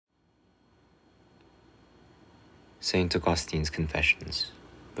St. Augustine's Confessions,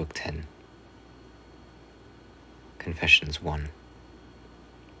 Book 10. Confessions 1.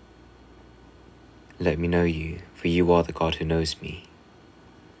 Let me know you, for you are the God who knows me.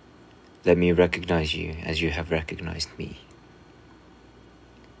 Let me recognize you as you have recognized me.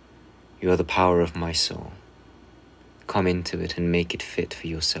 You are the power of my soul. Come into it and make it fit for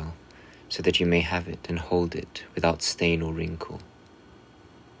yourself, so that you may have it and hold it without stain or wrinkle.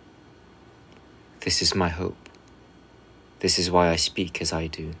 This is my hope. This is why I speak as I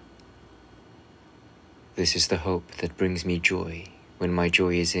do. This is the hope that brings me joy when my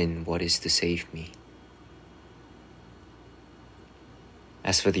joy is in what is to save me.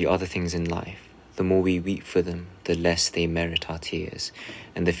 As for the other things in life, the more we weep for them, the less they merit our tears,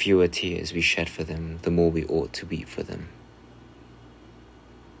 and the fewer tears we shed for them, the more we ought to weep for them.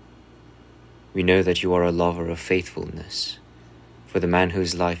 We know that you are a lover of faithfulness, for the man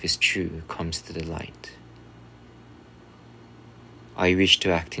whose life is true comes to the light. I wish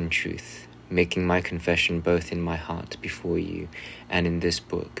to act in truth, making my confession both in my heart before you and in this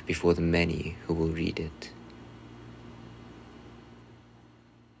book before the many who will read it.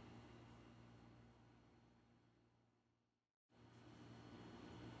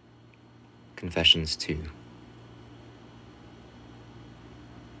 Confessions 2.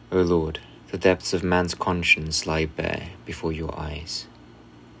 O Lord, the depths of man's conscience lie bare before your eyes.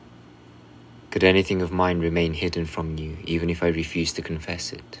 Could anything of mine remain hidden from you, even if I refuse to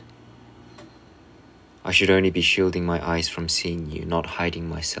confess it? I should only be shielding my eyes from seeing you, not hiding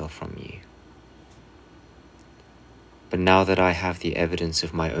myself from you. But now that I have the evidence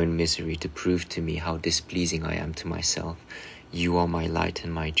of my own misery to prove to me how displeasing I am to myself, you are my light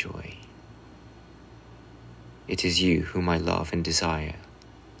and my joy. It is you whom I love and desire,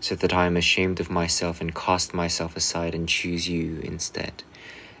 so that I am ashamed of myself and cast myself aside and choose you instead,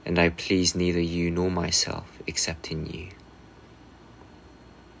 and I please neither you nor myself except in you.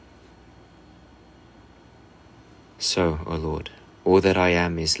 So, O Lord, all that I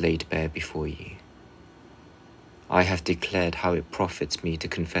am is laid bare before you. I have declared how it profits me to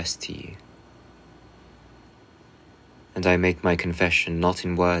confess to you. And I make my confession not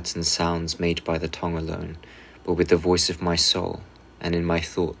in words and sounds made by the tongue alone, but with the voice of my soul and in my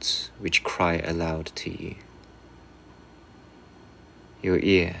thoughts, which cry aloud to you. Your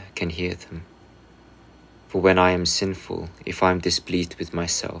ear can hear them. For when I am sinful, if I am displeased with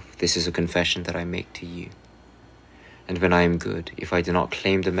myself, this is a confession that I make to you. And when I am good, if I do not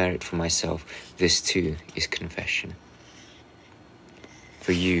claim the merit for myself, this too is confession.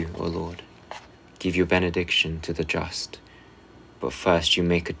 For you, O Lord, give your benediction to the just, but first you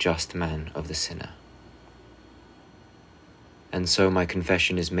make a just man of the sinner. And so my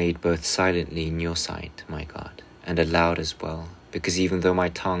confession is made both silently in your sight, my God, and aloud as well, because even though my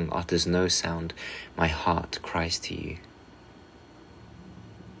tongue utters no sound, my heart cries to you.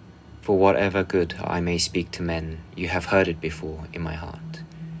 For whatever good I may speak to men, you have heard it before in my heart,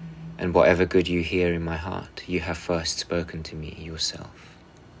 and whatever good you hear in my heart, you have first spoken to me yourself.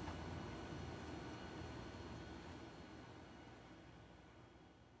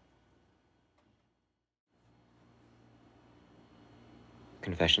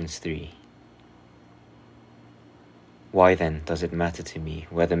 Confessions 3. Why then does it matter to me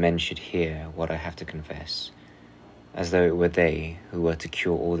whether men should hear what I have to confess, as though it were they who were to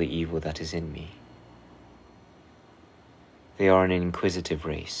cure all the evil that is in me? They are an inquisitive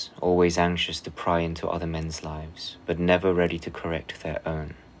race, always anxious to pry into other men's lives, but never ready to correct their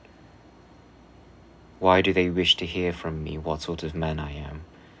own. Why do they wish to hear from me what sort of man I am,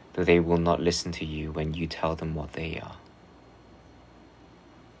 though they will not listen to you when you tell them what they are?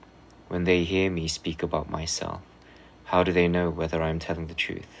 When they hear me speak about myself, how do they know whether I am telling the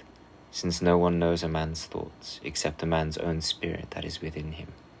truth, since no one knows a man's thoughts except a man's own spirit that is within him?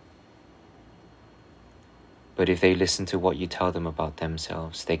 But if they listen to what you tell them about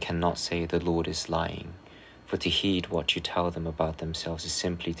themselves, they cannot say the Lord is lying, for to heed what you tell them about themselves is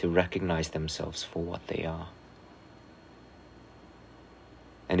simply to recognize themselves for what they are.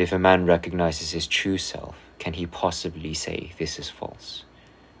 And if a man recognizes his true self, can he possibly say this is false,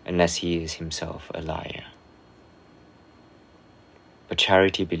 unless he is himself a liar? But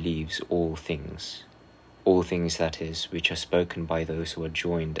charity believes all things that is, which are spoken by those who are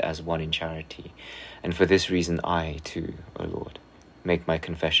joined as one in charity. And for this reason I, too, O Lord, make my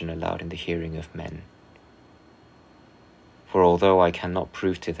confession aloud in the hearing of men. For although I cannot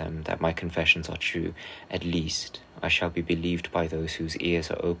prove to them that my confessions are true, at least I shall be believed by those whose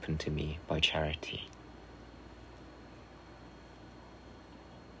ears are open to me by charity.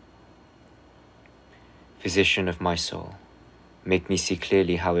 Physician of my soul, make me see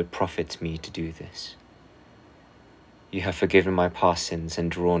clearly how it profits me to do this. You have forgiven my past sins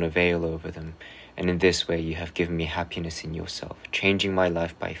and drawn a veil over them, and in this way you have given me happiness in yourself, changing my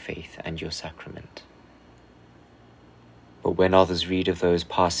life by faith and your sacrament. But when others read of those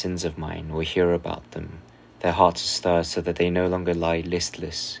past sins of mine or hear about them, their hearts are stirred so that they no longer lie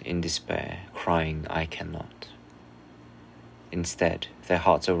listless in despair, crying, I cannot. Instead, their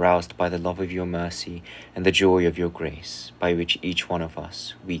hearts are roused by the love of your mercy and the joy of your grace, by which each one of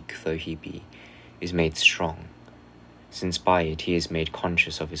us, weak though he be, is made strong, since by it he is made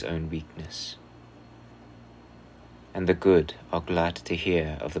conscious of his own weakness. And the good are glad to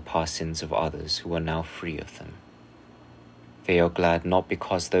hear of the past sins of others who are now free of them. They are glad not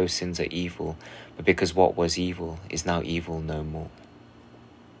because those sins are evil, but because what was evil is now evil no more.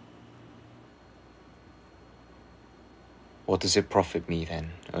 What does it profit me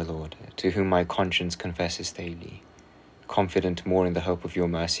then, O Lord, to whom my conscience confesses daily, confident more in the hope of your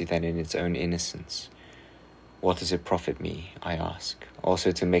mercy than in its own innocence? What does it profit me, I ask,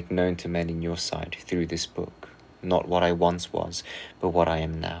 also to make known to men in your sight through this book, not what I once was, but what I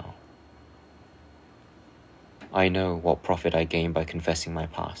am now? I know what profit I gain by confessing my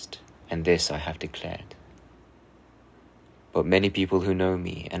past, and this I have declared. But many people who know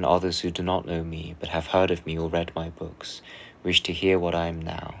me, and others who do not know me, but have heard of me or read my books, wish to hear what I am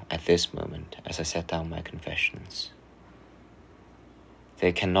now, at this moment, as I set down my confessions.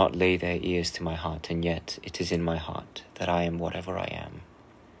 They cannot lay their ears to my heart, and yet it is in my heart that I am whatever I am.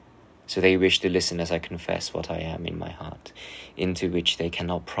 So they wish to listen as I confess what I am in my heart, into which they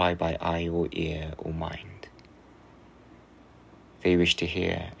cannot pry by eye or ear or mind. They wish to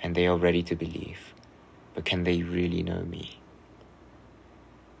hear, and they are ready to believe, but can they really know me?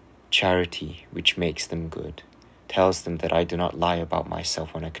 Charity, which makes them good, tells them that I do not lie about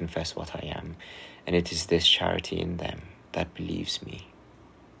myself when I confess what I am, and it is this charity in them that believes me.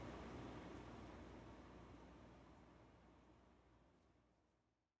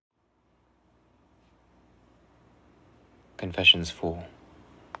 Confessions 4.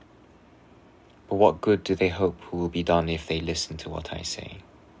 But what good do they hope will be done if they listen to what I say?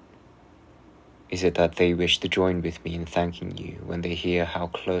 Is it that they wish to join with me in thanking you when they hear how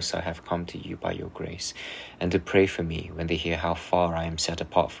close I have come to you by your grace, and to pray for me when they hear how far I am set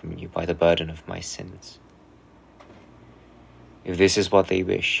apart from you by the burden of my sins? If this is what they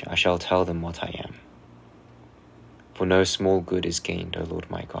wish, I shall tell them what I am. For no small good is gained, O Lord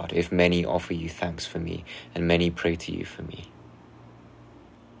my God, if many offer you thanks for me, and many pray to you for me.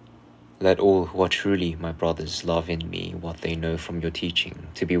 Let all who are truly my brothers love in me what they know from your teaching,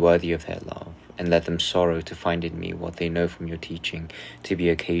 to be worthy of their love, and let them sorrow to find in me what they know from your teaching, to be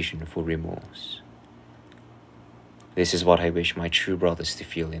occasion for remorse. This is what I wish my true brothers to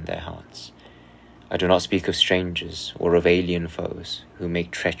feel in their hearts. I do not speak of strangers or of alien foes who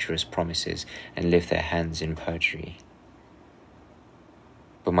make treacherous promises and lift their hands in perjury.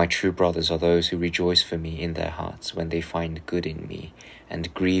 But my true brothers are those who rejoice for me in their hearts when they find good in me,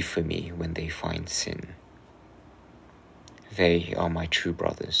 and grieve for me when they find sin. They are my true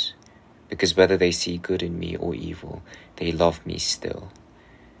brothers, because whether they see good in me or evil, they love me still.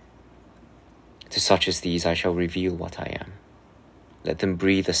 To such as these I shall reveal what I am. Let them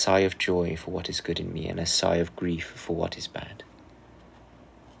breathe a sigh of joy for what is good in me, and a sigh of grief for what is bad.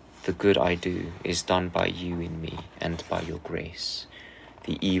 The good I do is done by you in me, and by your grace.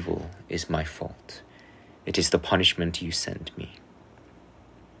 The evil is my fault. It is the punishment you sent me.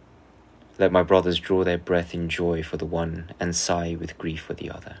 Let my brothers draw their breath in joy for the one, and sigh with grief for the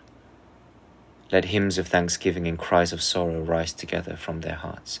other. Let hymns of thanksgiving and cries of sorrow rise together from their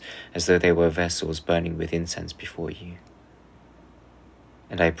hearts, as though they were vessels burning with incense before you.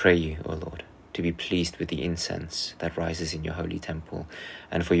 And I pray you, O Lord, to be pleased with the incense that rises in your holy temple,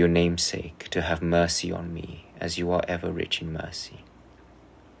 and for your name's sake to have mercy on me, as you are ever rich in mercy.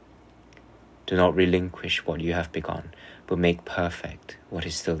 Do not relinquish what you have begun, but make perfect what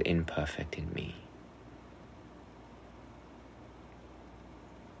is still imperfect in me.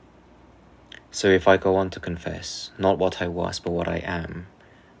 So if I go on to confess, not what I was, but what I am,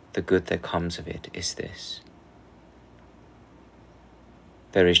 the good that comes of it is this.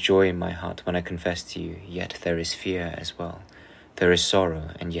 There is joy in my heart when I confess to you, yet there is fear as well. There is sorrow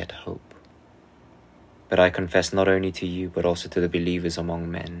and yet hope. But I confess not only to you, but also to the believers among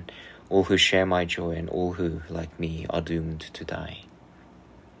men, all who share my joy and all who, like me, are doomed to die.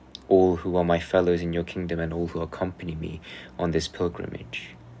 All who are my fellows in your kingdom and all who accompany me on this pilgrimage,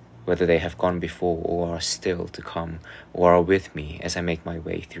 whether they have gone before or are still to come, or are with me as I make my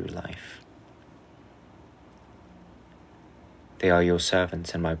way through life. They are your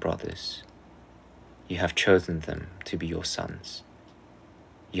servants and my brothers. You have chosen them to be your sons.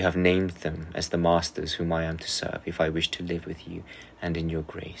 You have named them as the masters whom I am to serve if I wish to live with you and in your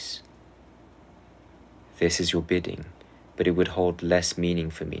grace. This is your bidding, but it would hold less meaning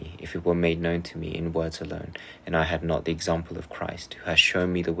for me if it were made known to me in words alone, and I had not the example of Christ, who has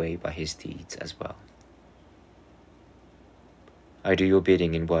shown me the way by his deeds as well. I do your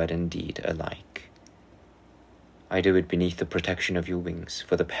bidding in word and deed alike. I do it beneath the protection of your wings,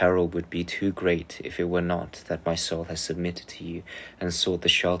 for the peril would be too great if it were not that my soul has submitted to you and sought the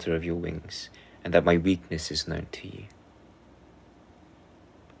shelter of your wings, and that my weakness is known to you.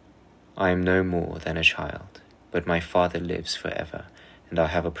 I am no more than a child, but my Father lives forever, and I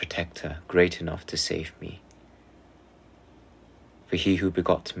have a protector great enough to save me. For he who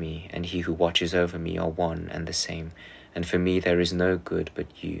begot me and he who watches over me are one and the same, and for me there is no good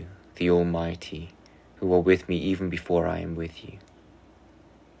but you, the Almighty, who are with me even before I am with you.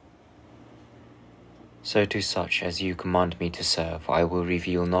 So to such as you command me to serve, I will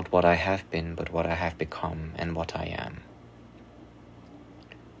reveal not what I have been, but what I have become and what I am.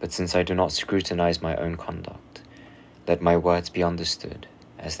 But since I do not scrutinize my own conduct, let my words be understood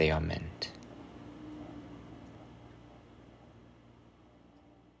as they are meant.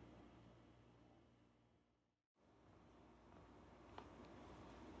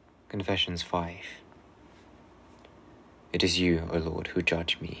 Confessions 5. It is you, O Lord, who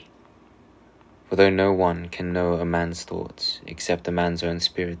judge me. For though no one can know a man's thoughts, except a man's own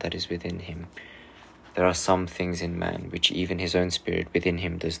spirit that is within him, there are some things in man which even his own spirit within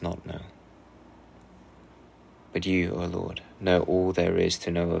him does not know. But you, O Lord, know all there is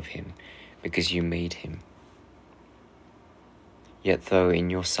to know of him, because you made him. Yet though in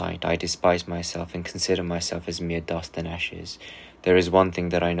your sight I despise myself and consider myself as mere dust and ashes, there is one thing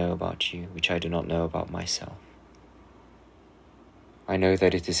that I know about you, which I do not know about myself. I know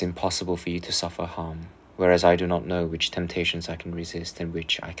that it is impossible for you to suffer harm, whereas I do not know which temptations I can resist and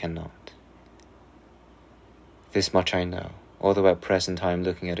which I cannot. This much I know, although at present I am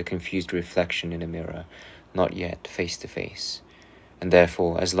looking at a confused reflection in a mirror, not yet face to face, and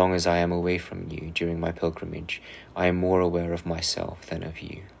therefore, as long as I am away from you during my pilgrimage, I am more aware of myself than of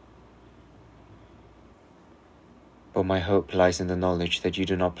you. But my hope lies in the knowledge that you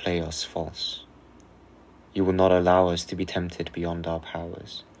do not play us false. You will not allow us to be tempted beyond our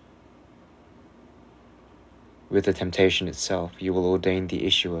powers. With the temptation itself, you will ordain the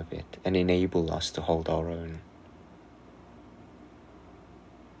issue of it and enable us to hold our own.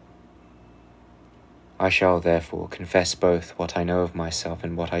 I shall therefore confess both what I know of myself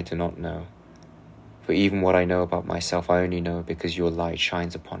and what I do not know. For even what I know about myself I only know because your light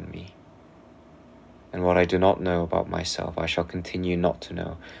shines upon me. And what I do not know about myself I shall continue not to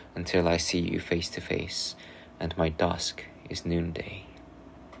know until I see you face to face, and my dusk is noonday.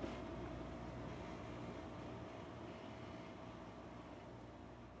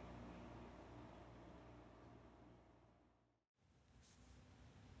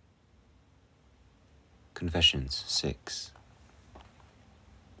 Confessions 6.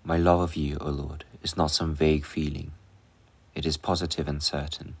 My love of you, O Lord, is not some vague feeling. It is positive and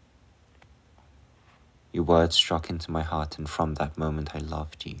certain. Your words struck into my heart, and from that moment I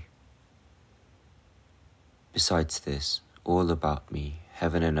loved you. Besides this, all about me,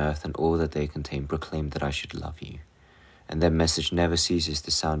 heaven and earth and all that they contain proclaim that I should love you, and their message never ceases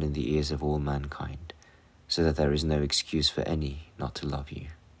to sound in the ears of all mankind, so that there is no excuse for any not to love you.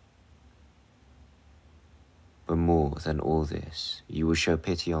 But more than all this, you will show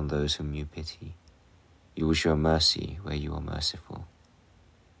pity on those whom you pity. You will show mercy where you are merciful.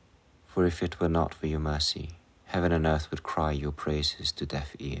 For if it were not for your mercy, heaven and earth would cry your praises to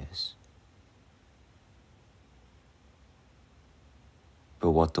deaf ears.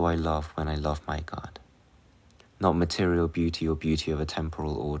 But what do I love when I love my God? Not material beauty or beauty of a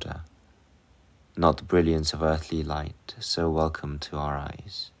temporal order, not the brilliance of earthly light, so welcome to our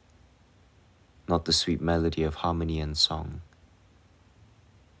eyes, not the sweet melody of harmony and song,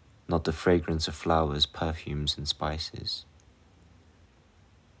 not the fragrance of flowers, perfumes, and spices,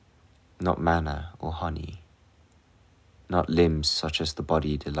 not manna or honey, not limbs such as the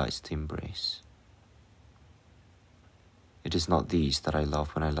body delights to embrace. It is not these that I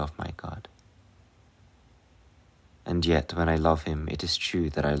love when I love my God. And yet when I love him, it is true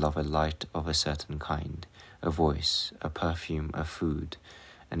that I love a light of a certain kind, a voice, a perfume, a food,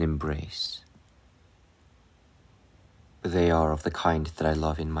 an embrace. But they are of the kind that I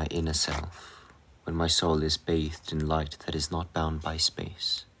love in my inner self, when my soul is bathed in light that is not bound by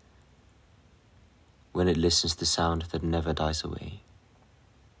space, when it listens to sound that never dies away,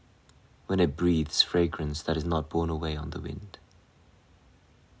 when it breathes fragrance that is not borne away on the wind,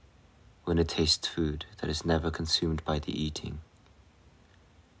 when it tastes food that is never consumed by the eating,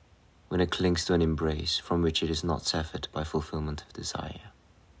 when it clings to an embrace from which it is not severed by fulfillment of desire.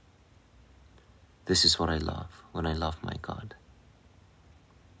 This is what I love when I love my God.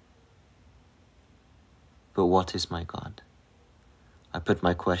 But what is my God? I put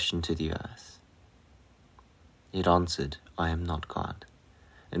my question to the earth. It answered, I am not God,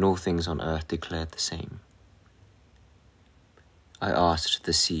 and all things on earth declared the same. I asked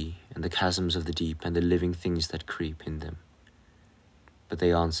the sea and the chasms of the deep and the living things that creep in them. But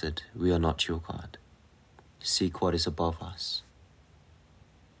they answered, we are not your God. Seek what is above us.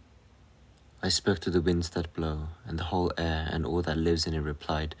 I spoke to the winds that blow, and the whole air and all that lives in it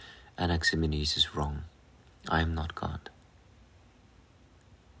replied, Anaximenes is wrong. I am not God.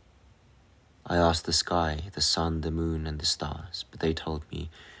 I asked the sky, the sun, the moon, and the stars, but they told me,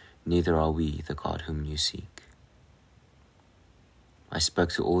 neither are we the God whom you seek. I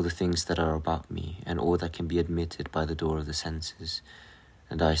spoke to all the things that are about me, and all that can be admitted by the door of the senses,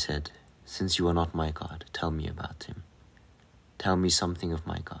 and I said, since you are not my God, tell me about him. Tell me something of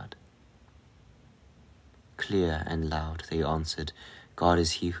my God. Clear and loud they answered, God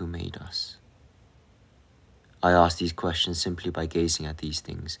is he who made us. I asked these questions simply by gazing at these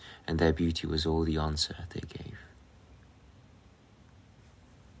things, and their beauty was all the answer they gave.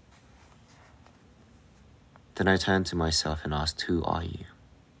 Then I turned to myself and asked, who are you?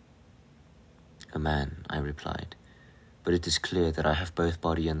 A man, I replied, but it is clear that I have both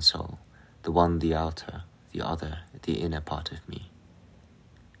body and soul, the one the outer, the other the inner part of me.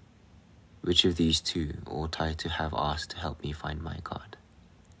 Which of these two ought I to have asked to help me find my God?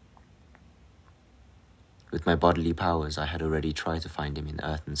 With my bodily powers I had already tried to find him in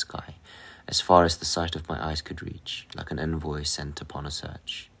earth and sky, as far as the sight of my eyes could reach, like an envoy sent upon a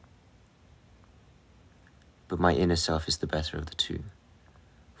search. But my inner self is the better of the two,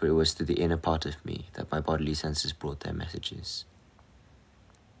 for it was to the inner part of me that my bodily senses brought their messages.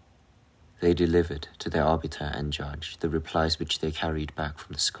 They delivered to their arbiter and judge the replies which they carried back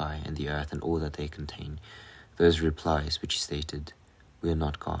from the sky and the earth and all that they contain, those replies which stated, we are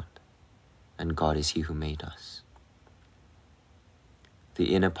not God, and God is he who made us.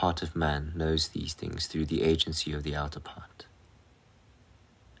 The inner part of man knows these things through the agency of the outer part.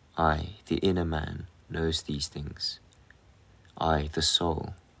 I, the inner man, knows these things. I, the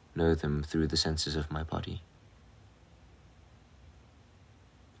soul, know them through the senses of my body.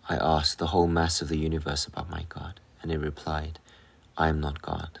 I asked the whole mass of the universe about my God, and it replied, I am not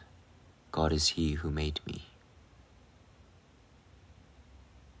God. God is he who made me.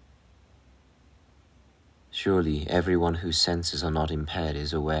 Surely everyone whose senses are not impaired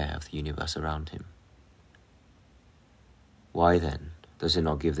is aware of the universe around him. Why then does it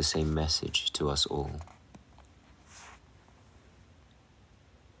not give the same message to us all?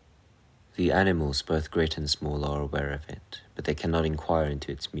 The animals, both great and small, are aware of it, but they cannot inquire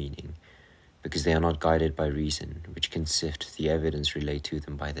into its meaning, because they are not guided by reason, which can sift the evidence relayed to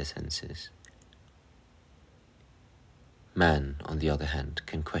them by their senses. Man, on the other hand,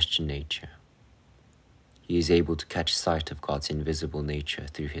 can question nature. He is able to catch sight of God's invisible nature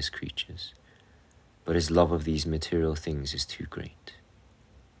through his creatures, but his love of these material things is too great.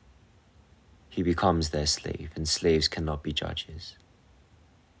 He becomes their slave, and slaves cannot be judges.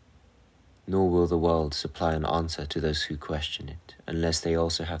 Nor will the world supply an answer to those who question it, unless they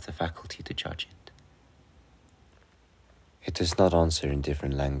also have the faculty to judge it. It does not answer in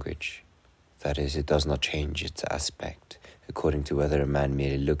different language. That is, it does not change its aspect, according to whether a man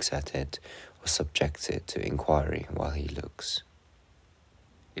merely looks at it or subjects it to inquiry while he looks.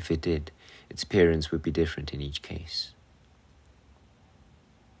 If it did, its appearance would be different in each case.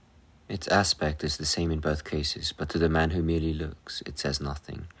 Its aspect is the same in both cases, but to the man who merely looks, it says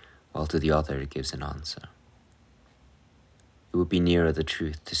nothing, while to the other it gives an answer. It would be nearer the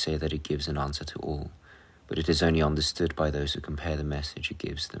truth to say that it gives an answer to all, but it is only understood by those who compare the message it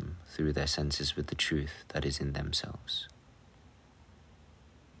gives them through their senses with the truth that is in themselves.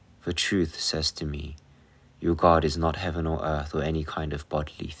 For truth says to me, your God is not heaven or earth or any kind of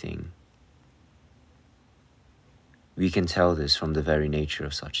bodily thing. We can tell this from the very nature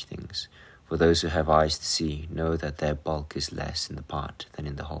of such things, for those who have eyes to see know that their bulk is less in the part than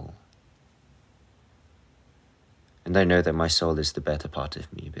in the whole. And I know that my soul is the better part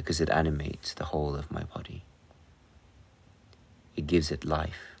of me because it animates the whole of my body. It gives it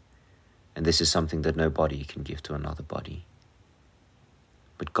life, and this is something that no body can give to another body.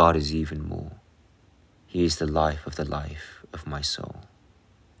 But God is even more. He is the life of my soul.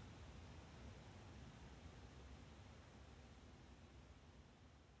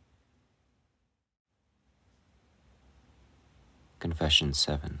 Confession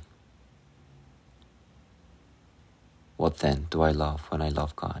 7. What then do I love when I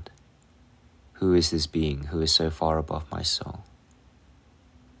love God? Who is this being who is so far above my soul?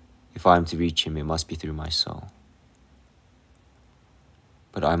 If I am to reach him, it must be through my soul.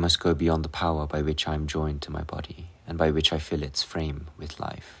 But I must go beyond the power by which I am joined to my body, and by which I fill its frame with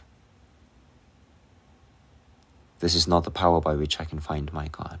life. This is not the power by which I can find my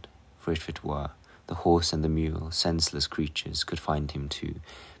God, for if it were, the horse and the mule, senseless creatures, could find him too,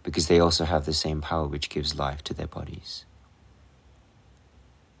 because they also have the same power which gives life to their bodies.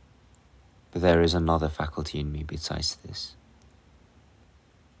 But there is another faculty in me besides this.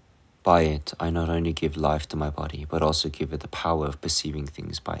 By it, I not only give life to my body, but also give it the power of perceiving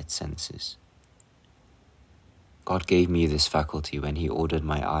things by its senses. God gave me this faculty when he ordered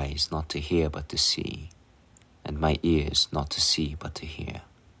my eyes not to hear but to see, and my ears not to see but to hear.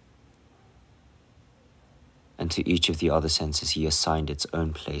 And to each of the other senses he assigned its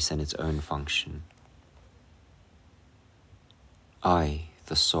own place and its own function. I,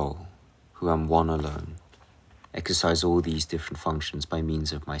 the soul, who am one alone, exercise all these different functions by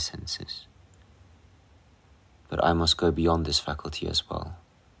means of my senses. But I must go beyond this faculty as well,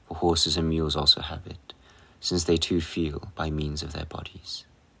 for horses and mules also have it, since they too feel by means of their bodies.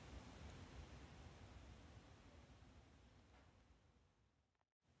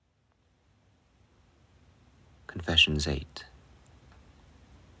 Confessions 8.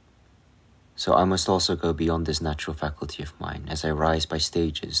 So I must also go beyond this natural faculty of mine as I rise by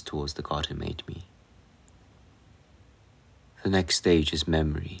stages towards the God who made me. The next stage is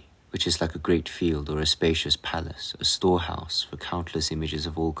memory, which is like a great field or a spacious palace, a storehouse for countless images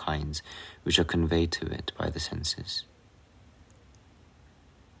of all kinds which are conveyed to it by the senses.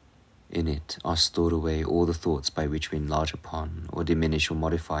 In it are stored away all the thoughts by which we enlarge upon or diminish or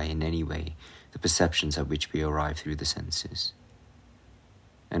modify in any way the perceptions at which we arrive through the senses.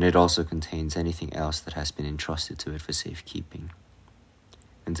 And it also contains anything else that has been entrusted to it for safekeeping,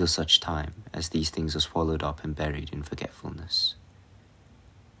 until such time as these things are swallowed up and buried in forgetfulness.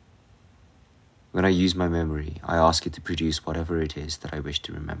 When I use my memory, I ask it to produce whatever it is that I wish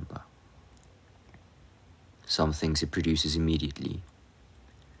to remember. Some things it produces immediately.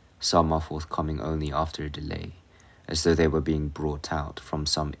 Some are forthcoming only after a delay, as though they were being brought out from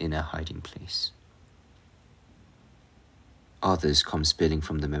some inner hiding place. Others come spilling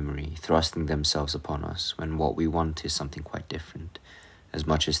from the memory, thrusting themselves upon us when what we want is something quite different, as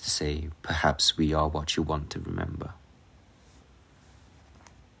much as to say, perhaps we are what you want to remember.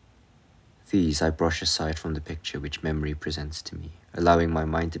 These I brush aside from the picture which memory presents to me, allowing my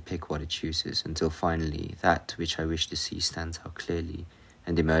mind to pick what it chooses, until finally that which I wish to see stands out clearly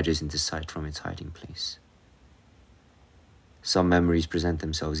and emerges into sight from its hiding place. Some memories present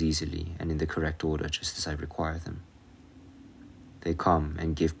themselves easily and in the correct order just as I require them. They come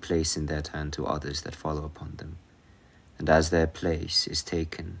and give place in their turn to others that follow upon them, and as their place is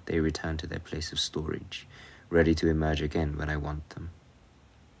taken, they return to their place of storage, ready to emerge again when I want them.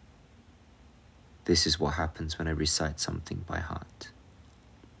 This is what happens when I recite something by heart.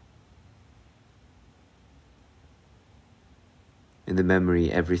 In the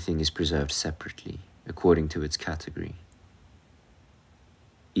memory, everything is preserved separately, according to its category.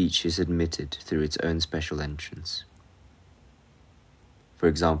 Each is admitted through its own special entrance. For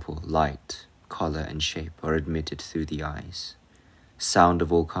example, light, color, and shape are admitted through the eyes, sound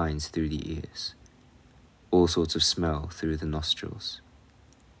of all kinds through the ears, all sorts of smell through the nostrils,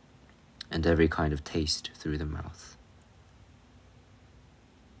 and every kind of taste through the mouth.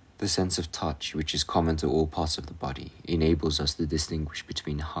 The sense of touch, which is common to all parts of the body, enables us to distinguish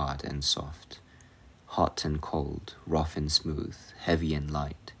between hard and soft, hot and cold, rough and smooth, heavy and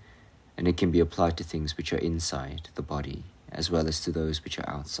light, and it can be applied to things which are inside the body as well as to those which are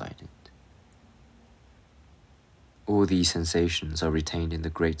outside it. All these sensations are retained in the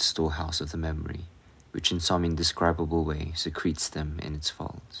great storehouse of the memory, which in some indescribable way secretes them in its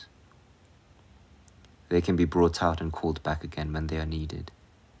folds. They can be brought out and called back again when they are needed,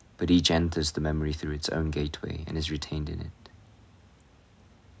 but each enters the memory through its own gateway and is retained in it.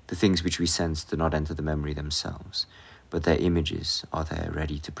 The things which we sense do not enter the memory themselves, but their images are there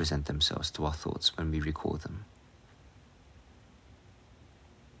ready to present themselves to our thoughts when we recall them.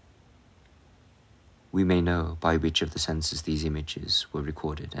 We may know by which of the senses these images were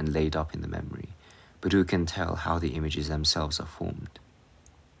recorded and laid up in the memory, but who can tell how the images themselves are formed?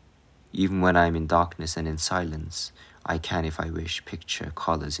 Even when I am in darkness and in silence, I can, if I wish, picture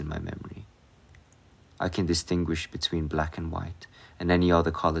colors in my memory. I can distinguish between black and white and any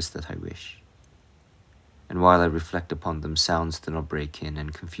other colors that I wish. And while I reflect upon them, sounds do not break in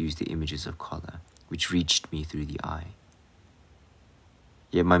and confuse the images of color, which reached me through the eye.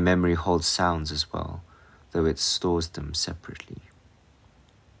 Yet my memory holds sounds as well, though it stores them separately.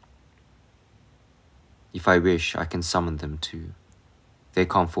 If I wish, I can summon them too. They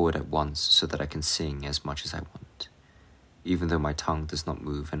come forward at once so that I can sing as much as I want, even though my tongue does not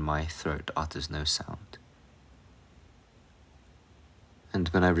move and my throat utters no sound. And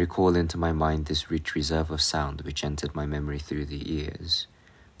when I recall into my mind this rich reserve of sound which entered my memory through the ears,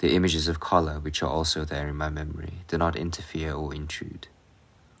 the images of color which are also there in my memory do not interfere or intrude.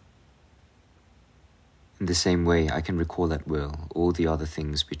 In the same way, I can recall at will all the other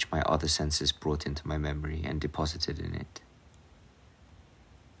things which my other senses brought into my memory and deposited in it.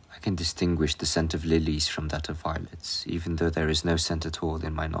 I can distinguish the scent of lilies from that of violets, even though there is no scent at all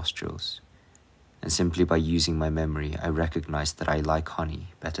in my nostrils. And simply by using my memory, I recognize that I like honey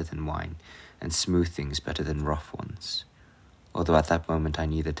better than wine, and smooth things better than rough ones, although at that moment I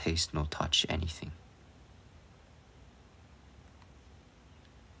neither taste nor touch anything.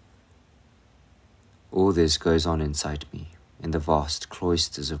 All this goes on inside me, in the vast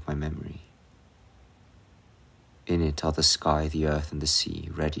cloisters of my memory. In it are the sky, the earth, and the sea,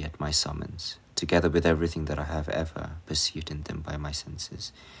 ready at my summons, together with everything that I have ever pursued in them by my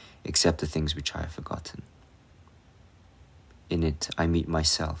senses, except the things which I have forgotten. In it I meet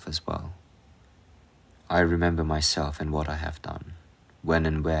myself as well. I remember myself and what I have done, when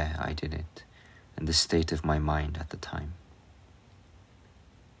and where I did it, and the state of my mind at the time.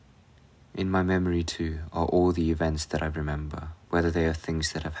 In my memory, too, are all the events that I remember, whether they are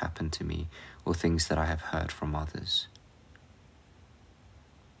things that have happened to me or things that I have heard from others.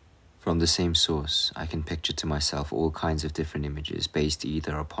 From the same source, I can picture to myself all kinds of different images based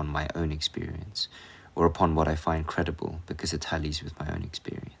either upon my own experience or upon what I find credible because it tallies with my own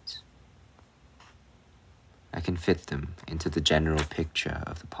experience. I can fit them into the general picture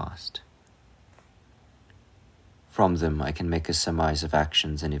of the past. From them, I can make a surmise of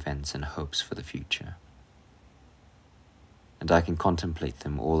actions and events and hopes for the future. And I can contemplate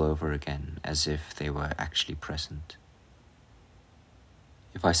them all over again as if they were actually present.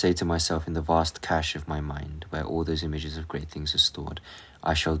 If I say to myself in the vast cache of my mind, where all those images of great things are stored,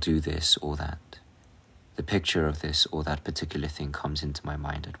 I shall do this or that, the picture of this or that particular thing comes into my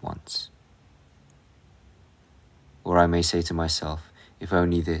mind at once. Or I may say to myself, if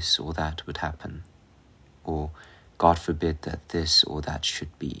only this or that would happen, or God forbid that this or that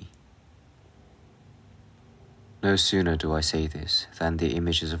should be. No sooner do I say this than the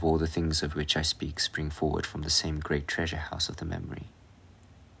images of all the things of which I speak spring forward from the same great treasure house of the memory.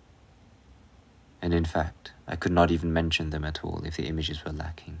 And in fact, I could not even mention them at all if the images were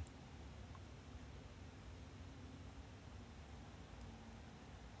lacking.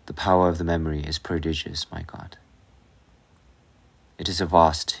 The power of the memory is prodigious, my God. It is a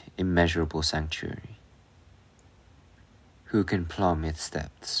vast, immeasurable sanctuary. Who can plumb its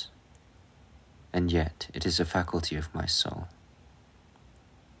depths? And yet it is a faculty of my soul.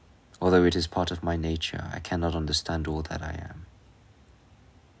 Although it is part of my nature, I cannot understand all that I am.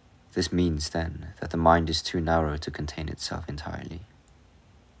 This means, then, that the mind is too narrow to contain itself entirely.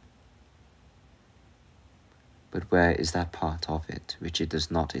 But where is that part of it which it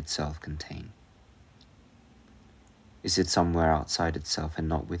does not itself contain? Is it somewhere outside itself and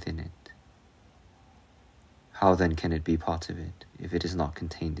not within it? How then can it be part of it if it is not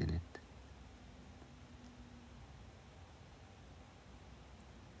contained in it?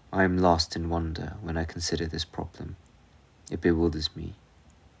 I am lost in wonder when I consider this problem. It bewilders me.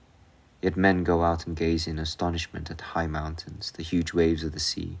 Yet men go out and gaze in astonishment at high mountains, the huge waves of the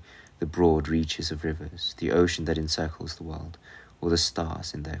sea, the broad reaches of rivers, the ocean that encircles the world, or the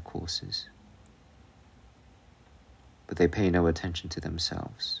stars in their courses. But they pay no attention to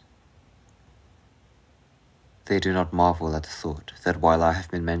themselves. They do not marvel at the thought that while I have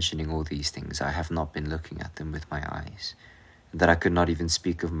been mentioning all these things, I have not been looking at them with my eyes, and that I could not even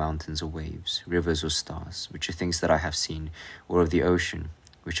speak of mountains or waves, rivers or stars, which are things that I have seen, or of the ocean,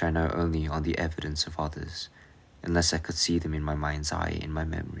 which I know only on the evidence of others, unless I could see them in my mind's eye, in my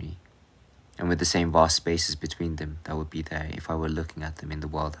memory, and with the same vast spaces between them that would be there if I were looking at them in the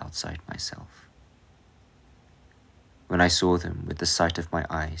world outside myself. When I saw them with the sight of my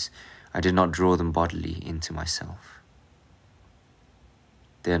eyes, I did not draw them bodily into myself.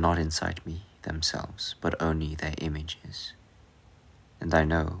 They are not inside me themselves, but only their images, and I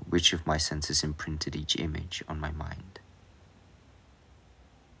know which of my senses imprinted each image on my mind.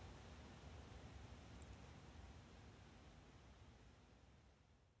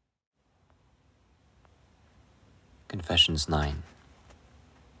 Confessions 9.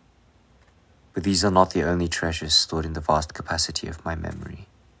 But these are not the only treasures stored in the vast capacity of my memory.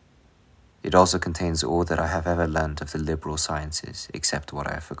 It also contains all that I have ever learned of the liberal sciences, except what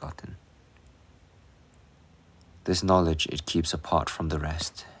I have forgotten. This knowledge it keeps apart from the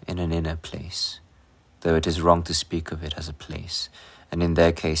rest, in an inner place, though it is wrong to speak of it as a place, and in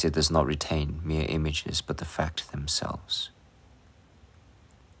their case it does not retain mere images but the fact themselves.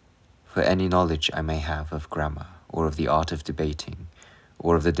 For any knowledge I may have of grammar, or of the art of debating,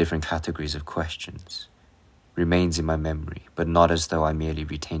 or of the different categories of questions, remains in my memory, but not as though I merely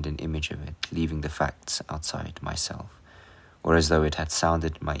retained an image of it, leaving the facts outside myself, or as though it had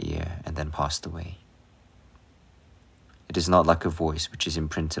sounded in my ear and then passed away. It is not like a voice which is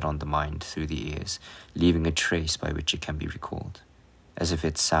imprinted on the mind through the ears, leaving a trace by which it can be recalled, as if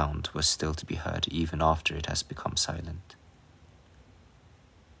its sound was still to be heard even after it has become silent.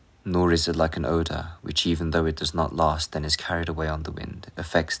 Nor is it like an odour, which even though it does not last and is carried away on the wind,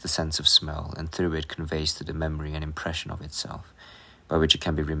 affects the sense of smell, and through it conveys to the memory an impression of itself, by which it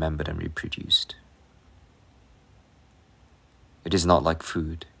can be remembered and reproduced. It is not like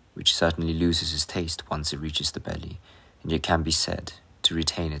food, which certainly loses its taste once it reaches the belly, and yet can be said to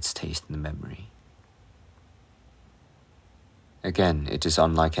retain its taste in the memory. Again, it is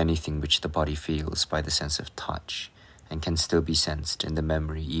unlike anything which the body feels by the sense of touch, and can still be sensed in the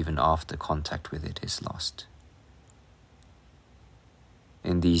memory even after contact with it is lost.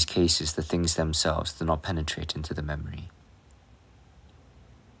 In these cases, the things themselves do not penetrate into the memory.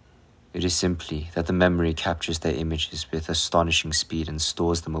 It is simply that the memory captures their images with astonishing speed and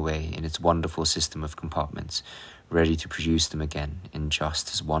stores them away in its wonderful system of compartments, ready to produce them again in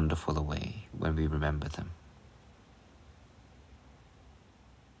just as wonderful a way when we remember them.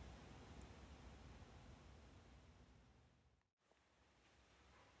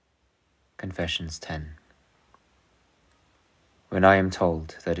 Confessions 10. When I am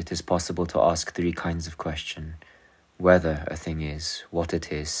told that it is possible to ask three kinds of question, whether a thing is, what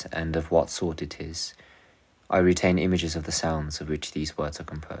it is, and of what sort it is, I retain images of the sounds of which these words are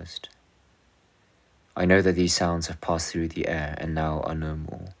composed. I know that these sounds have passed through the air and now are no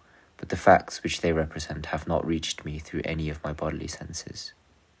more, but the facts which they represent have not reached me through any of my bodily senses.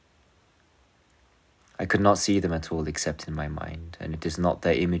 I could not see them at all except in my mind, and it is not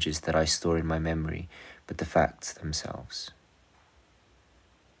their images that I store in my memory, but the facts themselves.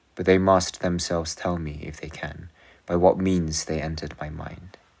 But they must themselves tell me, if they can, by what means they entered my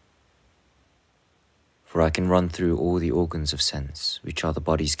mind. For I can run through all the organs of sense, which are the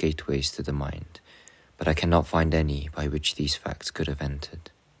body's gateways to the mind, but I cannot find any by which these facts could have entered.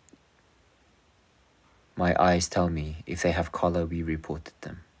 My eyes tell me, if they have colour, we reported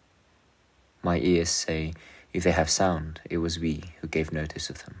them. My ears say, if they have sound, it was we who gave notice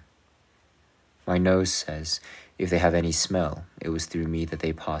of them. My nose says, if they have any smell, it was through me that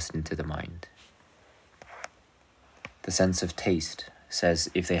they passed into the mind. The sense of taste says,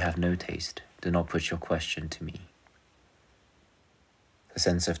 if they have no taste, do not put your question to me. The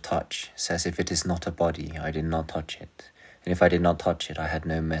sense of touch says, if it is not a body, I did not touch it, and if I did not touch it, I had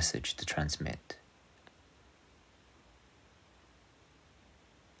no message to transmit.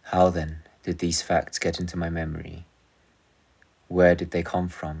 How then did these facts get into my memory? Where did they come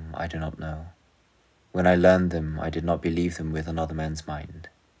from? I do not know. When I learned them, I did not believe them with another man's mind.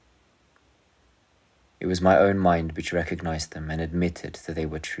 It was my own mind which recognized them and admitted that they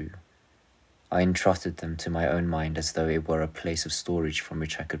were true. I entrusted them to my own mind as though it were a place of storage from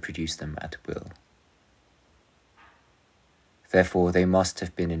which I could produce them at will. Therefore, they must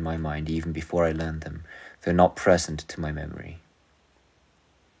have been in my mind even before I learned them, though not present to my memory.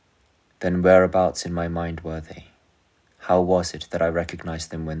 Then whereabouts in my mind were they? How was it that I recognized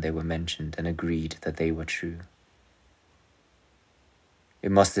them when they were mentioned and agreed that they were true?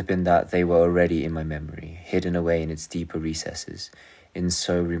 It must have been that they were already in my memory, hidden away in its deeper recesses, in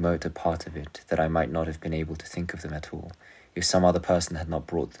so remote a part of it that I might not have been able to think of them at all, if some other person had not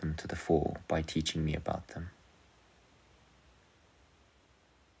brought them to the fore by teaching me about them.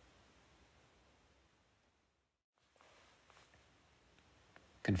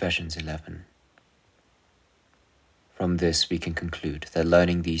 Confessions 11. From this we can conclude that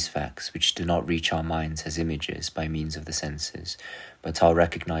learning these facts which do not reach our minds as images by means of the senses, but are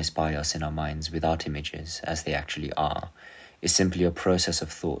recognized by us in our minds without images as they actually are, is simply a process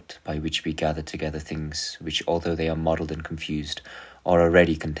of thought by which we gather together things which, although they are muddled and confused, are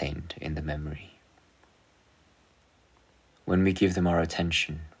already contained in the memory. When we give them our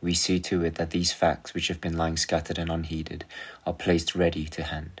attention, we see to it that these facts which have been lying scattered and unheeded are placed ready to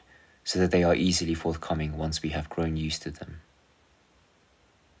hand, so that they are easily forthcoming once we have grown used to them.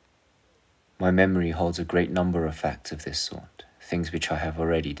 My memory holds a great number of facts of this sort, things which I have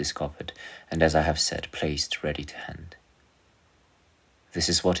already discovered, and as I have said, placed ready to hand. This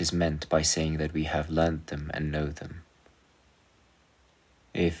is what is meant by saying that we have learnt them and know them.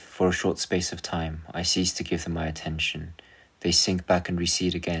 If, for a short space of time, I cease to give them my attention, They sink back and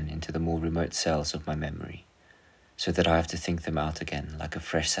recede again into the more remote cells of my memory, so that I have to think them out again like a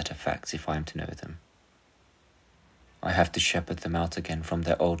fresh set of facts if I am to know them. I have to shepherd them out again from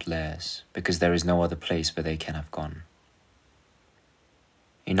their old lairs, because there is no other place where they can have gone.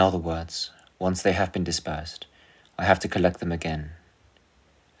 In other words, once they have been dispersed, I have to collect them again,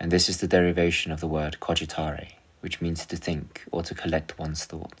 and this is the derivation of the word cogitare, which means to think or to collect one's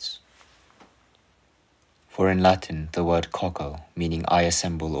thoughts. For in Latin, the word coggo, meaning I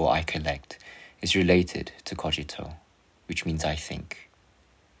assemble or I collect, is related to cogito, which means I think,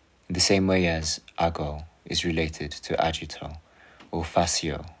 in the same way as ago is related to agito, or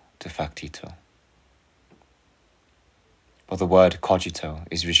facio to factito. But the word cogito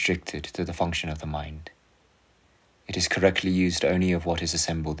is restricted to the function of the mind. It is correctly used only of what is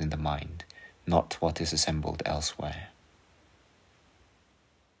assembled in the mind, not what is assembled elsewhere.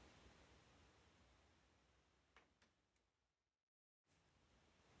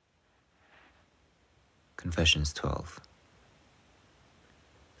 Confessions 12.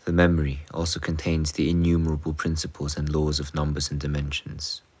 The memory also contains the innumerable principles and laws of numbers and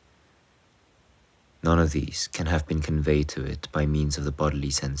dimensions. None of these can have been conveyed to it by means of the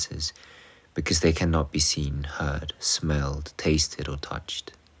bodily senses, because they cannot be seen, heard, smelled, tasted, or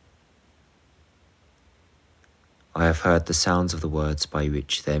touched. I have heard the sounds of the words by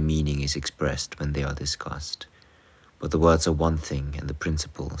which their meaning is expressed when they are discussed, but the words are one thing and the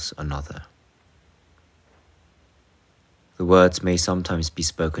principles another. The words may sometimes be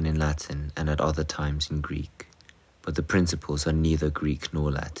spoken in Latin and at other times in Greek, but the principles are neither Greek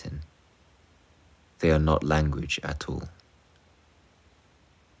nor Latin. They are not language at all.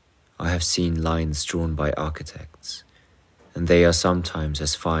 I have seen lines drawn by architects, and they are sometimes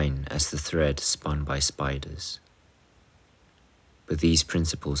as fine as the thread spun by spiders. But these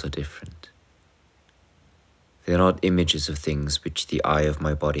principles are different. They are not images of things which the eye of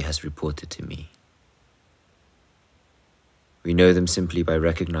my body has reported to me. We know them simply by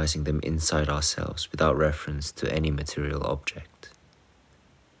recognizing them inside ourselves without reference to any material object.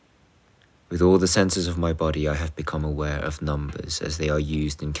 With all the senses of my body, I have become aware of numbers as they are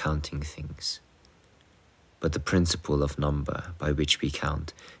used in counting things. But the principle of number by which we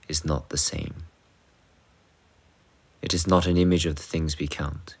count is not the same. It is not an image of the things we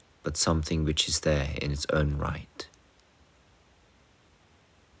count, but something which is there in its own right.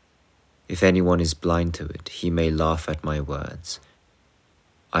 If anyone is blind to it, he may laugh at my words.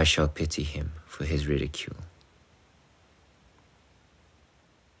 I shall pity him for his ridicule.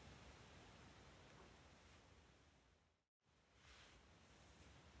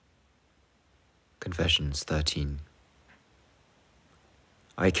 Confessions 13.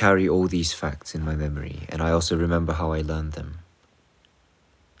 I carry all these facts in my memory, and I also remember how I learned them.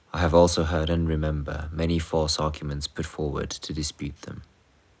 I have also heard and remember many false arguments put forward to dispute them.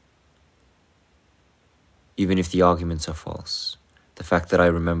 Even if the arguments are false, the fact that I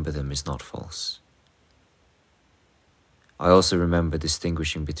remember them is not false. I also remember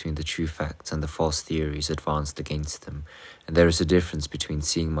distinguishing between the true facts and the false theories advanced against them, and there is a difference between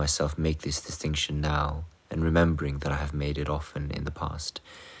seeing myself make this distinction now and remembering that I have made it often in the past,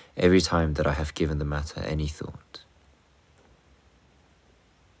 every time that I have given the matter any thought.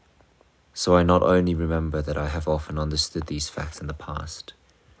 So I not only remember that I have often understood these facts in the past,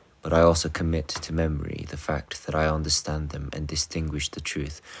 but I also commit to memory the fact that I understand them and distinguish the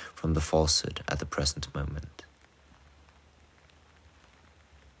truth from the falsehood at the present moment.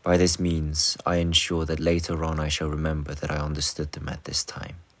 By this means, I ensure that later on I shall remember that I understood them at this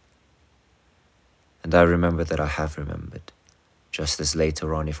time. And I remember that I have remembered, just as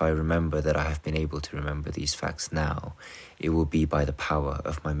later on if I remember that I have been able to remember these facts now, it will be by the power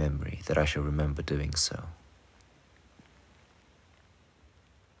of my memory that I shall remember doing so.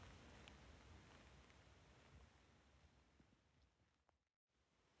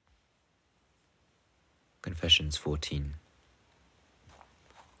 Confessions 14.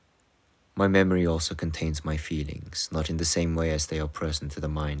 My memory also contains my feelings, not in the same way as they are present to the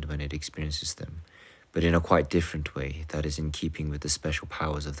mind when it experiences them, but in a quite different way that is in keeping with the special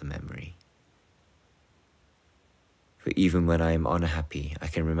powers of the memory. For even when I am unhappy, I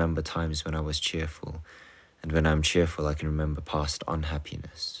can remember times when I was cheerful, and when I am cheerful, I can remember past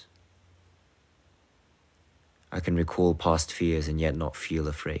unhappiness. I can recall past fears and yet not feel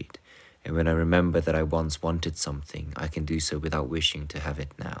afraid, and when I remember that I once wanted something, I can do so without wishing to have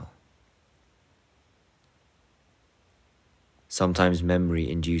it now. Sometimes memory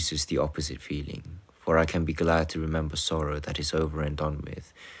induces the opposite feeling, for I can be glad to remember sorrow that is over and done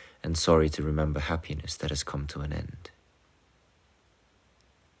with, and sorry to remember happiness that has come to an end.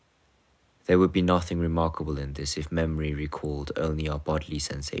 There would be nothing remarkable in this if memory recalled only our bodily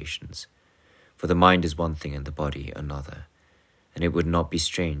sensations, for the mind is one thing and the body another, and it would not be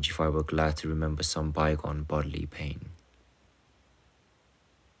strange if I were glad to remember some bygone bodily pain.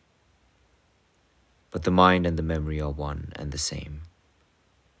 But the mind and the memory are one and the same.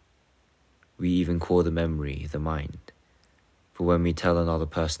 We even call the memory the mind, for when we tell another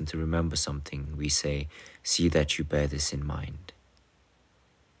person to remember something, we say, "See that you bear this in mind."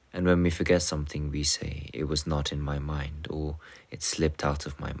 And when we forget something, we say, "It was not in my mind," or "It slipped out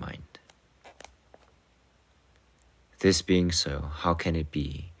of my mind." This being so, how can it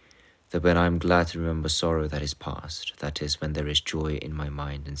be that when I am glad to remember sorrow that is past, that is, when there is joy in my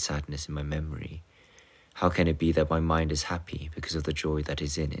mind and sadness in my memory, how can it be that my mind is happy because of the joy that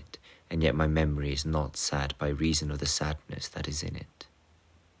is in it, and yet my memory is not sad by reason of the sadness that is in it?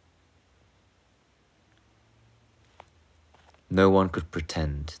 No one could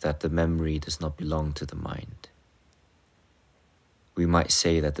pretend that the memory does not belong to the mind. We might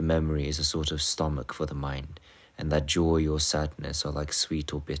say that the memory is a sort of stomach for the mind, and that joy or sadness are like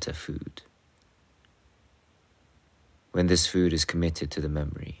sweet or bitter food. When this food is committed to the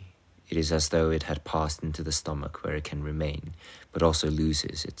memory, it is as though it had passed into the stomach where it can remain, but also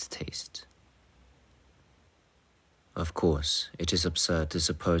loses its taste. Of course, it is absurd to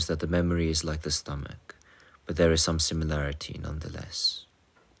suppose that the memory is like the stomach, but there is some similarity nonetheless.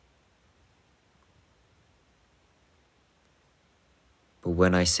 But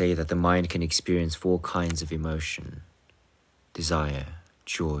when I say that the mind can experience 4 kinds of emotion, desire,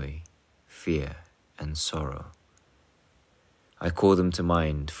 joy, fear, and sorrow, I call them to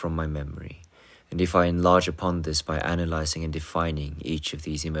mind from my memory, and if I enlarge upon this by analyzing and defining each of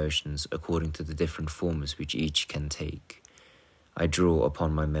these emotions according to the different forms which each can take, I draw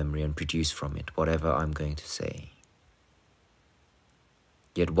upon my memory and produce from it whatever I am going to say.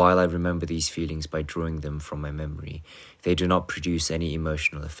 Yet while I remember these feelings by drawing them from my memory, they do not produce any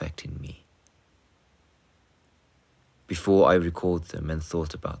emotional effect in me. Before I recalled them and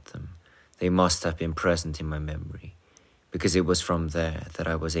thought about them, they must have been present in my memory, because it was from there that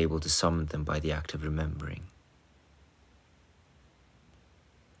I was able to summon them by the act of remembering.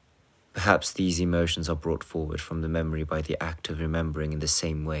 Perhaps these emotions are brought forward from the memory by the act of remembering in the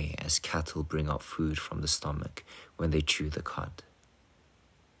same way as cattle bring up food from the stomach when they chew the cud.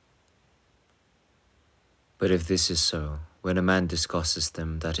 But if this is so, when a man discusses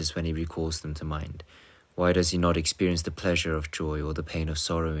them, that is when he recalls them to mind, why does he not experience the pleasure of joy or the pain of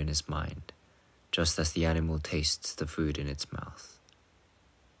sorrow in his mind, just as the animal tastes the food in its mouth?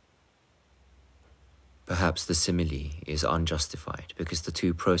 Perhaps the simile is unjustified because the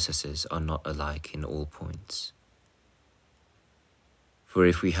 2 processes are not alike in all points. For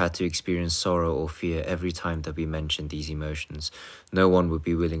if we had to experience sorrow or fear every time that we mentioned these emotions, no one would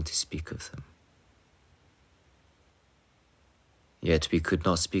be willing to speak of them. Yet we could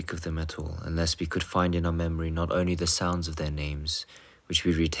not speak of them at all unless we could find in our memory not only the sounds of their names, which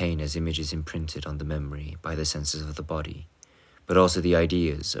we retain as images imprinted on the memory by the senses of the body, but also the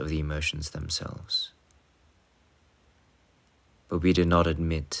ideas of the emotions themselves. But we did not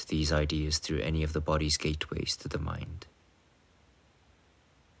admit these ideas through any of the body's gateways to the mind.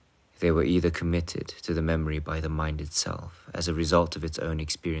 They were either committed to the memory by the mind itself as a result of its own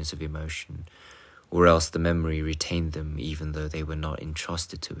experience of emotion, or else the memory retained them even though they were not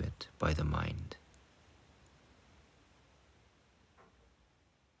entrusted to it by the mind.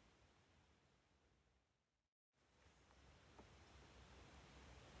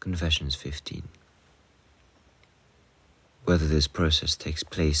 Confessions 15. Whether this process takes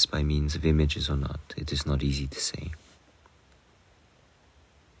place by means of images or not, it is not easy to say.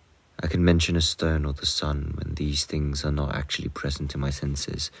 I can mention a stone or the sun when these things are not actually present in my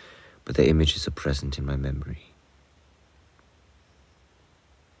senses, but their images are present in my memory.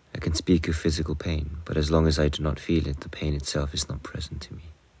 I can speak of physical pain, but as long as I do not feel it, the pain itself is not present to me.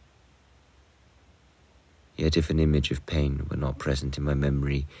 Yet if an image of pain were not present in my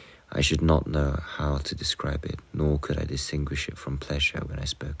memory, I should not know how to describe it, nor could I distinguish it from pleasure when I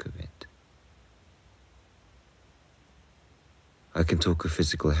spoke of it. I can talk of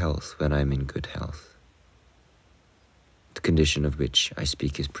physical health when I am in good health. The condition of which I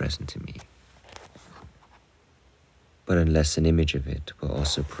speak is present to me. But unless an image of it were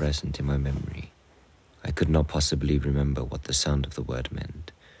also present in my memory, I could not possibly remember what the sound of the word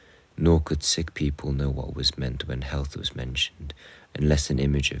meant, nor could sick people know what was meant when health was mentioned, unless an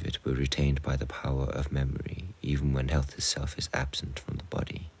image of it were retained by the power of memory, even when health itself is absent from the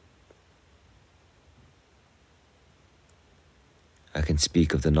body. I I can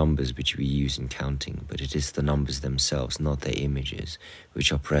speak of the numbers which we use in counting, but it is the numbers themselves, not their images,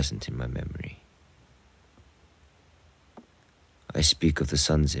 which are present in my memory. I speak of the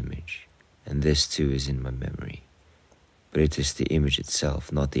sun's image, and this too is in my memory, but it is the image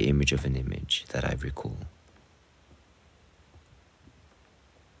itself, not the image of an image, that I recall.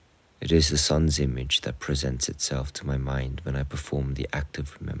 It is the sun's image that presents itself to my mind when I perform the act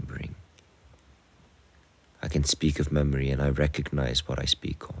of remembering. I can speak of memory and I recognize what I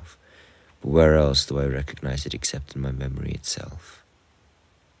speak of, but where else do I recognize it except in my memory itself?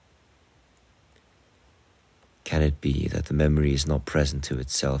 Can it be that the memory is not present to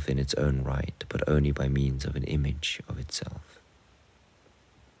itself in its own right, but only by means of an image of itself?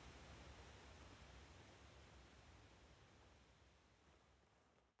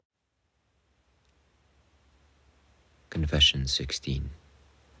 Confession 16.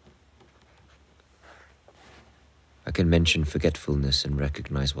 I can mention forgetfulness and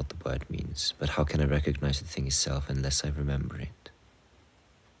recognize what the word means, but how can I recognize the thing itself unless I remember it?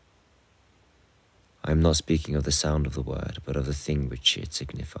 I am not speaking of the sound of the word, but of the thing which it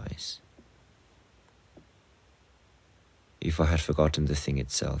signifies. If I had forgotten the thing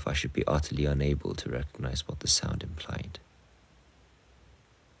itself, I should be utterly unable to recognize what the sound implied.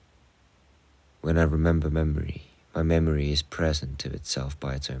 When I remember memory, my memory is present to itself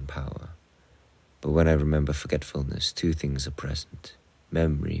by its own power. But when I remember forgetfulness, two things are present: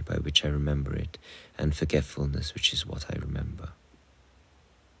 memory, by which I remember it, and forgetfulness, which is what I remember.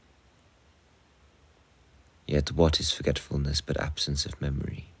 Yet what is forgetfulness but absence of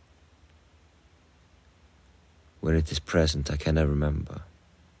memory? When it is present, I cannot remember.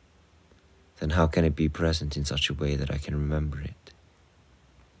 Then how can it be present in such a way that I can remember it?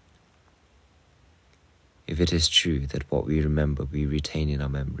 If it is true that what we remember we retain in our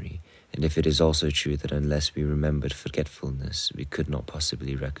memory, and if it is also true that unless we remembered forgetfulness, we could not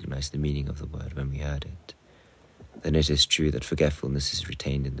possibly recognize the meaning of the word when we heard it, then it is true that forgetfulness is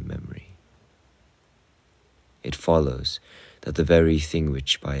retained in the memory. It follows that the very thing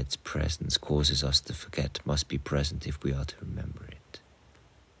which by its presence causes us to forget must be present if we are to remember it.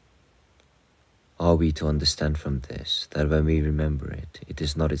 Are we to understand from this that when we remember it, it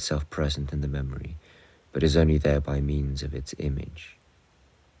is not itself present in the memory, but is only there by means of its image?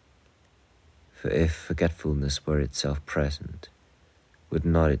 For if forgetfulness were itself present, would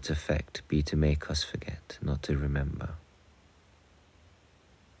not its effect be to make us forget, not to remember?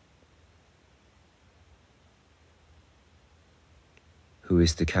 Who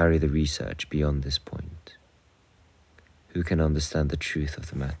is to carry the research beyond this point? Who can understand the truth of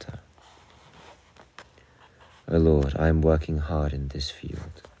the matter? O Lord, I am working hard in this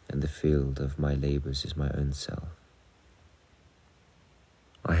field, and the field of my labors is my own self.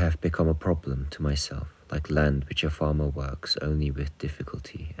 I have become a problem to myself, like land which a farmer works only with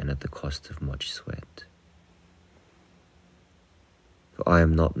difficulty and at the cost of much sweat. For I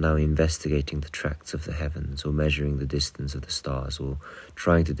am not now investigating the tracts of the heavens, or measuring the distance of the stars, or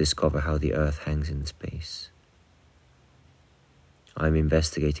trying to discover how the earth hangs in space. I am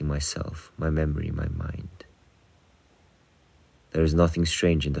investigating myself, my memory, my mind. There is nothing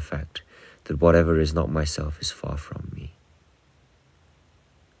strange in the fact that whatever is not myself is far from me.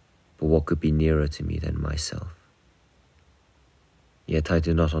 But what could be nearer to me than myself? Yet I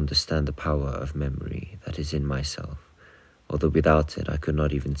do not understand the power of memory that is in myself, although without it I could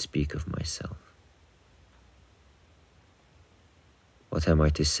not even speak of myself. What am I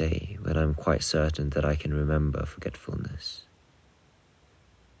to say when I am quite certain that I can remember forgetfulness?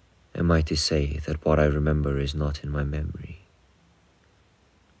 Am I to say that what I remember is not in my memory?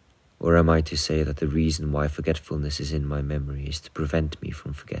 Or am I to say that the reason why forgetfulness is in my memory is to prevent me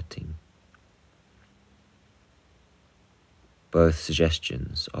from forgetting? Both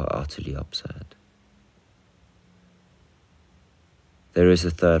suggestions are utterly absurd. There is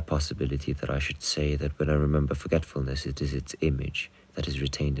a third possibility, that I should say that when I remember forgetfulness, it is its image that is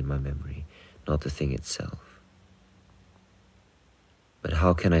retained in my memory, not the thing itself. But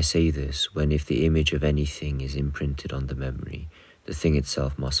how can I say this when if the image of anything is imprinted on the memory, the thing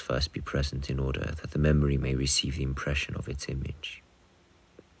itself must first be present in order that the memory may receive the impression of its image?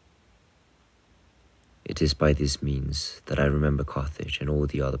 It is by this means that I remember Carthage and all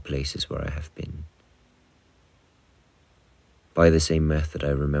the other places where I have been. By the same method I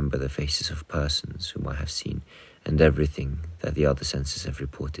remember the faces of persons whom I have seen, and everything that the other senses have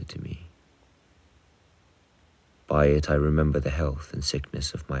reported to me. By it I remember the health and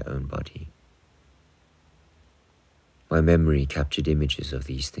sickness of my own body. My memory captured images of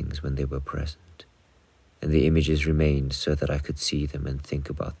these things when they were present, and the images remained so that I could see them and think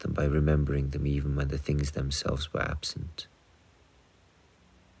about them by remembering them even when the things themselves were absent.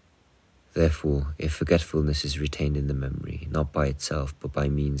 Therefore, if forgetfulness is retained in the memory, not by itself but by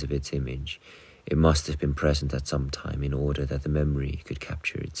means of its image, it must have been present at some time in order that the memory could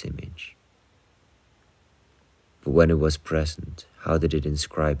capture its image. But when it was present, how did it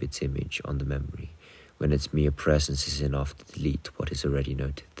inscribe its image on the memory, when its mere presence is enough to delete what is already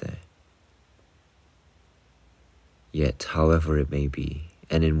noted there? Yet, however it may be,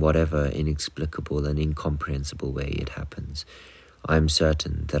 and in whatever inexplicable and incomprehensible way it happens, I am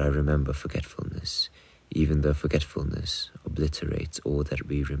certain that I remember forgetfulness, even though forgetfulness obliterates all that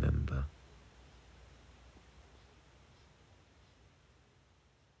we remember.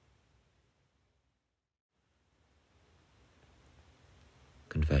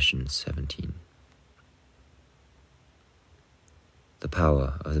 Confession 17. The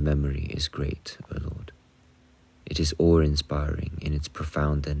power of the memory is great, O Lord. It is awe-inspiring in its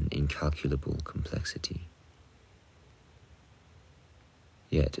profound and incalculable complexity.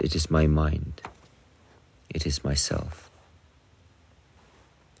 Yet it is my mind, it is myself.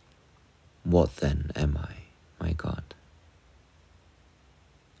 What then am I, my God?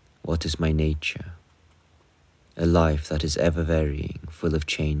 What is my nature? A life that is ever varying, full of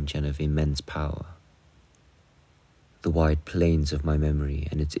change and of immense power. The wide plains of my memory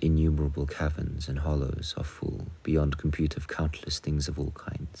and its innumerable caverns and hollows are full, beyond compute, of countless things of all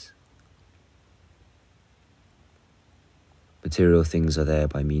kinds. Material things are there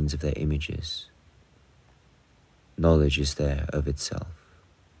by means of their images. Knowledge is there of itself.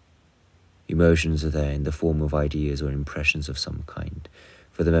 Emotions are there in the form of ideas or impressions of some kind,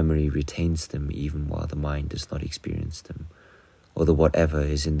 for the memory retains them even while the mind does not experience them, although whatever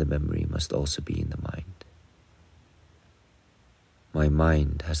is in the memory must also be in the mind. My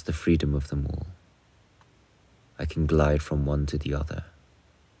mind has the freedom of them all. I can glide from one to the other.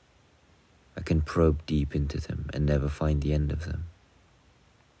 I can probe deep into them and never find the end of them.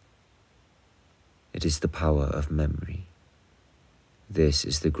 It is the power of memory. This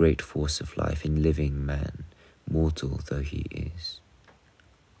is the great force of life in living man, mortal though he is.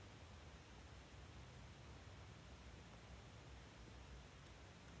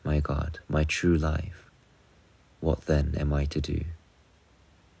 My God, my true life, what then am I to do?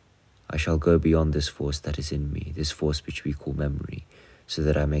 I shall go beyond this force that is in me, this force which we call memory, so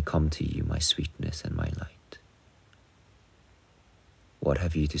that I may come to you, my sweetness and my light. What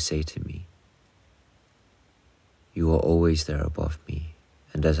have you to say to me? You are always there above me,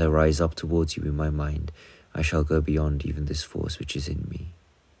 and as I rise up towards you in my mind, I shall go beyond even this force which is in me,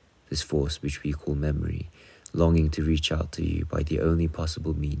 this force which we call memory, longing to reach out to you by the only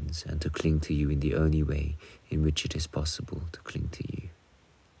possible means and to cling to you in the only way in which it is possible to cling to you.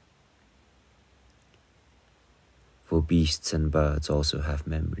 For beasts and birds also have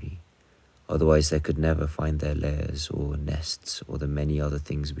memory, otherwise they could never find their lairs or nests or the many other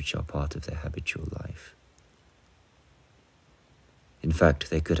things which are part of their habitual life. In fact,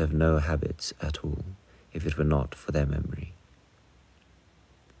 they could have no habits at all if it were not for their memory.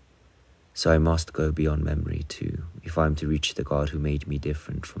 So I must go beyond memory too, if I am to reach the God who made me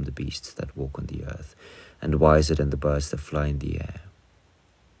different from the beasts that walk on the earth, and wiser than the birds that fly in the air.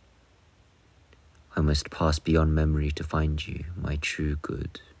 I must pass beyond memory to find you, my true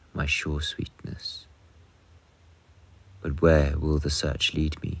good, my sure sweetness. But where will the search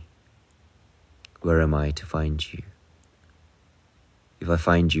lead me? Where am I to find you? If I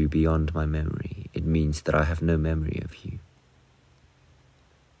find you beyond my memory, it means that I have no memory of you.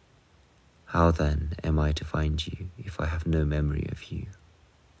 How then am I to find you if I have no memory of you?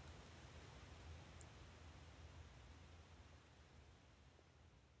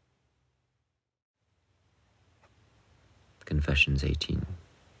 Confessions 18.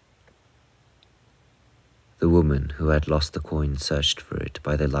 The woman who had lost the coin searched for it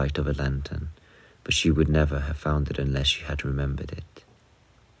by the light of a lantern, but she would never have found it unless she had remembered it.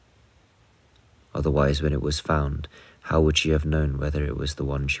 Otherwise, when it was found, how would she have known whether it was the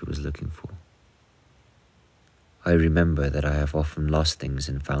one she was looking for? I remember that I have often lost things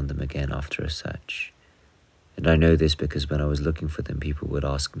and found them again after a search. And I know this because when I was looking for them, people would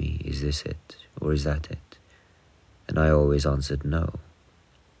ask me, is this it, or is that it? And I always answered no,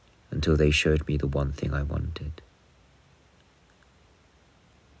 until they showed me the one thing I wanted.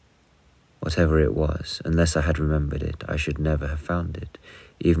 Whatever it was, unless I had remembered it, I should never have found it,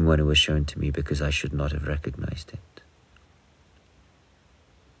 even when it was shown to me, because I should not have recognized it.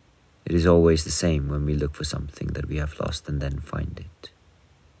 It is always the same when we look for something that we have lost and then find it.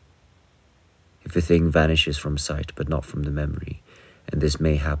 If a thing vanishes from sight but not from the memory, and this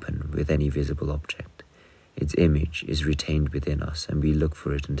may happen with any visible object, its image is retained within us and we look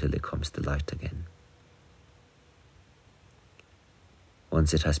for it until it comes to light again.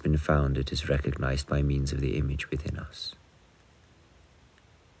 Once it has been found, it is recognized by means of the image within us.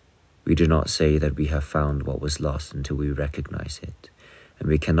 We do not say that we have found what was lost until we recognize it, and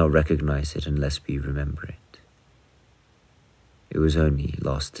we cannot recognize it unless we remember it. It was only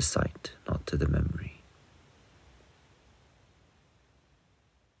lost to sight, not to the memory.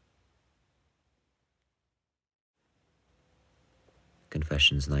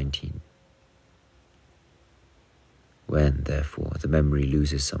 Confessions 19. When, therefore, the memory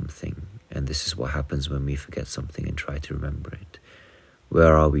loses something, and this is what happens when we forget something and try to remember it,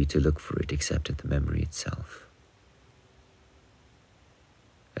 where are we to look for it except at the memory itself?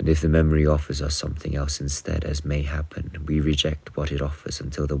 And if the memory offers us something else instead, as may happen, we reject what it offers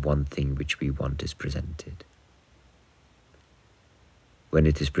until the one thing which we want is presented. When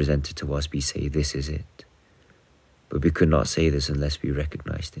it is presented to us, we say, "This is it." But we could not say this unless we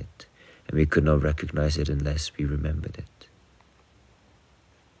recognized it, and we could not recognize it unless we remembered it.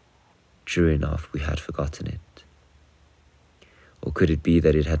 True enough, we had forgotten it. Or could it be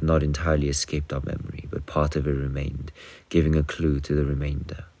that it had not entirely escaped our memory, but part of it remained, giving a clue to the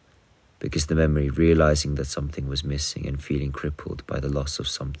remainder, because the memory, realizing that something was missing and feeling crippled by the loss of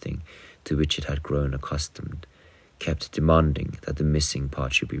something to which it had grown accustomed, kept demanding that the missing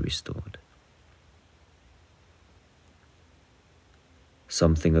part should be restored.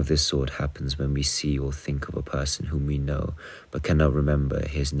 Something of this sort happens when we see or think of a person whom we know but cannot remember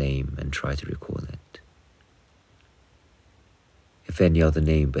his name and try to recall it. If any other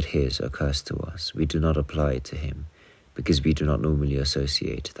name but his occurs to us, we do not apply it to him, because we do not normally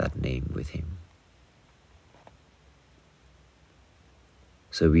associate that name with him.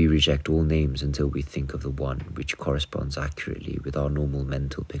 So we reject all names until we think of the one which corresponds accurately with our normal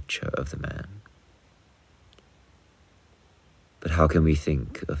mental picture of the man. But how can we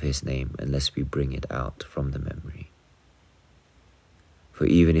think of his name unless we bring it out from the memory? For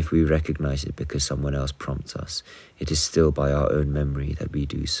even if we recognize it because someone else prompts us, it is still by our own memory that we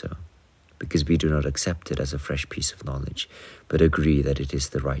do so, because we do not accept it as a fresh piece of knowledge, but agree that it is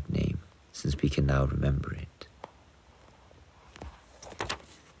the right name, since we can now remember it.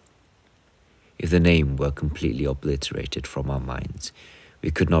 If the name were completely obliterated from our minds,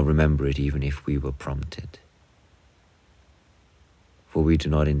 we could not remember it even if we were prompted. For we do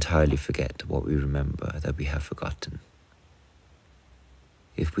not entirely forget what we remember that we have forgotten.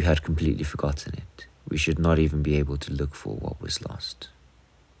 If we had completely forgotten it, we should not even be able to look for what was lost.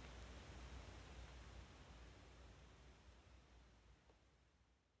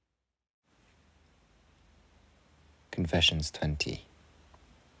 Confessions 20.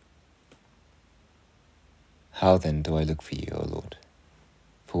 How then do I look for you, O Lord?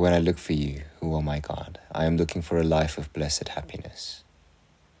 For when I look for you, who are my God, I am looking for a life of blessed happiness.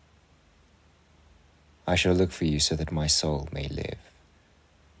 I shall look for you so that my soul may live.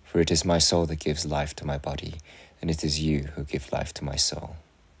 For it is my soul that gives life to my body, and it is you who give life to my soul.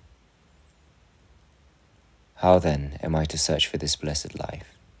 How then am I to search for this blessed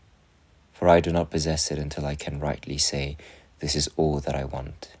life? For I do not possess it until I can rightly say, "This is all that I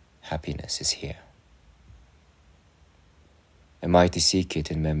want. Happiness is here." Am I to seek it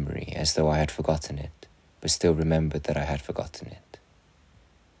in memory as though I had forgotten it, but still remembered that I had forgotten it?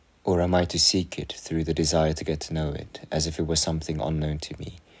 Or am I to seek it through the desire to get to know it, as if it were something unknown to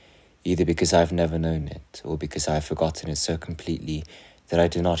me, either because I have never known it, or because I have forgotten it so completely that I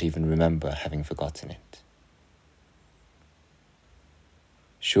do not even remember having forgotten it?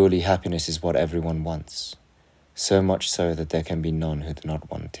 Surely happiness is what everyone wants, so much so that there can be none who do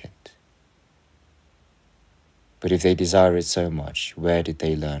not want it. But if they desire it so much, where did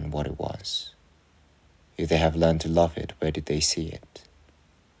they learn what it was? If they have learned to love it, where did they see it?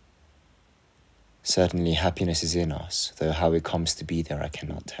 Certainly happiness is in us, though how it comes to be there I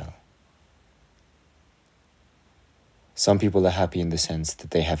cannot tell. Some people are happy in the sense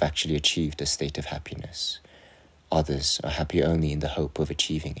that they have actually achieved a state of happiness. Others are happy only in the hope of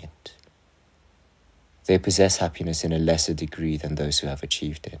achieving it. They possess happiness in a lesser degree than those who have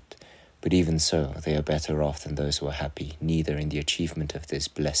achieved it, but even so, they are better off than those who are happy neither in the achievement of this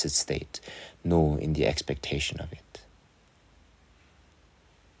blessed state, nor in the expectation of it.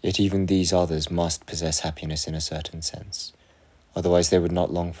 Yet even these others must possess happiness in a certain sense, otherwise they would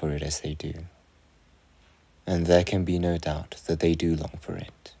not long for it as they do. And there can be no doubt that they do long for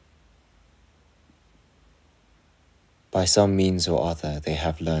it. By some means or other they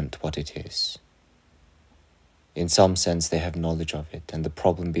have learnt what it is. In some sense they have knowledge of it, and the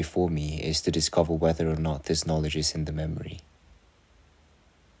problem before me is to discover whether or not this knowledge is in the memory.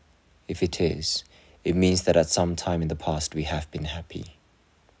 If it is, it means that at some time in the past we have been happy.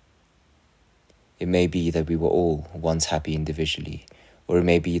 It may be that we were all once happy individually, Or it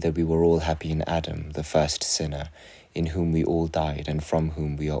may be that we were all happy in Adam, the first sinner, in whom we all died and from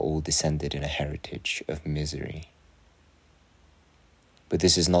whom we are all descended in a heritage of misery. But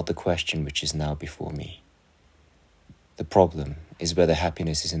this is not the question which is now before me. The problem is whether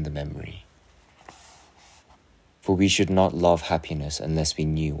happiness is in the memory. For we should not love happiness unless we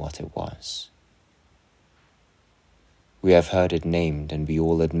knew what it was. We have heard it named, and we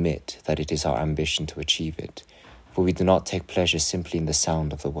all admit that it is our ambition to achieve it, for we do not take pleasure simply in the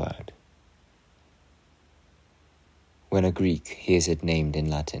sound of the word. When a Greek hears it named in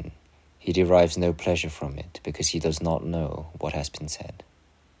Latin, he derives no pleasure from it because he does not know what has been said.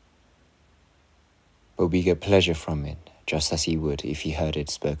 But we get pleasure from it just as he would if he heard it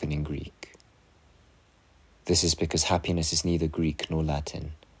spoken in Greek. This is because happiness is neither Greek nor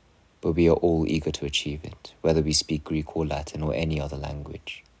Latin, but we are all eager to achieve it, whether we speak Greek or Latin or any other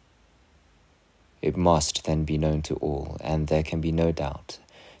language. It must then be known to all, and there can be no doubt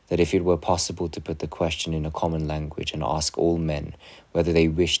that if it were possible to put the question in a common language and ask all men whether they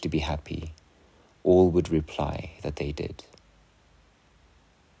wished to be happy, all would reply that they did.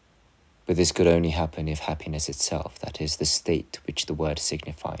 But this could only happen if happiness itself, that is, the state which the word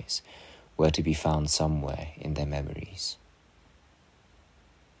signifies, were to be found somewhere in their memories.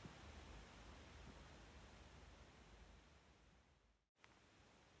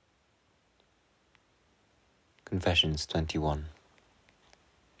 Confessions 21.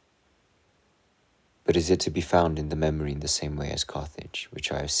 But is it to be found in the memory in the same way as Carthage,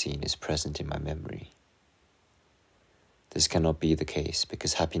 which I have seen is present in my memory? This cannot be the case,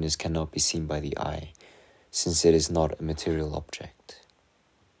 because happiness cannot be seen by the eye, since it is not a material object.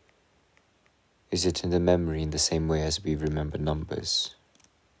 Is it in the memory in the same way as we remember numbers?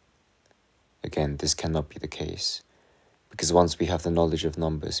 Again, this cannot be the case, because once we have the knowledge of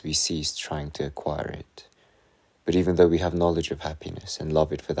numbers, we cease trying to acquire it. But even though we have knowledge of happiness and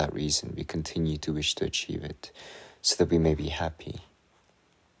love it for that reason, we continue to wish to achieve it, so that we may be happy.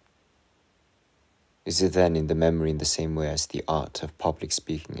 Is it then in the memory in the same way as the art of public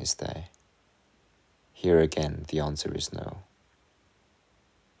speaking is there? Here again, the answer is no.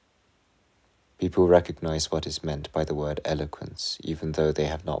 People recognize what is meant by the word eloquence, even though they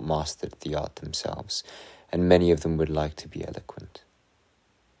have not mastered the art themselves, and many of them would like to be eloquent.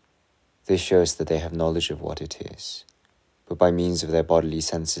 This shows that they have knowledge of what it is, but by means of their bodily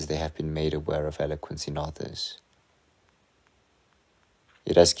senses they have been made aware of eloquence in others.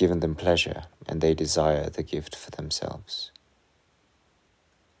 It has given them pleasure, and they desire the gift for themselves.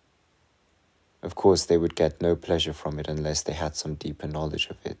 Of course, they would get no pleasure from it unless they had some deeper knowledge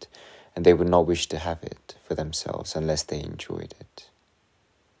of it, and they would not wish to have it for themselves unless they enjoyed it.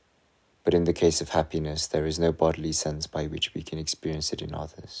 But in the case of happiness, there is no bodily sense by which we can experience it in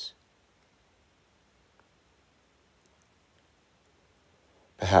others.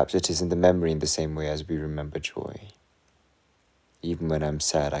 Perhaps it is in the memory in the same way as we remember joy. Even when I'm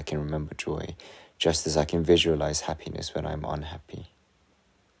sad, I can remember joy, just as I can visualize happiness when I'm unhappy.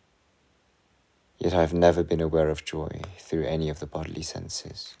 Yet I have never been aware of joy through any of the bodily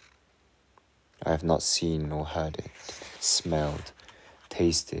senses. I have not seen nor heard it, smelled,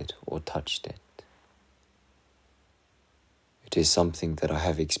 tasted, or touched it. It is something that I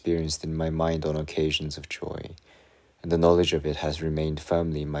have experienced in my mind on occasions of joy, and the knowledge of it has remained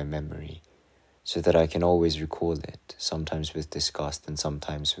firmly in my memory, so that I can always recall it, sometimes with disgust and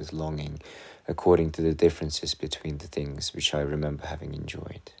sometimes with longing, according to the differences between the things which I remember having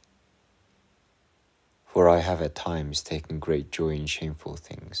enjoyed. For I have at times taken great joy in shameful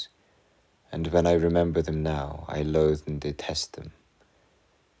things, and when I remember them now, I loathe and detest them.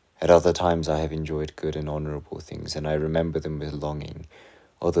 At other times I have enjoyed good and honorable things, and I remember them with longing,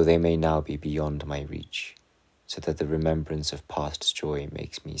 although they may now be beyond my reach, so that the remembrance of past joy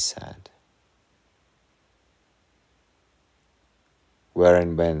makes me sad. Where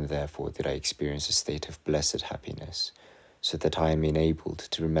and when, therefore, did I experience a state of blessed happiness, so that I am enabled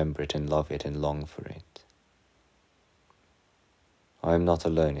to remember it and love it and long for it? I am not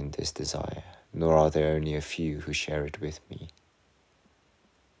alone in this desire, nor are there only a few who share it with me.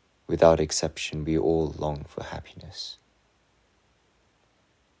 Without exception, we all long for happiness.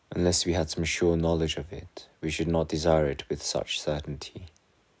 Unless we had some sure knowledge of it, we should not desire it with such certainty.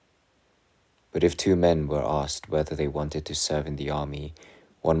 But if two men were asked whether they wanted to serve in the army,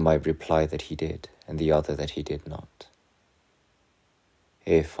 one might reply that he did, and the other that he did not.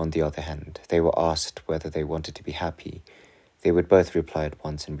 If, on the other hand, they were asked whether they wanted to be happy, they would both reply at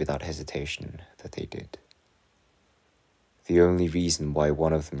once and without hesitation that they did. The only reason why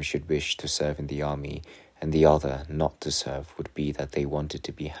one of them should wish to serve in the army and the other not to serve would be that they wanted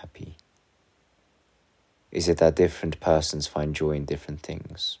to be happy. Is it that different persons find joy in different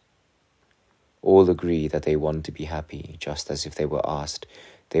things? All agree that they want to be happy, just as if they were asked,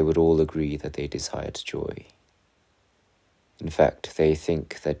 they would all agree that they desired joy. In fact, they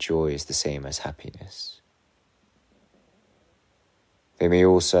think that joy is the same as happiness. They may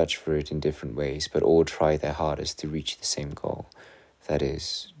all search for it in different ways, but all try their hardest to reach the same goal, that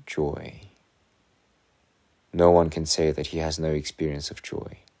is, joy. No one can say that he has no experience of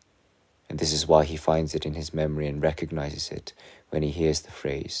joy, and this is why he finds it in his memory and recognizes it when he hears the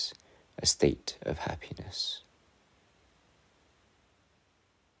phrase, a state of happiness.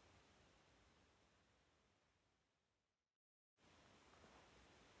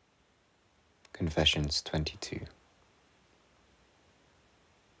 Confessions 22.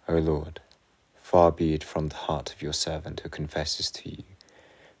 O Lord, far be it from the heart of your servant who confesses to you,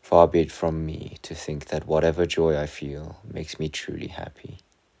 far be it from me to think that whatever joy I feel makes me truly happy.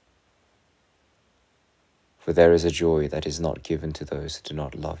 For there is a joy that is not given to those who do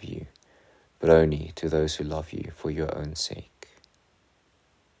not love you, but only to those who love you for your own sake.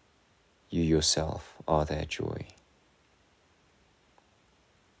 You yourself are their joy.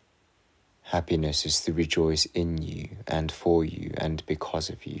 Happiness is to rejoice in you and for you and because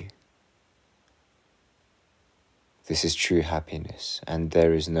of you. This is true happiness, and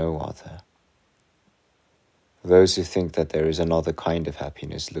there is no other. Those who think that there is another kind of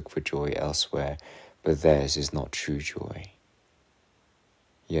happiness look for joy elsewhere, but theirs is not true joy.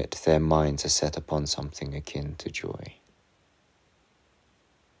 Yet their minds are set upon something akin to joy.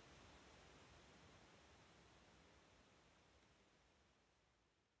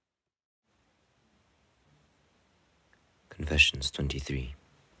 Confessions 23.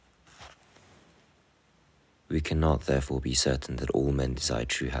 We cannot therefore be certain that all men desire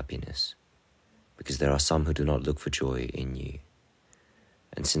true happiness, because there are some who do not look for joy in you.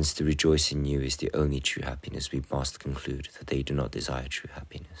 And since to rejoice in you is the only true happiness, we must conclude that they do not desire true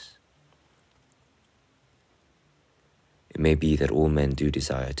happiness. It may be that all men do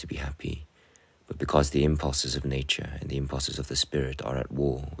desire to be happy, but because the impulses of nature and the impulses of the spirit are at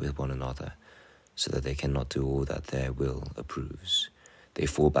war with one another, so that they cannot do all that their will approves, they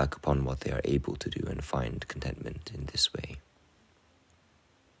fall back upon what they are able to do and find contentment in this way.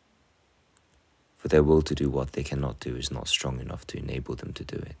 For their will to do what they cannot do is not strong enough to enable them to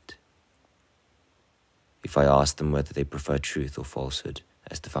do it. If I ask them whether they prefer truth or falsehood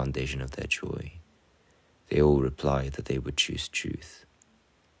as the foundation of their joy, they all reply that they would choose truth,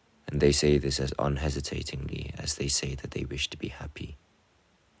 and they say this as unhesitatingly as they say that they wish to be happy.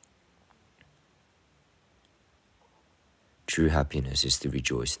 True happiness is to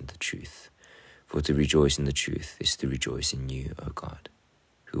rejoice in the truth, for to rejoice in the truth is to rejoice in you, O God,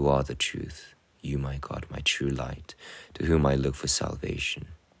 who are the truth, you, my God, my true light, to whom I look for salvation.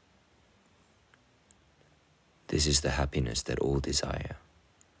 This is the happiness that all desire.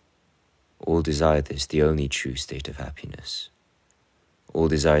 All desire this, the only true state of happiness. All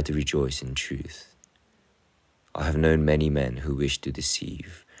desire to rejoice in truth. I have known many men who wish to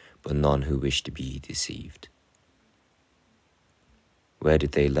deceive, but none who wish to be deceived. Where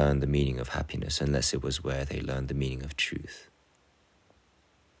did they learn the meaning of happiness unless it was where they learned the meaning of truth?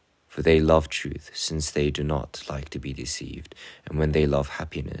 For they love truth, since they do not like to be deceived, and when they love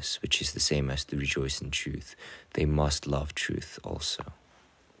happiness, which is the same as to rejoice in truth, they must love truth also.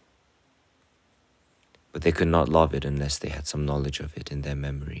 But they could not love it unless they had some knowledge of it in their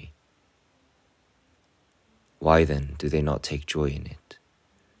memory. Why then do they not take joy in it?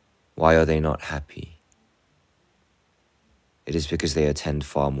 Why are they not happy? It is because they attend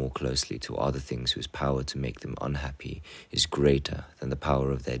far more closely to other things whose power to make them unhappy is greater than the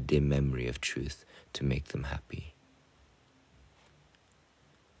power of their dim memory of truth to make them happy.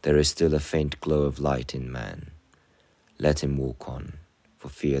 There is still a faint glow of light in man. Let him walk on, for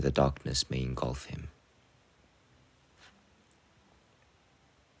fear the darkness may engulf him.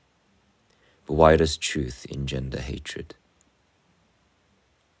 But why does truth engender hatred?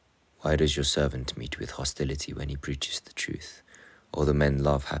 Why does your servant meet with hostility when he preaches the truth? Or the men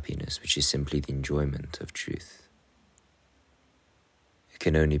love happiness, which is simply the enjoyment of truth? It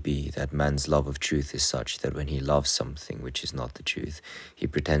can only be that man's love of truth is such that when he loves something which is not the truth, he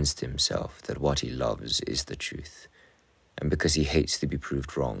pretends to himself that what he loves is the truth. And because he hates to be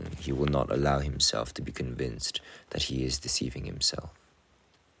proved wrong, he will not allow himself to be convinced that he is deceiving himself.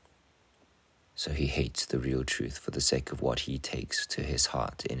 So he hates the real truth for the sake of what he takes to his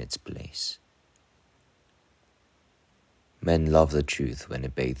heart in its place. Men love the truth when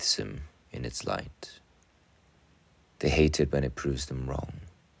it bathes them in its light. They hate it when it proves them wrong.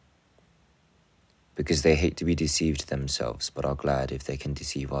 Because they hate to be deceived themselves, but are glad if they can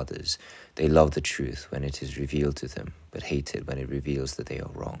deceive others. They love the truth when it is revealed to them, but hate it when it reveals that they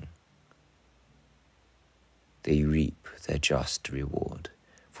are wrong. They reap their just reward,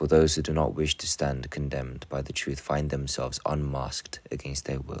 for those who do not wish to stand condemned by the truth find themselves unmasked against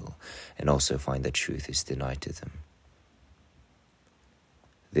their will, and also find that truth is denied to them.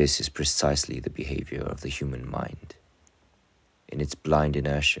 This is precisely the behavior of the human mind. In its blind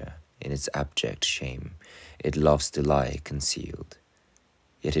inertia, in its abject shame, it loves to lie concealed,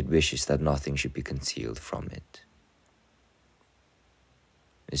 yet it wishes that nothing should be concealed from it.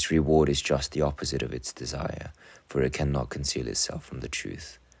 Its reward is just the opposite of its desire, for it cannot conceal itself from the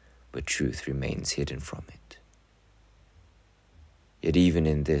truth, but truth remains hidden from it. Yet even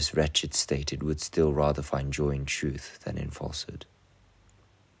in this wretched state it would still rather find joy in truth than in falsehood.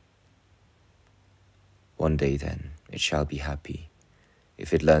 One day then it shall be happy,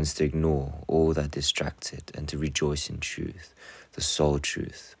 if it learns to ignore all that distracts it and to rejoice in truth, the sole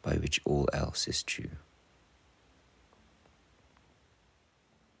truth by which all else is true.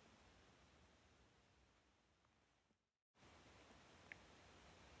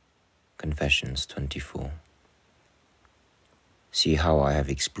 Confessions 24. See how I have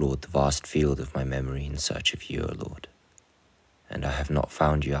explored the vast field of my memory in search of you, O Lord, and I have not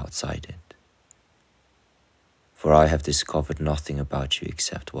found you outside it. For I have discovered nothing about you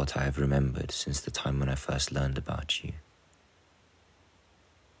except what I have remembered since the time when I first learned about you.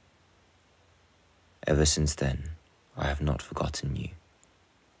 Ever since then, I have not forgotten you.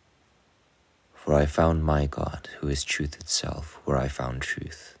 For I found my God, who is truth itself, where I found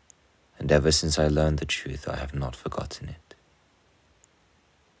truth, and ever since I learned the truth, I have not forgotten it.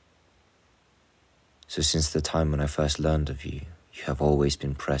 So since the time when I first learned of you, you have always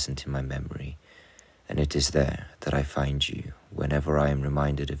been present in my memory, and it is there that I find you whenever I am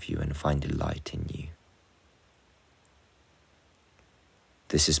reminded of you and find delight in you.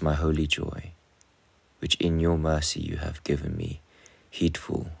 This is my holy joy, which in your mercy you have given me,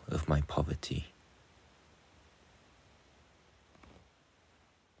 heedful of my poverty.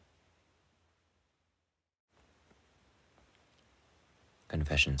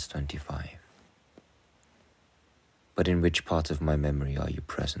 Confessions 25. But in which part of my memory are you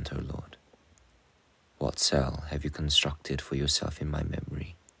present, O Lord? What cell have you constructed for yourself in my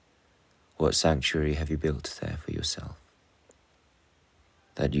memory? What sanctuary have you built there for yourself?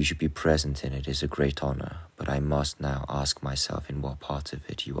 That you should be present in it is a great honor, but I must now ask myself in what part of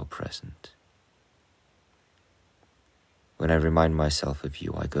it you are present. When I remind myself of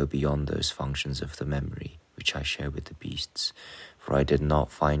you, I go beyond those functions of the memory which I share with the beasts, for I did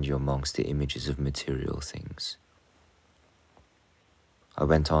not find you amongst the images of material things. I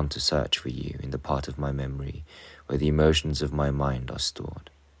went on to search for you in the part of my memory where the emotions of my mind are stored,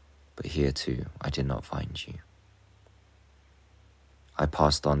 but here too I did not find you. I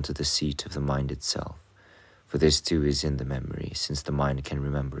passed on to the seat of the mind itself, for this too is in the memory, since the mind can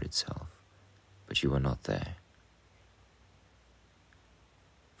remember itself, but you are not there.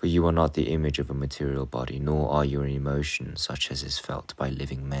 For you are not the image of a material body, nor are you an emotion such as is felt by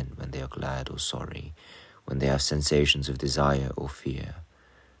living men when they are glad or sorry, when they have sensations of desire or fear,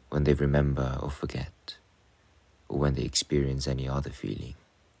 when they remember or forget, or when they experience any other feeling.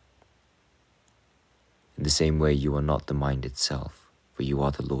 In the same way, you are not the mind itself, for you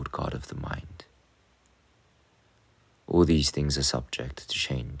are the Lord God of the mind. All these things are subject to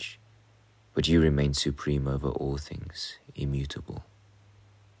change, but you remain supreme over all things, immutable.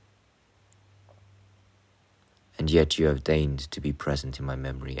 And yet you have deigned to be present in my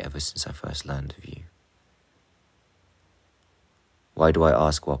memory ever since I first learned of you. Why do I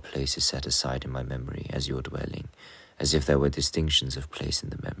ask what place is set aside in my memory as your dwelling, as if there were distinctions of place in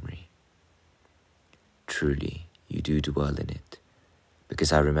the memory? Truly, you do dwell in it,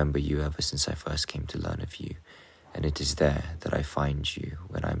 because I remember you ever since I first came to learn of you, and it is there that I find you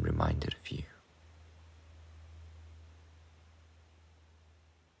when I am reminded of you.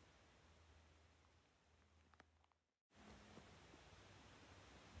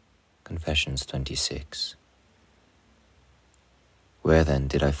 Confessions 26. Where then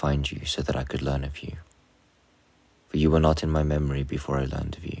did I find you so that I could learn of you? For you were not in my memory before I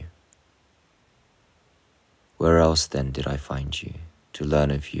learned of you. Where else then did I find you to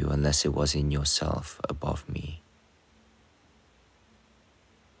learn of you unless it was in yourself above me?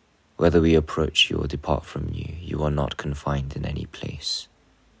 Whether we approach you or depart from you, you are not confined in any place.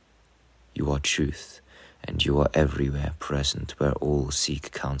 You are truth, and you are everywhere present where all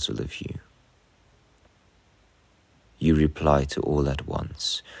seek counsel of you. You reply to all at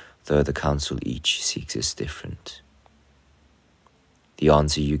once, though the counsel each seeks is different. The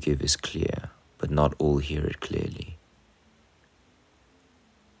answer you give is clear, but not all hear it clearly.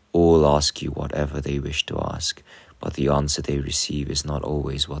 All ask you whatever they wish to ask, but the answer they receive is not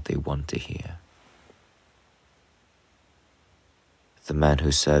always what they want to hear. The man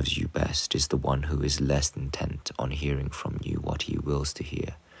who serves you best is the one who is less intent on hearing from you what he wills to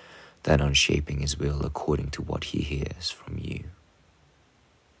hear than on shaping his will according to what he hears from you.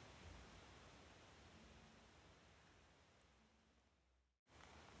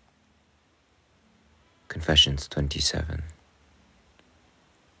 Confessions 27.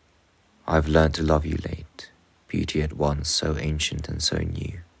 I've learned to love you late, beauty at once so ancient and so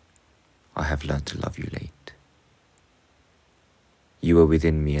new. I have learned to love you late. You were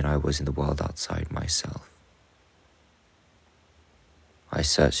within me and I was in the world outside myself. I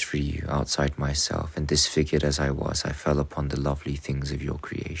searched for you outside myself, and disfigured as I was, I fell upon the lovely things of your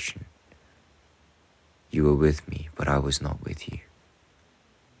creation. You were with me, but I was not with you.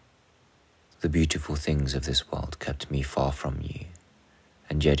 The beautiful things of this world kept me far from you,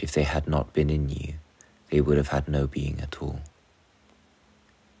 and yet if they had not been in you, they would have had no being at all.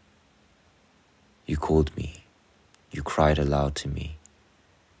 You called me, you cried aloud to me,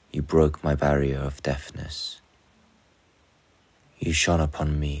 you broke my barrier of deafness. You shone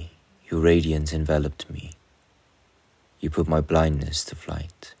upon me, your radiance enveloped me, you put my blindness to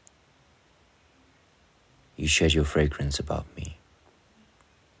flight. You shed your fragrance about me.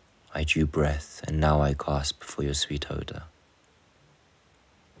 I drew breath, and now I gasp for your sweet odor.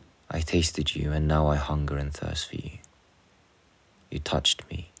 I tasted you, and now I hunger and thirst for you. You touched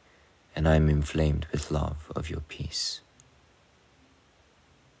me, and I am inflamed with love of your peace.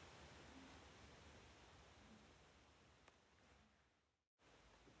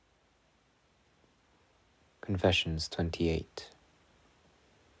 Confessions 28.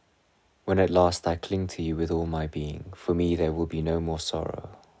 When at last I cling to you with all my being, for me there will be no more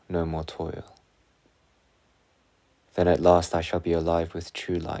sorrow, no more toil. Then at last I shall be alive with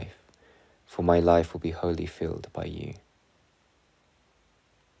true life, for my life will be wholly filled by you.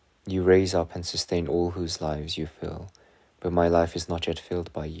 You raise up and sustain all whose lives you fill, but my life is not yet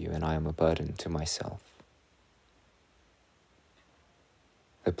filled by you, and I am a burden to myself.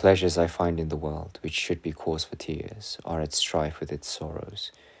 The pleasures I find in the world, which should be cause for tears, are at strife with its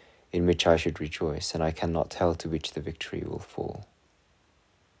sorrows, in which I should rejoice, and I cannot tell to which the victory will fall.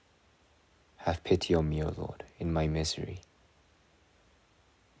 Have pity on me, O Lord, in my misery.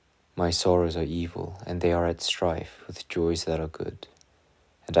 My sorrows are evil, and they are at strife with joys that are good,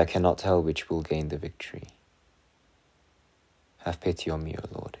 and I cannot tell which will gain the victory. Have pity on me, O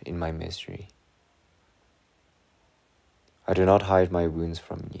Lord, in my misery. I do not hide my wounds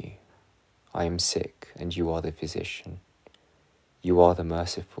from you. I am sick, and you are the physician. You are the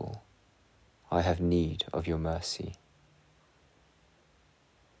merciful. I have need of your mercy.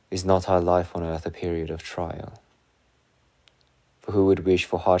 Is not our life on earth a period of trial? For who would wish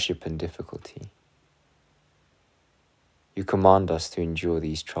for hardship and difficulty? You command us to endure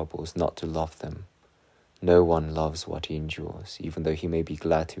these troubles, not to love them. No one loves what he endures, even though he may be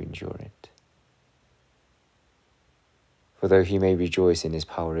glad to endure it. For though he may rejoice in his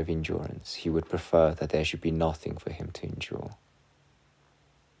power of endurance, he would prefer that there should be nothing for him to endure.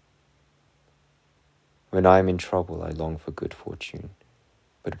 When I am in trouble, I long for good fortune,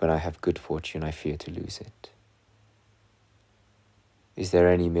 but when I have good fortune, I fear to lose it. Is there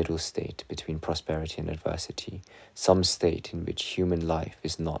any middle state between prosperity and adversity, some state in which human life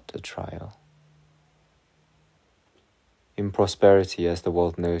is not a trial? In prosperity, as the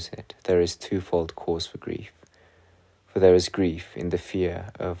world knows it, there is twofold cause for grief. For there is grief in the fear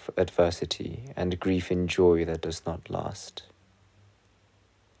of adversity, and grief in joy that does not last.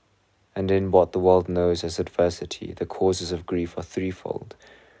 And in what the world knows as adversity, the causes of grief are threefold.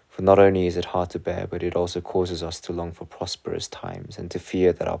 For not only is it hard to bear, but it also causes us to long for prosperous times and to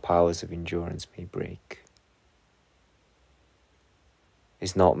fear that our powers of endurance may break.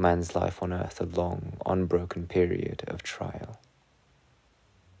 Is not man's life on earth a long, unbroken period of trial?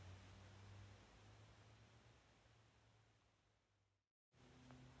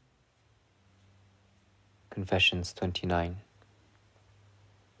 Confessions 29.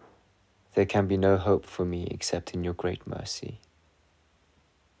 There can be no hope for me except in your great mercy.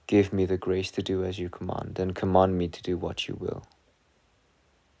 Give me the grace to do as you command, and command me to do what you will.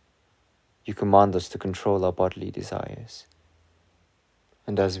 You command us to control our bodily desires.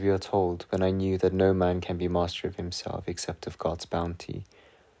 And as we are told, when I knew that no man can be master of himself except of God's bounty,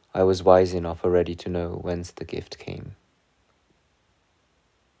 I was wise enough already to know whence the gift came.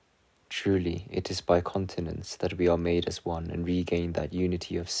 Truly, it is by continence that we are made as one and regain that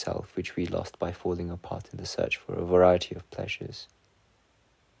unity of self which we lost by falling apart in the search for a variety of pleasures.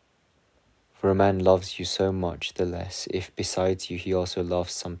 For a man loves you so much the less, if besides you he also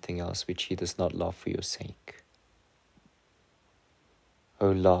loves something else which he does not love for your sake.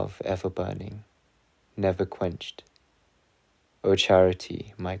 O love ever burning, never quenched, O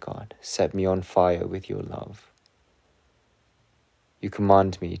charity, my God, set me on fire with your love. You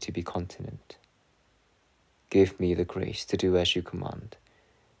command me to be continent. Give me the grace to do as you command,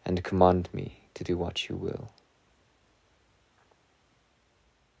 and command me to do what you will.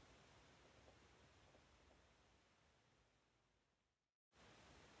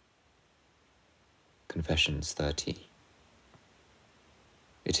 Confessions 30.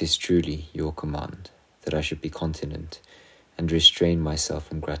 It is truly your command that I should be continent and restrain myself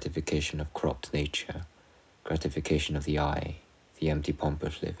from gratification of corrupt nature, gratification of the eye, the empty pomp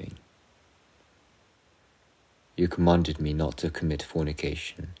of living. You commanded me not to commit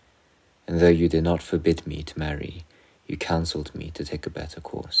fornication, and though you did not forbid me to marry, you counselled me to take a better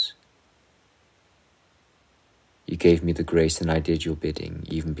course. You gave me the grace and I did your bidding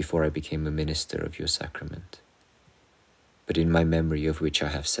even before I became a minister of your sacrament. But in my memory, of which I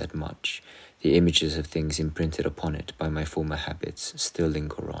have said much, the images of things imprinted upon it by my former habits still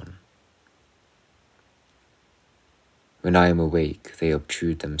linger on. When I am awake, they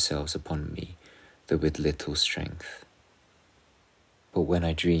obtrude themselves upon me, though with little strength. But when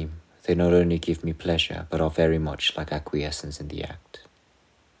I dream, they not only give me pleasure, but are very much like acquiescence in the act.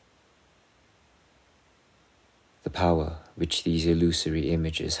 The power which these illusory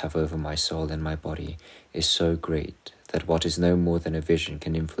images have over my soul and my body is so great that what is no more than a vision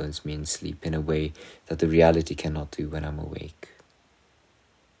can influence me in sleep in a way that the reality cannot do when I am awake.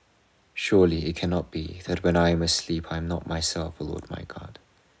 Surely it cannot be that when I am asleep I am not myself, O Lord my God.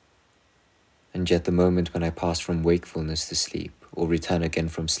 And yet the moment when I pass from wakefulness to sleep, or return again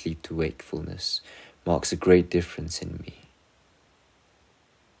from sleep to wakefulness, marks a great difference in me.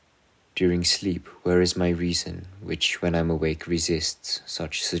 During sleep, where is my reason, which, when I am awake, resists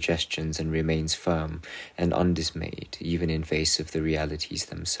such suggestions and remains firm and undismayed, even in face of the realities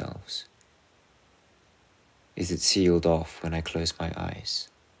themselves? Is it sealed off when I close my eyes?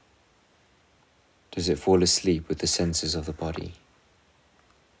 Does it fall asleep with the senses of the body?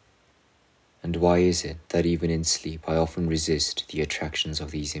 And why is it that even in sleep I often resist the attractions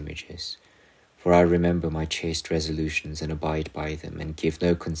of these images? For I remember my chaste resolutions and abide by them, and give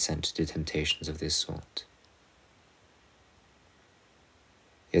no consent to temptations of this sort.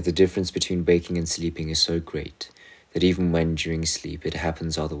 Yet the difference between waking and sleeping is so great, that even when during sleep it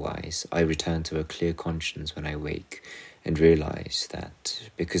happens otherwise, I return to a clear conscience when I wake, and realize that,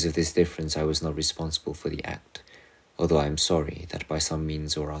 because of this difference, I was not responsible for the act, although I am sorry that by some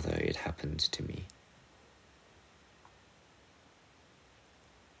means or other it happened to me.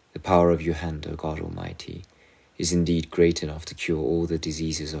 The power of your hand, O God Almighty, is indeed great enough to cure all the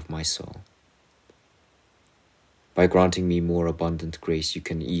diseases of my soul. By granting me more abundant grace, you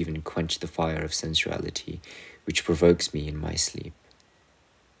can even quench the fire of sensuality, which provokes me in my sleep.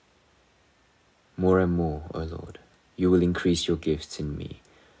 More and more, O Lord, you will increase your gifts in me,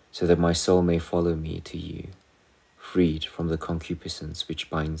 so that my soul may follow me to you, freed from the concupiscence which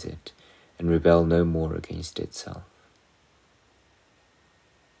binds it, and rebel no more against itself.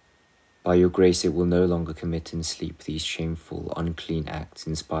 By your grace it will no longer commit in sleep these shameful, unclean acts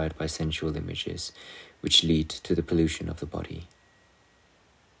inspired by sensual images, which lead to the pollution of the body.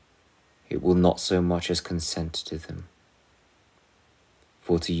 It will not so much as consent to them.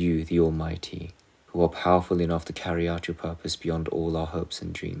 For to you, the Almighty, who are powerful enough to carry out your purpose beyond all our hopes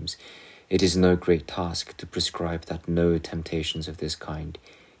and dreams, it is no great task to prescribe that no temptations of this kind,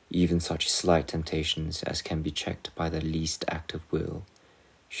 even such slight temptations as can be checked by the least act of will,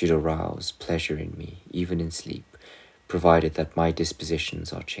 should arouse pleasure in me, even in sleep, provided that my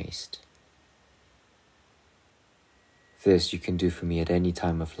dispositions are chaste. This you can do for me at any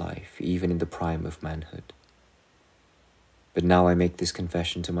time of life, even in the prime of manhood. But now I make this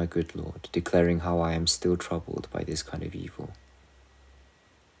confession to my good Lord, declaring how I am still troubled by this kind of evil.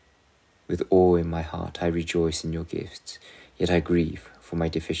 With awe in my heart I rejoice in your gifts, yet I grieve for my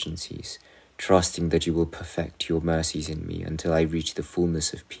deficiencies, trusting that you will perfect your mercies in me until I reach the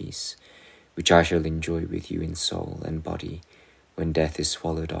fullness of peace, which I shall enjoy with you in soul and body when death is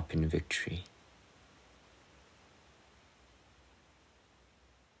swallowed up in victory.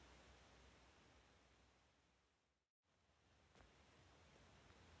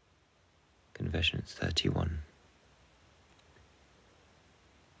 Confessions 31.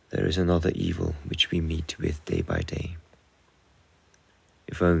 There is another evil which we meet with day by day.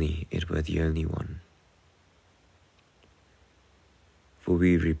 If only it were the only one. For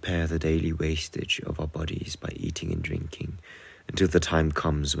we repair the daily wastage of our bodies by eating and drinking, until the time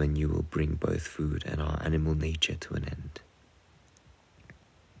comes when you will bring both food and our animal nature to an end.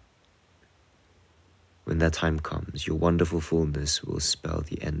 When that time comes, your wonderful fullness will spell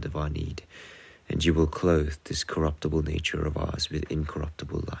the end of our need, and you will clothe this corruptible nature of ours with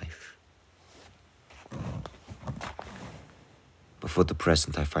incorruptible life. But for the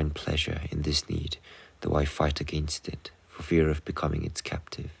present I find pleasure in this need, though I fight against it, for fear of becoming its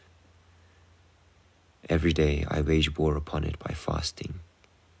captive. Every day I wage war upon it by fasting.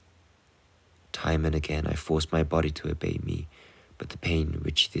 Time and again I force my body to obey me, but the pain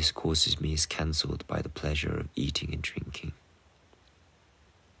which this causes me is cancelled by the pleasure of eating and drinking.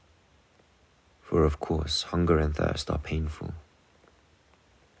 For of course, hunger and thirst are painful.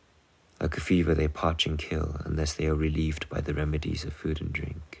 Like a fever they parch and kill unless they are relieved by the remedies of food and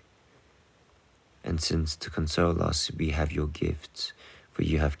drink. And since to console us we have your gifts, for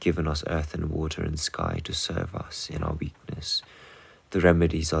you have given us earth and water and sky to serve us in our weakness, the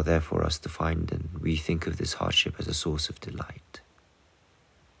remedies are there for us to find, and we think of this hardship as a source of delight.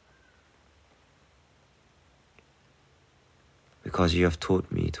 Because you have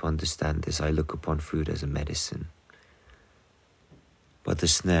taught me to understand this, I look upon food as a medicine. But the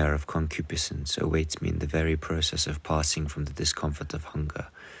snare of concupiscence awaits me in the very process of passing from the discomfort of hunger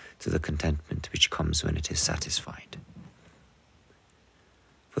to the contentment which comes when it is satisfied.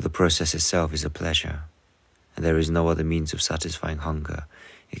 For the process itself is a pleasure, and there is no other means of satisfying hunger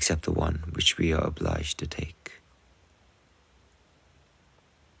except the one which we are obliged to take.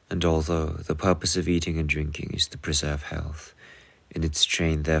 And although the purpose of eating and drinking is to preserve health, in its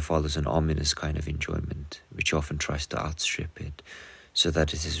train there follows an ominous kind of enjoyment, which often tries to outstrip it, so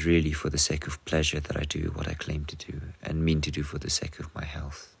that it is really for the sake of pleasure that I do what I claim to do, and mean to do for the sake of my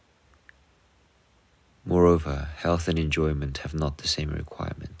health. Moreover, health and enjoyment have not the same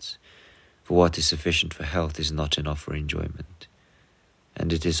requirements, for what is sufficient for health is not enough for enjoyment,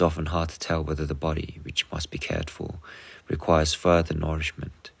 and it is often hard to tell whether the body, which must be cared for, requires further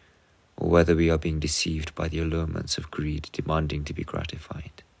nourishment, or whether we are being deceived by the allurements of greed demanding to be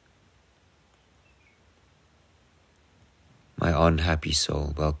gratified. My unhappy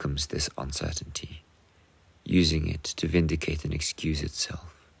soul welcomes this uncertainty, using it to vindicate and excuse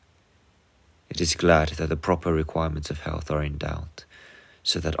itself. It is glad that the proper requirements of health are in doubt,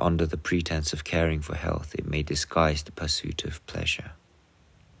 so that under the pretense of caring for health it may disguise the pursuit of pleasure.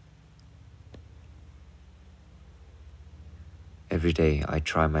 Every day I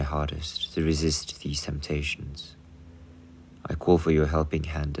try my hardest to resist these temptations. I call for your helping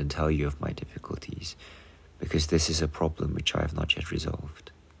hand and tell you of my difficulties, because this is a problem which I have not yet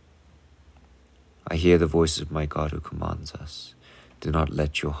resolved. I hear the voice of my God who commands us, do not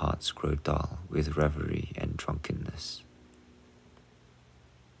let your hearts grow dull with revelry and drunkenness.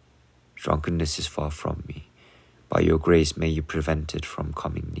 Drunkenness is far from me. By your grace may you prevent it from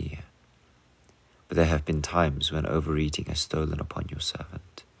coming near. But there have been times when overeating has stolen upon your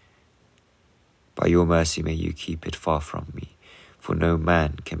servant. By your mercy may you keep it far from me, for no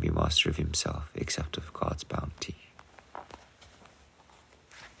man can be master of himself except of God's bounty.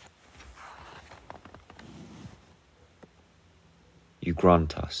 You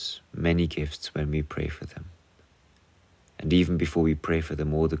grant us many gifts when we pray for them, and even before we pray for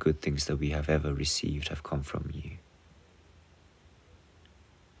them, all the good things that we have ever received have come from you.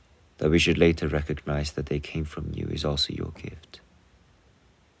 That we should later recognize that they came from you is also your gift.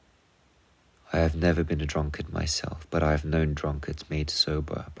 I have never been a drunkard myself, but I have known drunkards made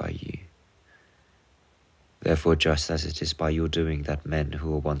sober by you. Therefore, just as it is by your doing that men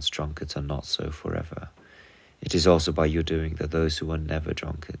who were once drunkards are not so forever, it is also by your doing that those who were never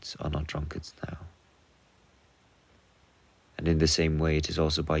drunkards are not drunkards now. And in the same way, it is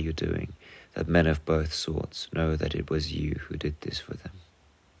also by your doing that men of both sorts know that it was you who did this for them.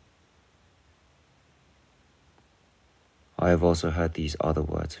 I have also heard these other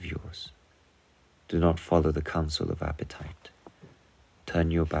words of yours. Do not follow the counsel of appetite.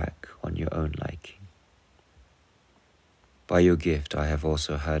 Turn your back on your own liking. By your gift I have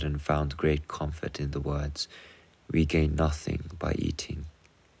also heard and found great comfort in the words, we gain nothing by eating,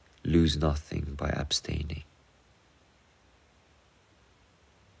 lose nothing by abstaining.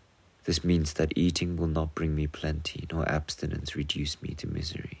 This means that eating will not bring me plenty, nor abstinence reduce me to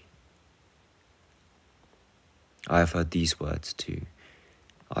misery. I have heard these words too.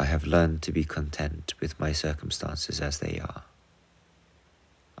 I have learned to be content with my circumstances as they are.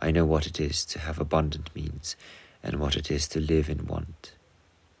 I know what it is to have abundant means and what it is to live in want.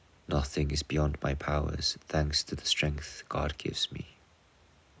 Nothing is beyond my powers, thanks to the strength God gives me.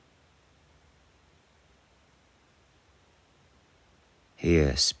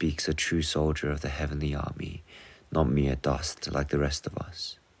 Here speaks a true soldier of the heavenly army, not mere dust like the rest of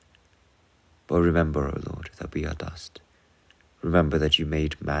us. But remember, O Lord, that we are dust. Remember that you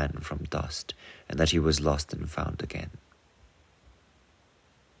made man from dust, and that he was lost and found again.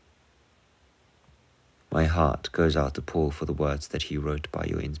 My heart goes out to Paul for the words that he wrote by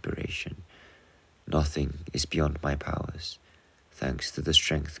your inspiration. Nothing is beyond my powers, thanks to the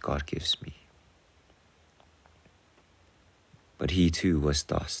strength God gives me. But he too was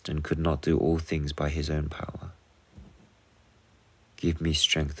dust and could not do all things by his own power. Give me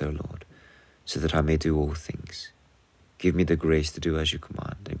strength, O Lord, so that I may do all things. Give me the grace to do as you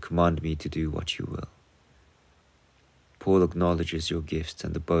command, and command me to do what you will. Paul acknowledges your gifts,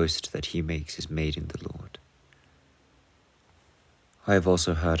 and the boast that he makes is made in the Lord. I have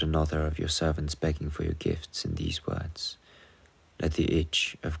also heard another of your servants begging for your gifts in these words, "Let the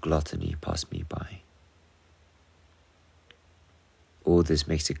itch of gluttony pass me by." All this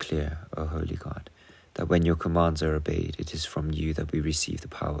makes it clear, O Holy God, that when your commands are obeyed, it is from you that we receive the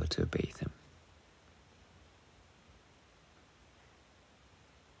power to obey them.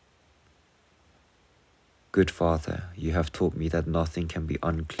 Good Father, you have taught me that nothing can be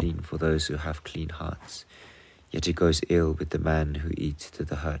unclean for those who have clean hearts, yet it goes ill with the man who eats to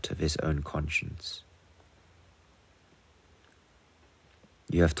the hurt of his own conscience.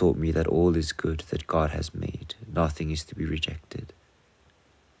 You have taught me that all is good that God has made, nothing is to be rejected.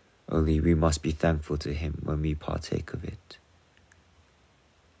 Only we must be thankful to him when we partake of it.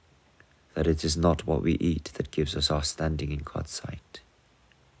 That it is not what we eat that gives us our standing in God's sight.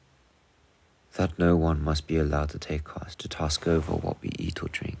 That no one must be allowed to take us to task over what we eat or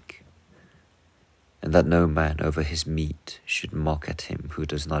drink, and that no man over his meat should mock at him who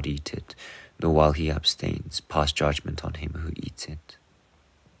does not eat it, nor while he abstains pass judgment on him who eats it.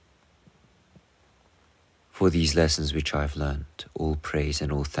 For these lessons which I have learned, all praise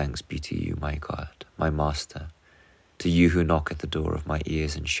and all thanks be to you, my God, my Master, to you who knock at the door of my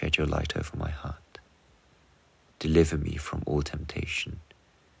ears and shed your light over my heart. Deliver me from all temptation.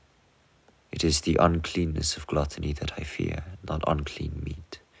 It is the uncleanness of gluttony that I fear, not unclean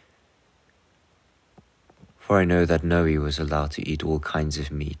meat. For I know that Noe was allowed to eat all kinds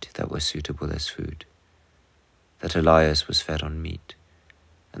of meat that were suitable as food, that Elias was fed on meat,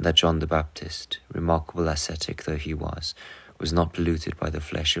 and that John the Baptist, remarkable ascetic though he was not polluted by the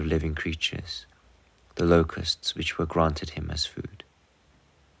flesh of living creatures, the locusts which were granted him as food.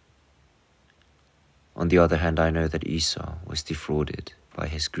 On the other hand, I know that Esau was defrauded by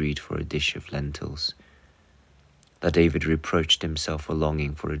his greed for a dish of lentils, that David reproached himself for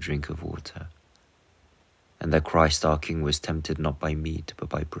longing for a drink of water, and that Christ our King was tempted not by meat but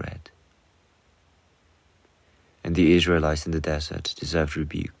by bread. And the Israelites in the desert deserved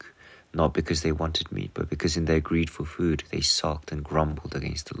rebuke, not because they wanted meat, but because in their greed for food they sulked and grumbled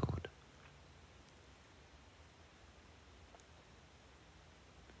against the Lord.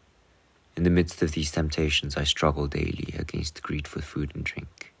 In the midst of these temptations, I struggle daily against greed for food and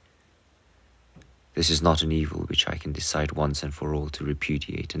drink. This is not an evil which I can decide once and for all to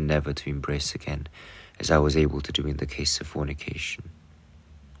repudiate and never to embrace again, as I was able to do in the case of fornication.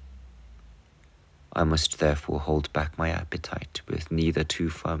 I must therefore hold back my appetite with neither too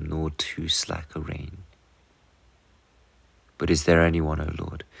firm nor too slack a rein. But is there anyone, O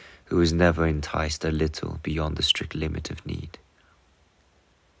Lord, who is never enticed a little beyond the strict limit of need?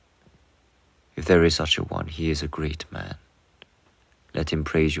 If there is such a one, he is a great man. Let him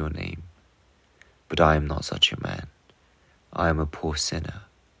praise your name. But I am not such a man. I am a poor sinner.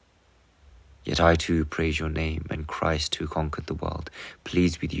 Yet I too praise your name, and Christ who conquered the world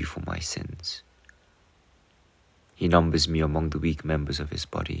pleads with you for my sins. He numbers me among the weak members of his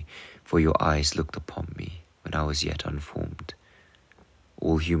body, for your eyes looked upon me when I was yet unformed.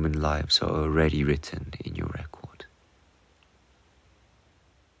 All human lives are already written in your record.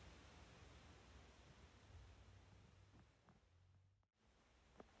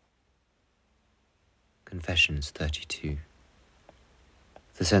 Confessions 32.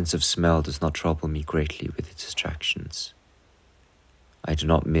 The sense of smell does not trouble me greatly with its attractions. I do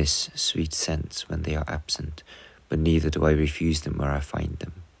not miss sweet scents when they are absent, but neither do I refuse them where I find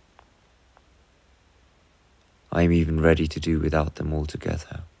them. I am even ready to do without them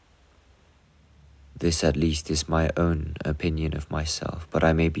altogether. This at least is my own opinion of myself, but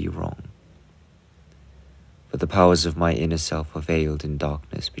I may be wrong. For the powers of my inner self are veiled in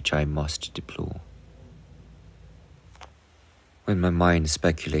darkness which I must deplore. When my mind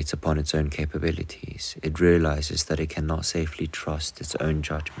speculates upon its own capabilities, it realizes that it cannot safely trust its own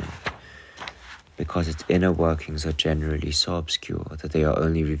judgment, because its inner workings are generally so obscure that they are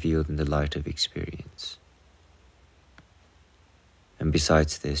only revealed in the light of experience. And And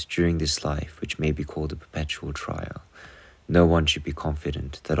besides this, during this life, which may be called a perpetual trial, no one should be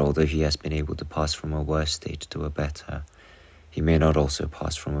confident that although he has been able to pass from a worse state to a better, he may not also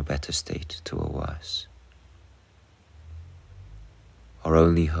pass from a better state to a worse. Our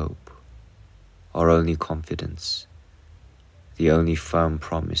only hope, our only confidence, the only firm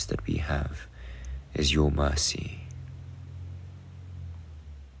promise that we have is your mercy.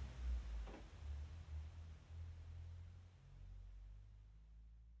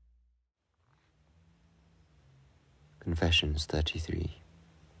 Confessions 33.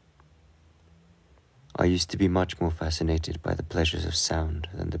 I used to be much more fascinated by the pleasures of sound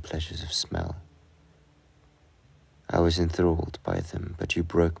than the pleasures of smell. I was enthralled by them, but you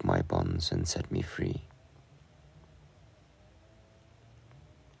broke my bonds and set me free.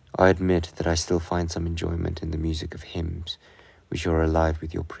 I admit that I still find some enjoyment in the music of hymns, which are alive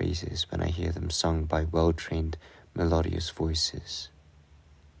with your praises when I hear them sung by well-trained, melodious voices.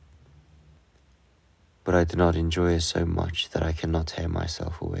 But I do not enjoy it so much that I cannot tear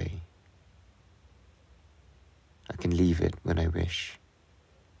myself away. I can leave it when I wish,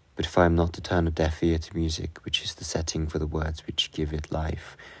 but if I am not to turn a deaf ear to music, which is the setting for the words which give it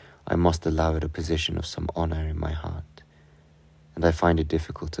life, I must allow it a position of some honor in my heart, and I find it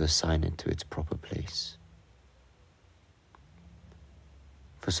difficult to assign it to its proper place.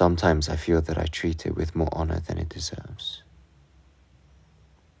 For sometimes I feel that I treat it with more honor than it deserves.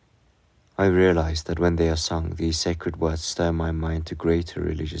 I realize that when they are sung, these sacred words stir my mind to greater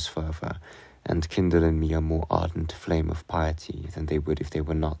religious fervor and kindle in me a more ardent flame of piety than they would if they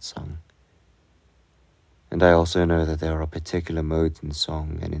were not sung. And I also know that there are particular modes in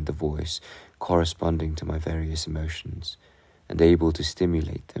song and in the voice corresponding to my various emotions and able to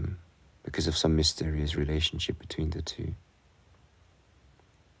stimulate them because of some mysterious relationship between the two.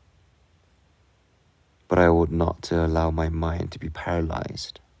 But I ought not to allow my mind to be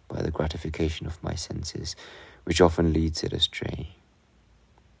paralyzed by the gratification of my senses, which often leads it astray.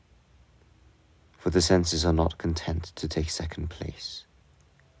 For the senses are not content to take second place.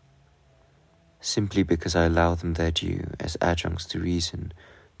 Simply because I allow them their due as adjuncts to reason,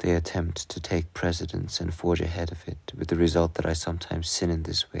 they attempt to take precedence and forge ahead of it, with the result that I sometimes sin in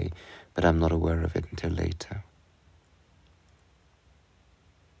this way, but am not aware of it until later.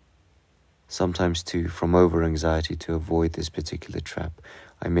 Sometimes too, from over-anxiety to avoid this particular trap,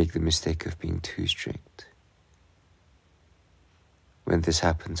 I make the mistake of being too strict. When this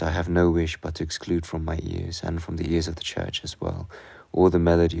happens, I have no wish but to exclude from my ears, and from the ears of the church as well, all the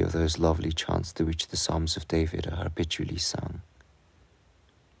melody of those lovely chants to which the Psalms of David are habitually sung.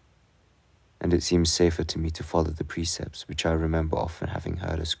 And it seems safer to me to follow the precepts which I remember often having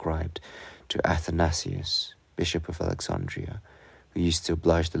heard ascribed to Athanasius, Bishop of Alexandria, who used to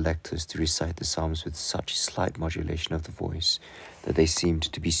oblige the lectors to recite the Psalms with such slight modulation of the voice that they seemed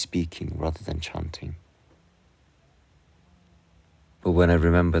to be speaking rather than chanting. But when I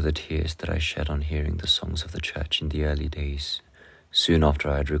remember the tears that I shed on hearing the songs of the church in the early days, soon after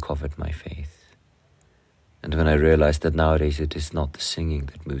I had recovered my faith, and when I realize that nowadays it is not the singing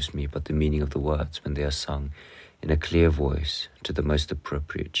that moves me, but the meaning of the words when they are sung in a clear voice to the most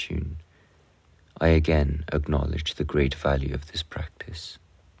appropriate tune, I again acknowledge the great value of this practice.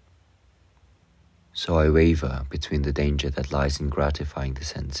 So I waver between the danger that lies in gratifying the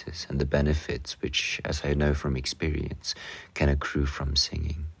senses and the benefits which, as I know from experience, can accrue from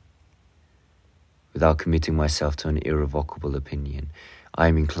singing. Without committing myself to an irrevocable opinion, I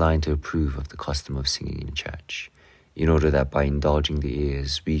am inclined to approve of the custom of singing in church, in order that by indulging the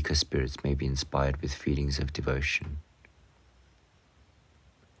ears, weaker spirits may be inspired with feelings of devotion.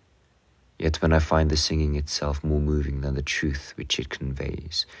 Yet when I find the singing itself more moving than the truth which it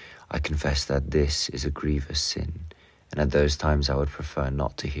conveys, I confess that this is a grievous sin, and at those times I would prefer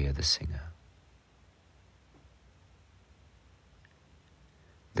not to hear the singer.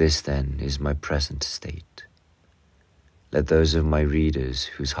 This, then, is my present state. Let those of my readers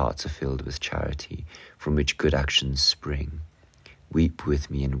whose hearts are filled with charity, from which good actions spring, weep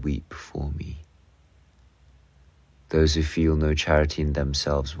with me and weep for me. Those who feel no charity in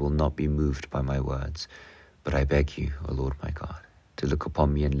themselves will not be moved by my words, but I beg you, O Lord my God, to look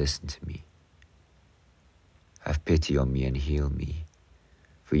upon me and listen to me. Have pity on me and heal me,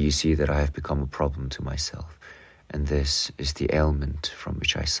 for you see that I have become a problem to myself, and this is the ailment from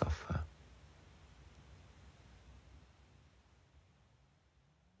which I suffer.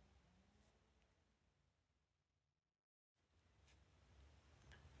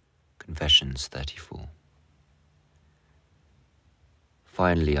 Confessions 34.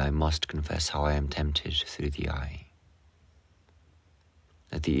 Finally, I must confess how I am tempted through the eye.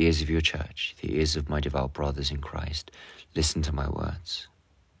 Let the ears of your church, the ears of my devout brothers in Christ, listen to my words,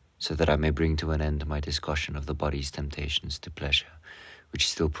 so that I may bring to an end my discussion of the body's temptations to pleasure, which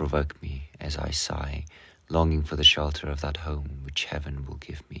still provoke me as I sigh, longing for the shelter of that home which heaven will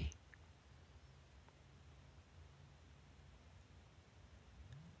give me.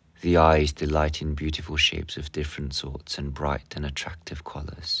 The eyes delight in beautiful shapes of different sorts and bright and attractive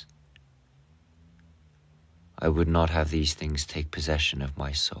colors. I would not have these things take possession of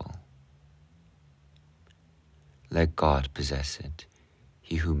my soul. Let God possess it,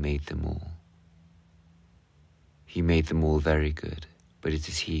 he who made them all. He made them all very good, but it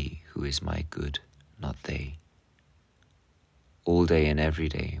is he who is my good, not they. All day and every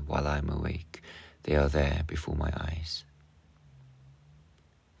day, while I am awake, they are there before my eyes.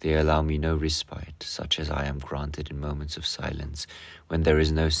 They allow me no respite, such as I am granted in moments of silence, when there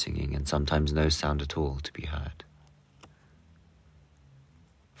is no singing and sometimes no sound at all to be heard.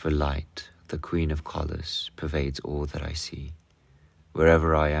 For light, the queen of colours, pervades all that I see,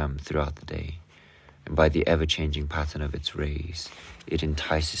 wherever I am throughout the day, and by the ever-changing pattern of its rays, it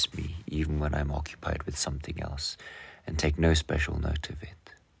entices me even when I am occupied with something else, and take no special note of it.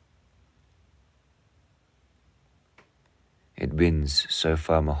 It wins so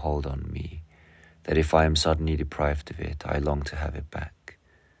firm a hold on me that if I am suddenly deprived of it, I long to have it back,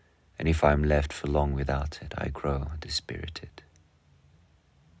 and if I am left for long without it, I grow dispirited.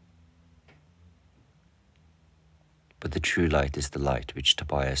 But the true light is the light which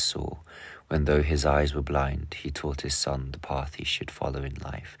Tobias saw, when though his eyes were blind, he taught his son the path he should follow in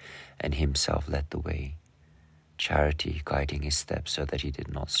life, and himself led the way, charity guiding his steps so that he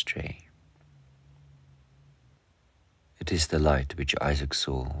did not stray. It is the light which Isaac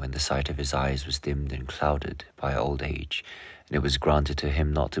saw when the sight of his eyes was dimmed and clouded by old age, and it was granted to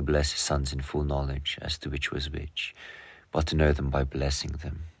him not to bless his sons in full knowledge as to which was which, but to know them by blessing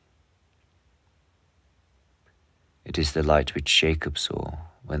them. It is the light which Jacob saw,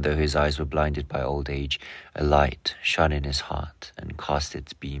 when though his eyes were blinded by old age, a light shone in his heart and cast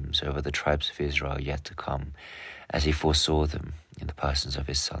its beams over the tribes of Israel yet to come, as he foresaw them in the persons of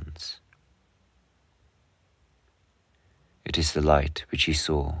his sons. It is the light which he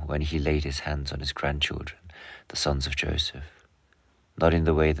saw when he laid his hands on his grandchildren, the sons of Joseph, not in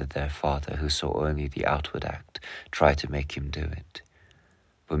the way that their father, who saw only the outward act, tried to make him do it,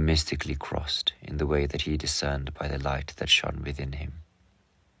 but mystically crossed in the way that he discerned by the light that shone within him.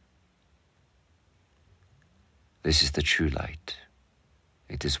 This is the true light.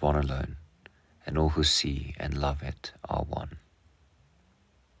 It is one alone, and all who see and love it are one.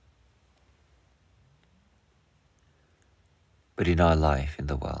 But in our life in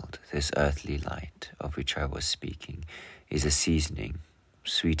the world, this earthly light of which I was speaking is a seasoning,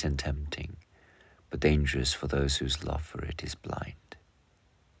 sweet and tempting, but dangerous for those whose love for it is blind.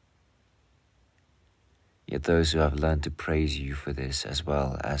 Yet those who have learned to praise you for this as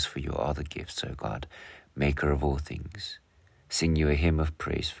well as for your other gifts, O God, maker of all things, sing you a hymn of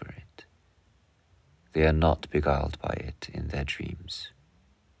praise for it. They are not beguiled by it in their dreams.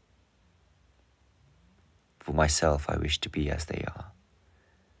 For myself I wish to be as they are.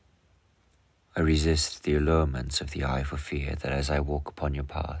 I resist the allurements of the eye for fear that as I walk upon your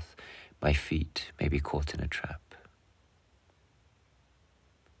path, my feet may be caught in a trap.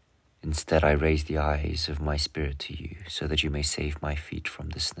 Instead I raise the eyes of my spirit to you, so that you may save my feet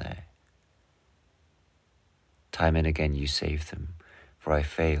from the snare. Time and again you save them, for I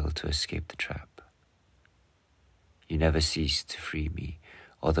fail to escape the trap. You never cease to free me,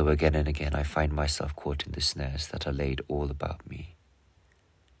 although again and again I find myself caught in the snares that are laid all about me.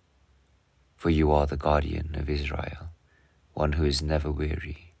 For you are the guardian of Israel, one who is never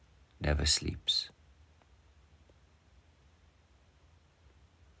weary, never sleeps.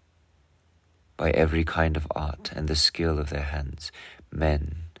 By every kind of art and the skill of their hands,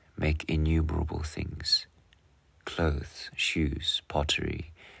 men make innumerable things, clothes, shoes,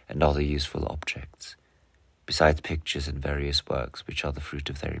 pottery, and other useful objects, besides pictures and various works which are the fruit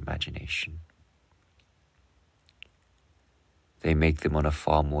of their imagination. They make them on a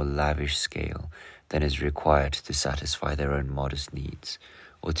far more lavish scale than is required to satisfy their own modest needs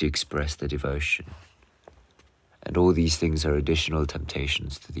or to express their devotion. And all these things are additional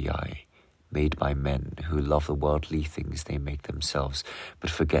temptations to the eye, made by men who love the worldly things they make themselves, but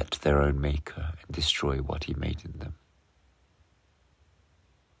forget their own Maker and destroy what he made in them.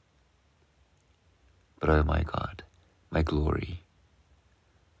 But O my God, my glory,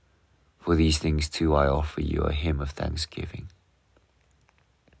 for these things too I offer you a hymn of thanksgiving.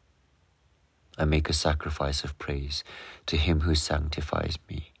 I make a sacrifice of praise to him who sanctifies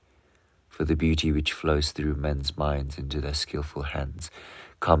me, for the beauty which flows through men's minds into their skillful hands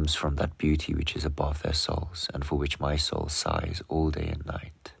comes from that beauty which is above their souls, and for which my soul sighs all day and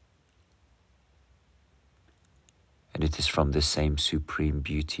night. And it is from this same supreme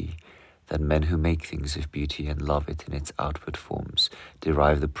beauty that men who make things of beauty and love it in its outward forms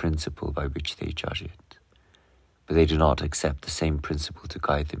derive the principle by which they judge it. But they do not accept the same principle to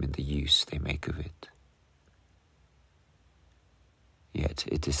guide them in the use they make of it. Yet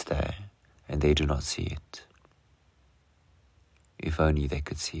it is there, and they do not see it. If only they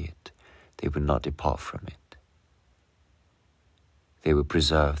could see it, they would not depart from it. They would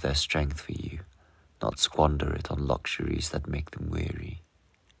preserve their strength for you, not squander it on luxuries that make them weary.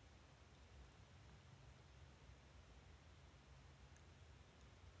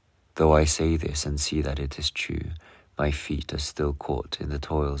 Though I say this and see that it is true, my feet are still caught in the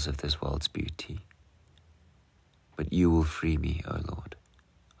toils of this world's beauty. But you will free me, O Lord.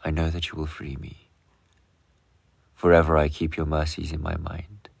 I know that you will free me. Forever I keep your mercies in my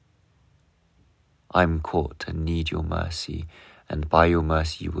mind. I am caught and need your mercy, and by your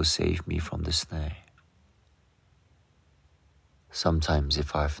mercy you will save me from the snare. Sometimes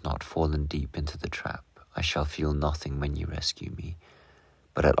if I have not fallen deep into the trap, I shall feel nothing when you rescue me.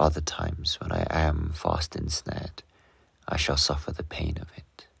 But at other times, when I am fast ensnared, I shall suffer the pain of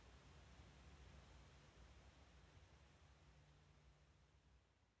it.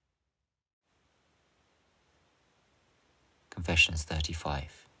 Confessions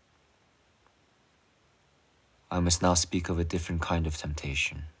 35. I must now speak of a different kind of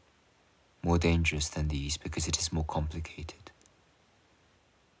temptation, more dangerous than these because it is more complicated.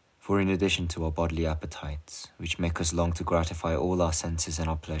 For in addition to our bodily appetites, which make us long to gratify all our senses and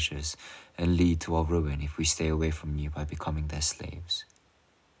our pleasures, and lead to our ruin if we stay away from you by becoming their slaves,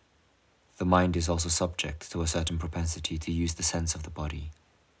 the mind is also subject to a certain propensity to use the sense of the body,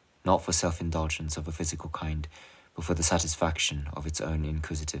 not for self-indulgence of a physical kind, but for the satisfaction of its own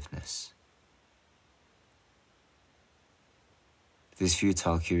inquisitiveness. This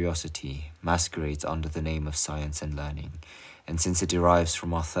futile curiosity masquerades under the name of science and learning, and since it derives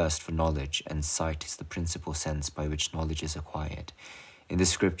from our thirst for knowledge, and sight is the principal sense by which knowledge is acquired, in the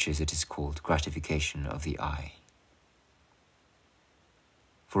scriptures it is called gratification of the eye.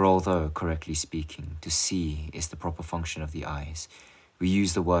 For although, correctly speaking, to see is the proper function of the eyes, we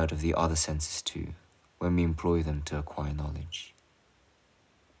use the word of the other senses too, when we employ them to acquire knowledge.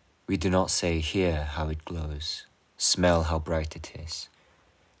 We do not say, hear how it glows, smell how bright it is,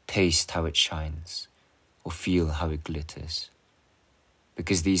 taste how it shines, or feel how it glitters,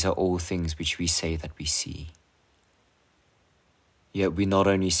 because these are all things which we say that we see. Yet we not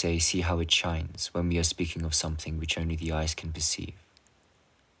only say, see how it shines, when we are speaking of something which only the eyes can perceive,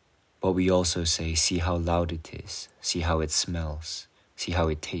 but we also say, see how loud it is, see how it smells, see how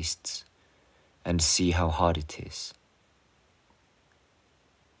it tastes, and see how hard it is.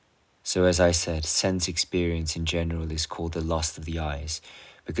 So as I said, sense experience in general is called the lust of the eyes,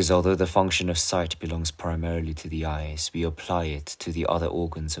 because although the function of sight belongs primarily to the eyes, we apply it to the other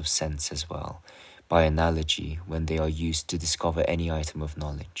organs of sense as well, by analogy when they are used to discover any item of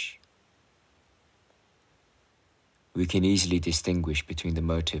knowledge. We can easily distinguish between the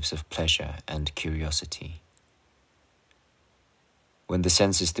motives of pleasure and curiosity. When the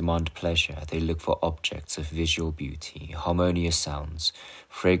senses demand pleasure, they look for objects of visual beauty, harmonious sounds,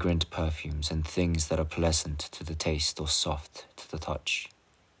 fragrant perfumes, and things that are pleasant to the taste or soft to the touch.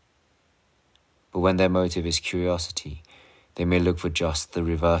 But when their motive is curiosity, they may look for just the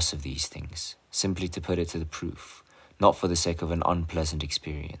reverse of these things, simply to put it to the proof, not for the sake of an unpleasant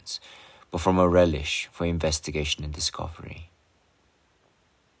experience, but from a relish for investigation and discovery.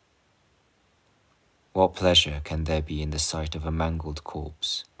 What pleasure can there be in the sight of a mangled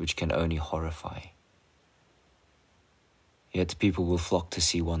corpse, which can only horrify? Yet people will flock to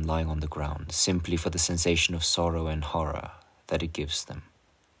see one lying on the ground, simply for the sensation of sorrow and horror that it gives them.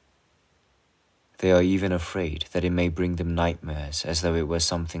 They are even afraid that it may bring them nightmares, as though it were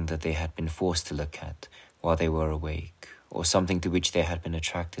something that they had been forced to look at while they were awake, or something to which they had been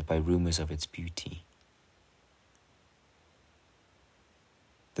attracted by rumors of its beauty.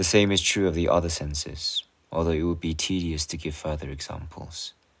 The same is true of the other senses, although it would be tedious to give further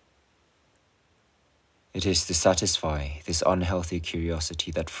examples. It is to satisfy this unhealthy curiosity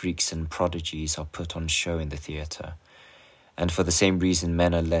that freaks and prodigies are put on show in the theatre, and for the same reason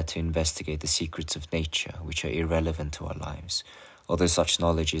men are led to investigate the secrets of nature which are irrelevant to our lives, although such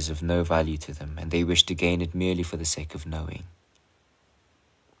knowledge is of no value to them and they wish to gain it merely for the sake of knowing.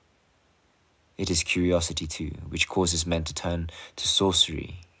 It is curiosity too which causes men to turn to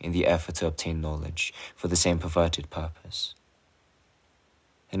sorcery in the effort to obtain knowledge for the same perverted purpose.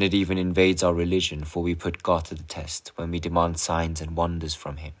 And it even invades our religion, for we put God to the test when we demand signs and wonders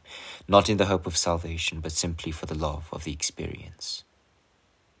from him, not in the hope of salvation, but simply for the love of the experience.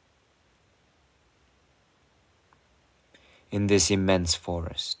 In this immense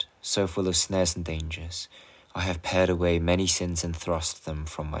forest, so full of snares and dangers, I have pared away many sins and thrust them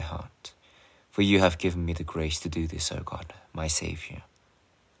from my heart. For you have given me the grace to do this, O God, my Saviour.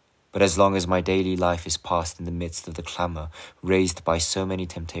 But as long as my daily life is passed in the midst of the clamour raised by so many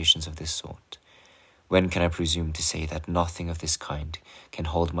temptations of this sort, when can I presume to say that nothing of this kind can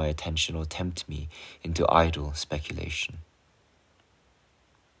hold my attention or tempt me into idle speculation?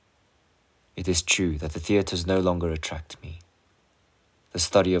 It is true that the theatres no longer attract me. The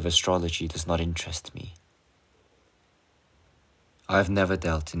study of astrology does not interest me. I have never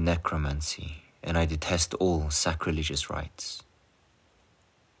dealt in necromancy, and I detest all sacrilegious rites.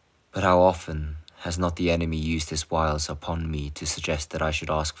 But how often has not the enemy used his wiles upon me to suggest that I should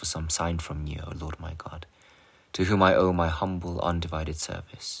ask for some sign from you, O Lord my God, to whom I owe my humble, undivided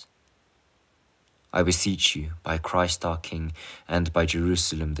service? I beseech you, by Christ our King, and by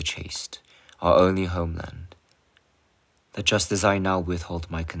Jerusalem the chaste, our only homeland, that just as I now withhold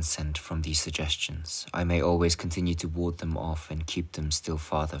my consent from these suggestions, I may always continue to ward them off and keep them still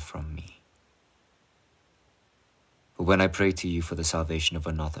farther from me. But when I pray to you for the salvation of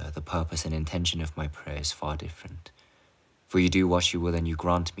another, the purpose and intention of my prayer is far different. For you do what you will, and you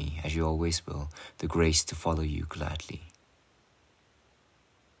grant me, as you always will, the grace to follow you gladly.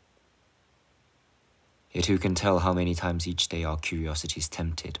 Yet who can tell how many times each day our curiosity is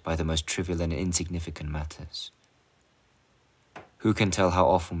tempted by the most trivial and insignificant matters? Who can tell how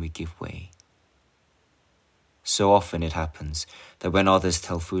often we give way? So often it happens that when others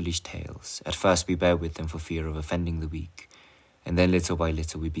tell foolish tales, at first we bear with them for fear of offending the weak, and then little by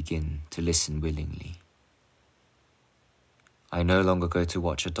little we begin to listen willingly. I no longer go to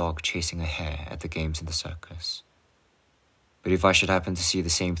watch a dog chasing a hare at the games in the circus. But if I should happen to see the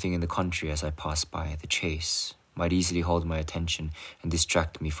same thing in the country as I pass by, the chase might easily hold my attention and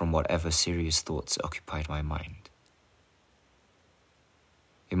distract me from whatever serious thoughts occupied my mind.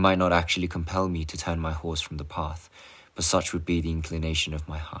 It might not actually compel me to turn my horse from the path, but such would be the inclination of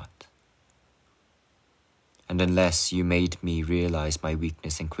my heart. And unless you made me realize my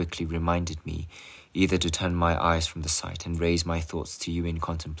weakness and quickly reminded me either to turn my eyes from the sight and raise my thoughts to you in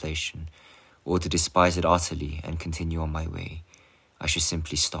contemplation, or to despise it utterly and continue on my way, I should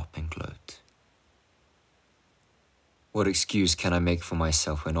simply stop and gloat. What excuse can I make for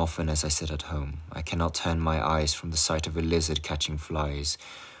myself when often as I sit at home, I cannot turn my eyes from the sight of a lizard catching flies,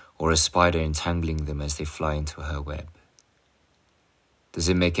 or a spider entangling them as they fly into her web? Does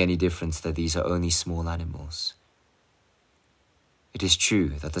it make any difference that these are only small animals? It is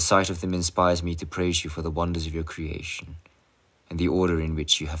true that the sight of them inspires me to praise you for the wonders of your creation, and the order in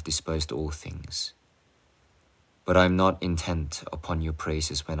which you have disposed all things. But I am not intent upon your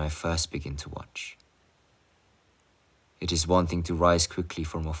praises when I first begin to watch. It is one thing to rise quickly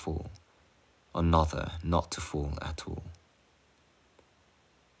from a fall, another not to fall at all.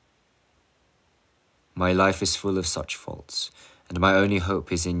 My life is full of such faults, and my only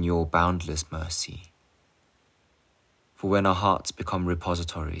hope is in your boundless mercy. For when our hearts become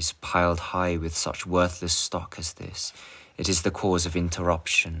repositories piled high with such worthless stock as this, it is the cause of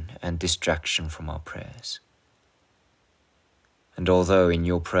interruption and distraction from our prayers. And although in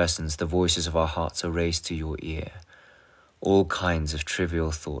your presence the voices of our hearts are raised to your ear, all kinds of trivial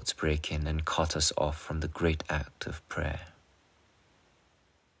thoughts break in and cut us off from the great act of prayer.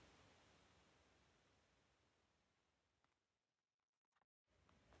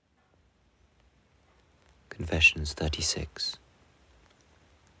 Confessions 36.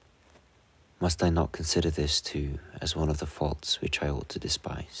 Must I not consider this too as one of the faults which I ought to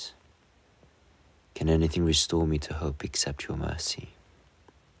despise? Can anything restore me to hope except your mercy?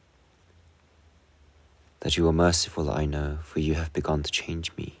 That you are merciful I know, for you have begun to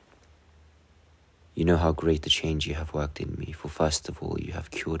change me. You know how great the change you have worked in me, for first of all you have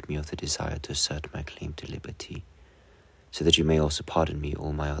cured me of the desire to assert my claim to liberty, so that you may also pardon me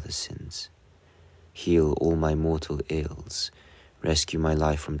all my other sins, heal all my mortal ills, rescue my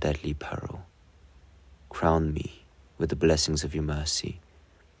life from deadly peril, crown me with the blessings of your mercy,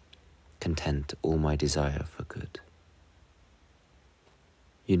 content all my desire for good.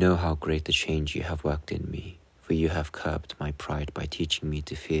 You know how great the change you have worked in me, for you have curbed my pride by teaching me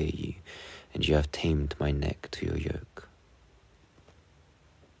to fear you, and you have tamed my neck to your yoke.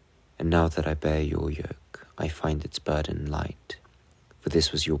 And now that I bear your yoke, I find its burden light, for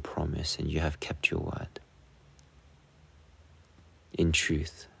this was your promise, and you have kept your word. In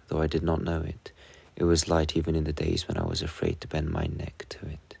truth, though I did not know it, It was light even in the days when I was afraid to bend my neck to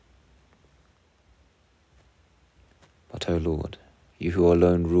it. But, O Lord, you who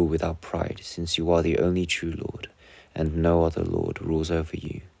alone rule without pride, since you are the only true Lord, and no other Lord rules over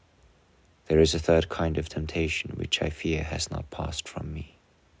you, there is a third kind of temptation which I fear has not passed from me.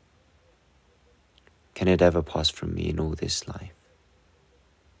 Can it ever pass from me in all this life?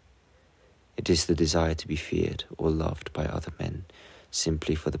 It is the desire to be feared or loved by other men,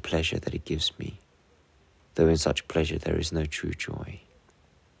 simply for the pleasure that it gives me, though in such pleasure there is no true joy.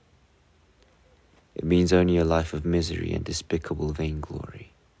 It means only a life of misery and despicable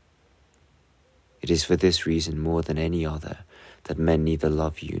vainglory. It is for this reason more than any other that men neither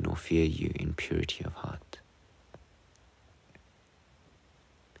love you nor fear you in purity of heart.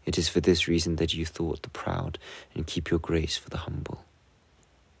 It is for this reason that you thwart the proud and keep your grace for the humble.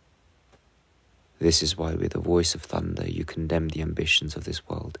 This is why with a voice of thunder you condemn the ambitions of this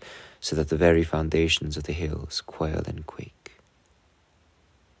world, so that the very foundations of the hills quail and quake.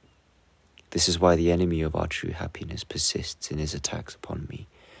 This is why the enemy of our true happiness persists in his attacks upon me,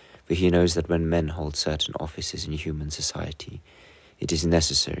 for he knows that when men hold certain offices in human society, it is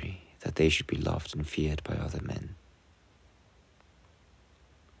necessary that they should be loved and feared by other men.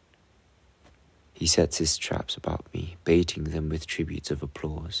 He sets his traps about me, baiting them with tributes of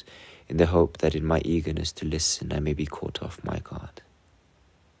applause, in the hope that in my eagerness to listen I may be caught off my guard.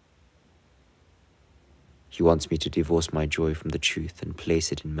 He wants me to divorce my joy from the truth and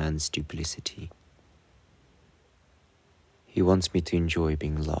place it in man's duplicity. He wants me to enjoy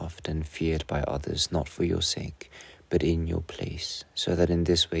being loved and feared by others, not for your sake, but in your place, so that in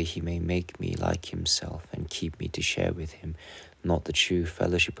this way he may make me like himself and keep me to share with him not the true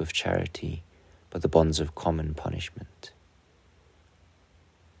fellowship of charity, but the bonds of common punishment.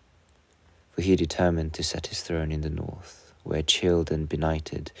 For he determined to set his throne in the north, where chilled and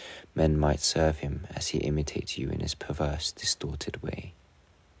benighted men might serve him as he imitates you in his perverse, distorted way.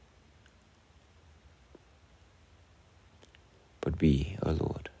 But we, O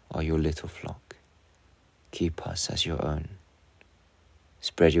Lord, are your little flock. Keep us as your own.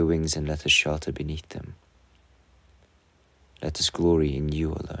 Spread your wings and let us shelter beneath them. Let us glory in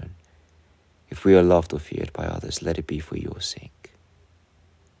you alone. If we are loved or feared by others, let it be for your sake.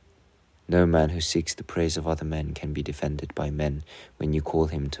 No man who seeks the praise of other men can be defended by men when you call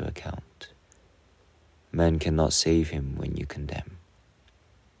him to account. Men cannot save him when you condemn.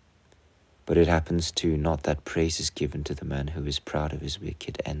 But it happens too not that praise is given to the man who is proud of his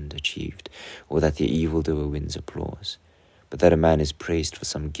wicked end achieved, or that the evildoer wins applause, but that a man is praised for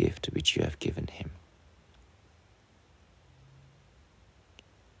some gift which you have given him.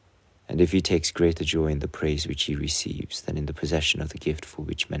 And if he takes greater joy in the praise which he receives than in the possession of the gift for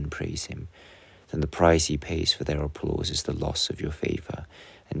which men praise him, then the price he pays for their applause is the loss of your favor,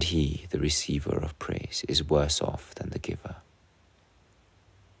 and he, the receiver of praise, is worse off than the giver.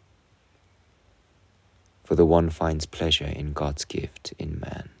 For the one finds pleasure in God's gift in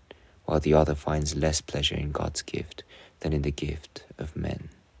man, while the other finds less pleasure in God's gift than in the gift of men.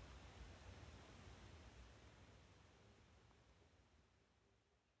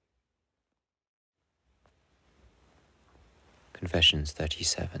 Confessions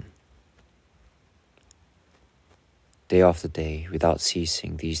 37. Day after day, without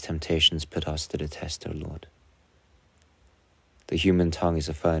ceasing, these temptations put us to the test, O Lord. The human tongue is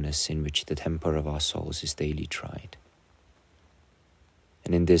a furnace in which the temper of our souls is daily tried.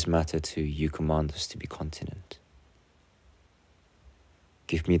 And in this matter too, you command us to be continent.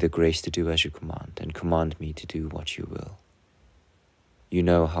 Give me the grace to do as you command, and command me to do what you will. You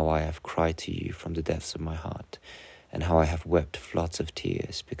know how I have cried to you from the depths of my heart, and how I have wept floods of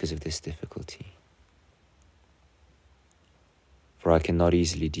tears because of this difficulty. For I cannot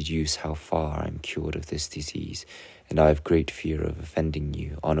easily deduce how far I am cured of this disease, and I have great fear of offending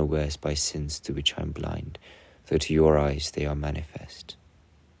you unawares by sins to which I am blind, though to your eyes they are manifest.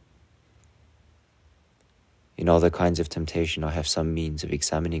 In other kinds of temptation I have some means of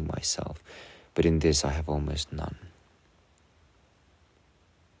examining myself, but in this I have almost none.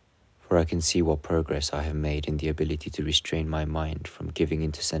 For I can see what progress I have made in the ability to restrain my mind from giving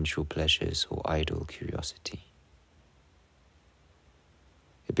into sensual pleasures or idle curiosity.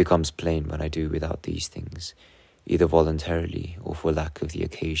 It becomes plain when I do without these things, either voluntarily or for lack of the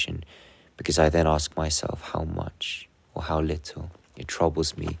occasion, because I then ask myself how much or how little it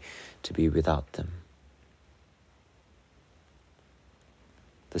troubles me to be without them.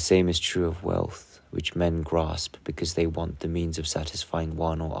 The same is true of wealth, which men grasp because they want the means of satisfying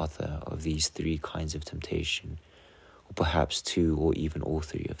one or other of these three kinds of temptation, or perhaps two or even all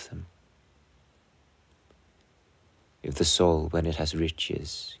three of them. If the soul, when it has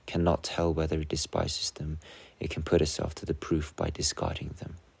riches, cannot tell whether it despises them, it can put itself to the proof by discarding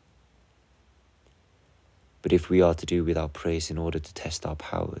them. But if we are to do without praise in order to test our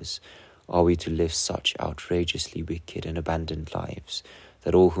powers, are we to live such outrageously wicked and abandoned lives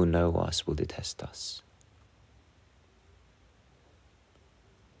that all who know us will detest us?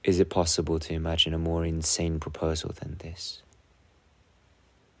 Is it possible to imagine a more insane proposal than this?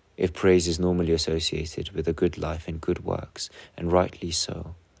 If praise is normally associated with a good life and good works, and rightly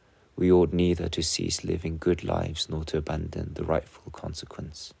so, we ought neither to cease living good lives nor to abandon the rightful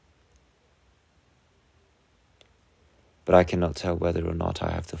consequence. But I cannot tell whether or not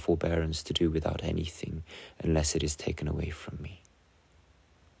I have the forbearance to do without anything unless it is taken away from me.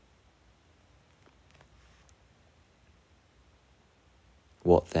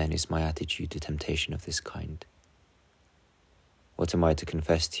 What then is my attitude to temptation of this kind? What am I to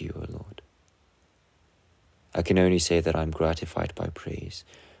confess to you, O Lord? I can only say that I am gratified by praise,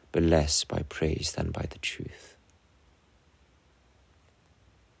 but less by praise than by the truth.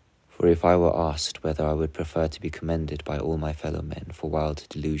 For if I were asked whether I would prefer to be commended by all my fellow men for wild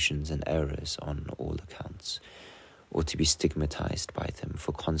delusions and errors on all accounts, or to be stigmatized by them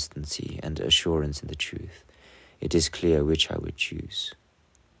for constancy and assurance in the truth, it is clear which I would choose.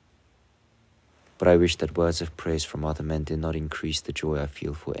 But I wish that words of praise from other men did not increase the joy I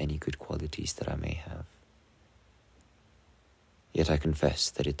feel for any good qualities that I may have. Yet I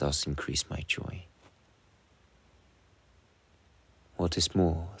confess that it does increase my joy. What is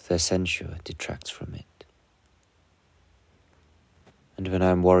more, their censure detracts from it. And when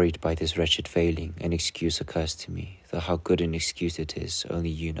I am worried by this wretched failing, an excuse occurs to me, though how good an excuse it is, only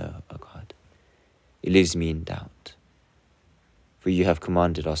you know, O God. It leaves me in doubt. For you have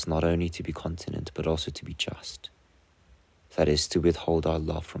commanded us not only to be continent, but also to be just. That is, to withhold our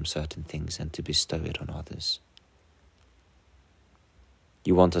love from certain things and to bestow it on others.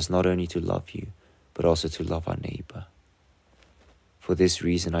 You want us not only to love you, but also to love our neighbor. For this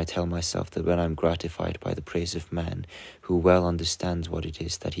reason I tell myself that when I am gratified by the praise of man, who well understands what it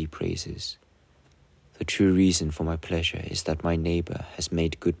is that he praises, the true reason for my pleasure is that my neighbor has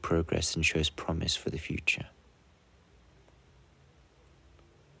made good progress and shows promise for the future.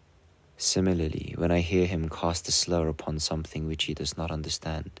 Similarly, when I hear him cast a slur upon something which he does not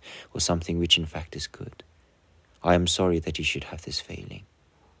understand, or something which in fact is good, I am sorry that he should have this failing.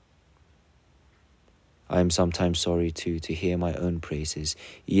 I am sometimes sorry too to hear my own praises,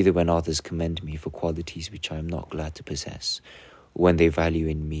 either when others commend me for qualities which I am not glad to possess, or when they value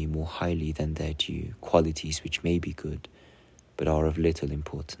in me more highly than their due qualities which may be good, but are of little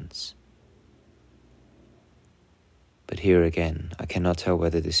importance. But here again, I cannot tell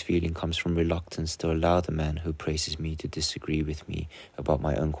whether this feeling comes from reluctance to allow the man who praises me to disagree with me about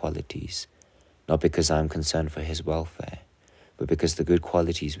my own qualities, not because I am concerned for his welfare, but because the good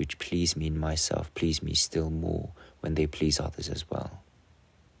qualities which please me in myself please me still more when they please others as well.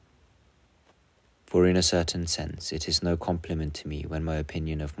 For in a certain sense, it is no compliment to me when my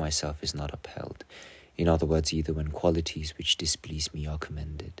opinion of myself is not upheld, in other words, either when qualities which displease me are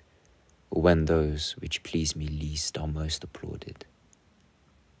commended, or when those which please me least are most applauded.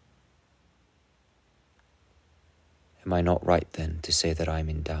 Am I not right then to say that I am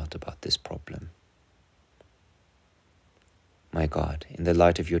in doubt about this problem? My God, in the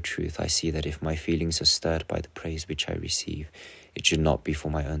light of your truth, I see that if my feelings are stirred by the praise which I receive, it should not be for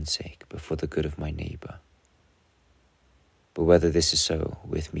my own sake, but for the good of my neighbor. But whether this is so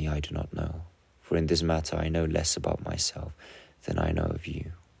with me, I do not know, for in this matter I know less about myself than I know of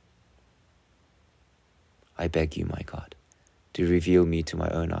you. I beg you, my God, to reveal me to my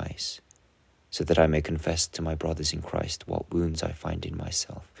own eyes, so that I may confess to my brothers in Christ what wounds I find in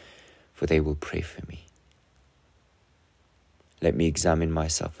myself, for they will pray for me. Let me examine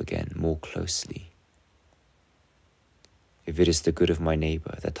myself again more closely. If it is the good of my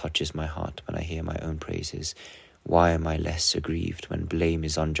neighbor that touches my heart when I hear my own praises, why am I less aggrieved when blame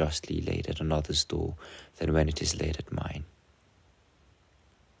is unjustly laid at another's door than when it is laid at mine?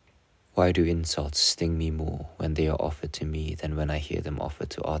 Why do insults sting me more when they are offered to me than when I hear them offered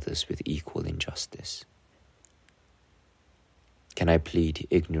to others with equal injustice? Can I plead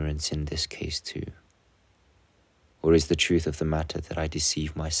ignorance in this case too? Or is the truth of the matter that I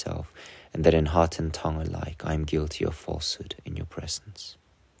deceive myself, and that in heart and tongue alike I am guilty of falsehood in your presence?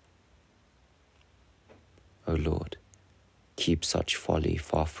 O Lord, keep such folly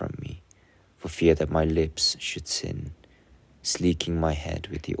far from me, for fear that my lips should sin, sleeking my head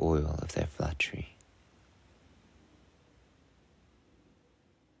with the oil of their flattery.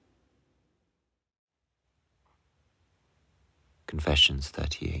 Confessions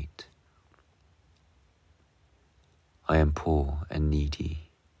 38. I am poor and needy,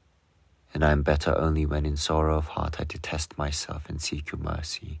 and I am better only when in sorrow of heart I detest myself and seek your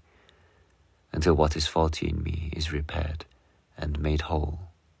mercy, until what is faulty in me is repaired and made whole.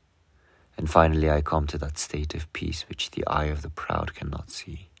 And finally I come to that state of peace which the eye of the proud cannot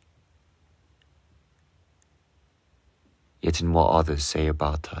see. Yet in what others say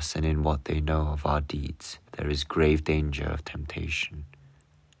about us and in what they know of our deeds, there is grave danger of temptation.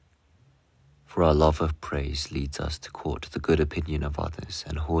 For our love of praise leads us to court the good opinion of others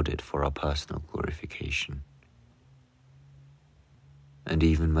and hoard it for our personal glorification. And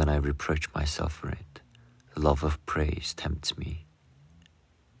even when I reproach myself for it, the love of praise tempts me.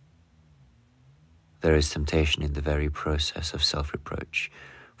 There is temptation in the very process of self-reproach,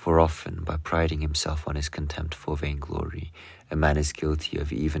 for often, by priding himself on his contempt for vainglory, a man is guilty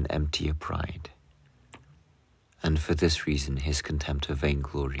of even emptier pride. And for this reason his contempt of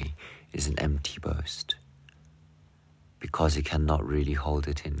vainglory is an empty boast, because he cannot really hold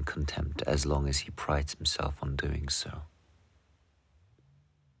it in contempt as long as he prides himself on doing so.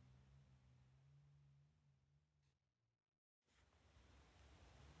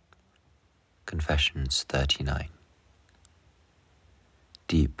 Confessions 39.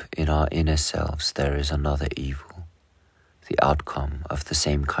 Deep in our inner selves there is another evil, the outcome of the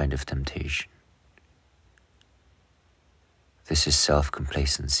same kind of temptation. This is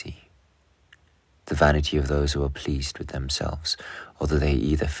self-complacency, the vanity of those who are pleased with themselves, although they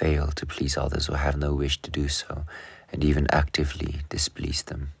either fail to please others or have no wish to do so, and even actively displease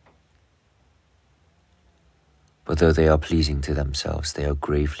them. But though they are pleasing to themselves, they are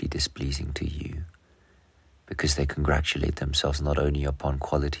gravely displeasing to you, because they congratulate themselves not only upon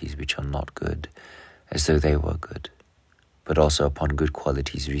qualities which are not good, as though they were good, but also upon good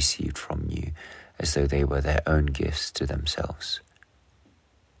qualities received from you, as though they were their own gifts to themselves.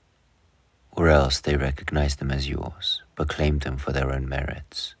 Or else they recognize them as yours, but claim them for their own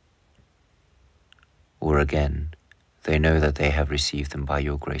merits. Or again, they know that they have received them by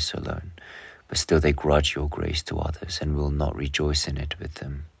your grace alone, but still they grudge your grace to others and will not rejoice in it with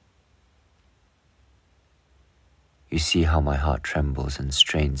them. You see how my heart trembles and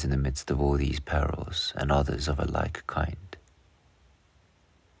strains in the midst of all these perils and others of a like kind.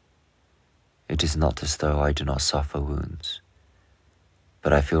 It is not as though I do not suffer wounds,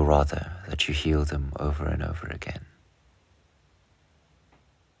 but I feel rather that you heal them over and over again.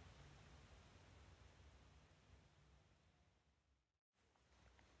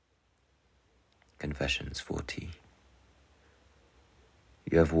 Confessions 40.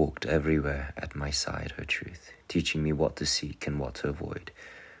 You have walked everywhere at my side, O truth, teaching me what to seek and what to avoid,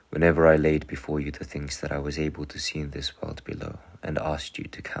 whenever I laid before you the things that I was able to see in this world below, and asked you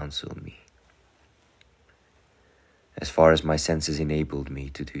to counsel me. As far as my senses enabled me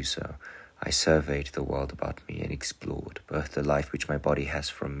to do so, I surveyed the world about me and explored both the life which my body has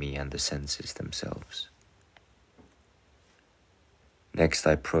from me and the senses themselves. Next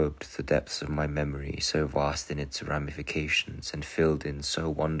I probed the depths of my memory, so vast in its ramifications and filled in so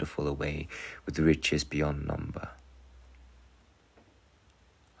wonderful a way with riches beyond number.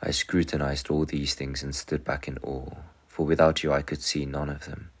 I scrutinized all these things and stood back in awe, for without you I could see none of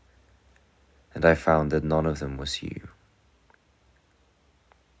them. And I found that none of them was you.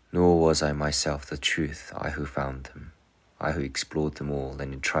 Nor was I myself the truth, I who found them, I who explored them all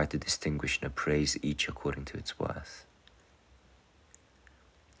and tried to distinguish and appraise each according to its worth.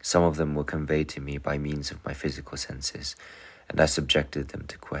 Some of them were conveyed to me by means of my physical senses, and I subjected them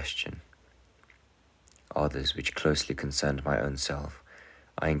to question. Others, which closely concerned my own self,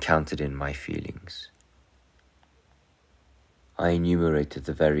 I encountered in my feelings. I enumerated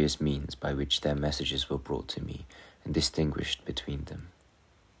the various means by which their messages were brought to me and distinguished between them.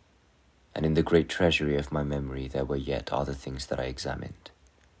 And in the great treasury of my memory there were yet other things that I examined.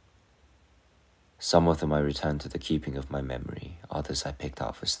 Some of them I returned to the keeping of my memory, others I picked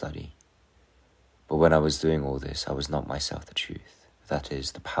out for study. But when I was doing all this, I was not myself the truth. That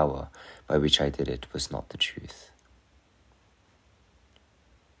is, the power by which I did it was not the truth.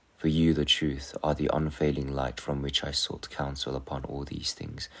 For you, the truth, are the unfailing light from which I sought counsel upon all these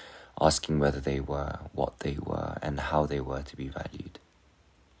things, asking whether they were, what they were, and how they were to be valued.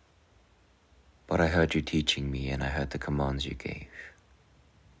 But I heard you teaching me, and I heard the commands you gave.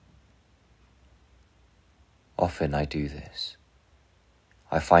 Often I do this.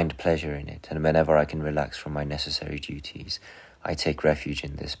 I find pleasure in it, and whenever I can relax from my necessary duties, I take refuge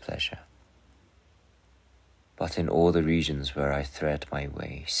in this pleasure. But in all the regions where I thread my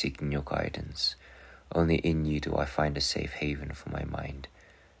way, seeking your guidance, only in you do I find a safe haven for my mind,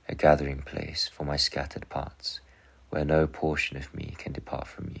 a gathering place for my scattered parts, where no portion of me can depart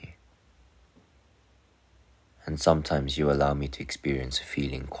from you. And sometimes you allow me to experience a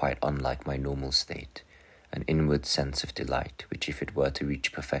feeling quite unlike my normal state, an inward sense of delight, which if it were to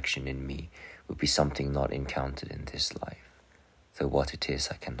reach perfection in me, would be something not encountered in this life, though what it is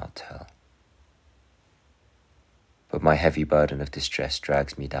I cannot tell. But my heavy burden of distress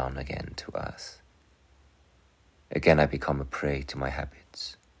drags me down again to earth. Again I become a prey to my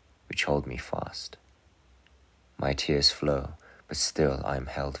habits, which hold me fast. My tears flow, but still I am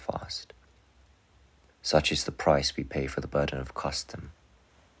held fast. Such is the price we pay for the burden of custom.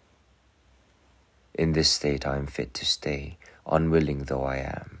 In this state I am fit to stay, unwilling though I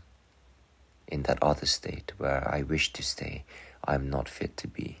am. In that other state where I wish to stay, I am not fit to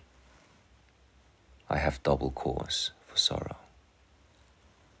be. I have double cause for sorrow.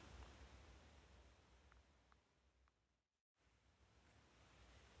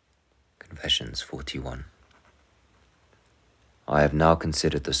 Confessions 41. I have now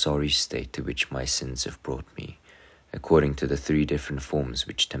considered the sorry state to which my sins have brought me, according to the 3 different forms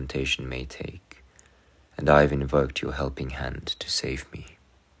which temptation may take, and I have invoked your helping hand to save me.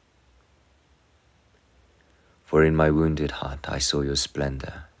 For in my wounded heart I saw your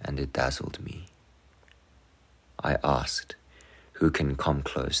splendor, and it dazzled me. I asked, who can come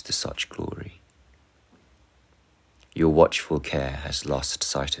close to such glory? Your watchful care has lost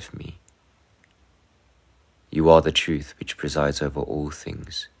sight of me. You are the truth which presides over all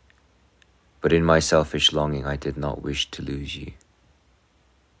things, but in my selfish longing I did not wish to lose you.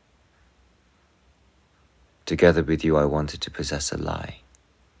 Together with you I wanted to possess a lie,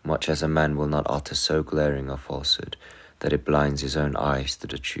 much as a man will not utter so glaring a falsehood that it blinds his own eyes to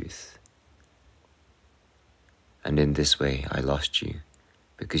the truth. And in this way I lost you,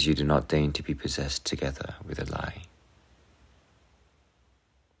 because you do not deign to be possessed together with a lie.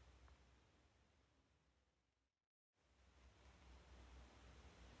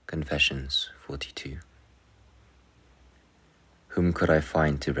 Confessions 42. Whom could I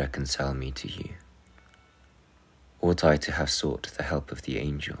find to reconcile me to you? Ought I to have sought the help of the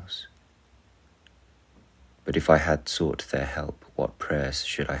angels? But if I had sought their help, what prayers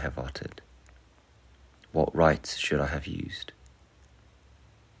should I have uttered? What rites should I have used?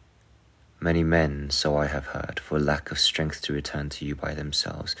 Many men, so I have heard, for lack of strength to return to you by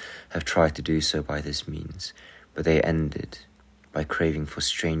themselves, have tried to do so by this means, but they ended by craving for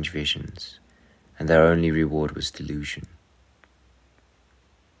strange visions, and their only reward was delusion.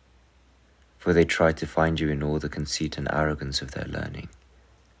 For they tried to find you in all the conceit and arrogance of their learning.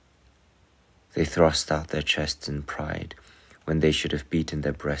 They thrust out their chests in pride, when they should have beaten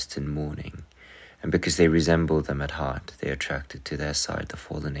their breasts in mourning, and because they resembled them at heart, they attracted to their side the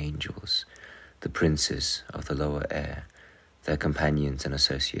fallen angels, the princes of the lower air, their companions and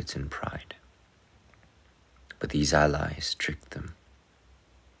associates in pride. But these allies tricked them,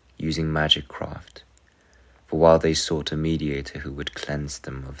 using magic craft, for while they sought a mediator who would cleanse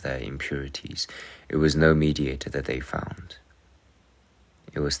them of their impurities, it was no mediator that they found.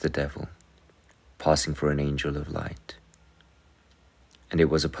 It was the devil, passing for an angel of light. And it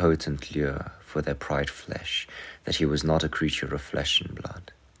was a potent lure for their pride flesh, that he was not a creature of flesh and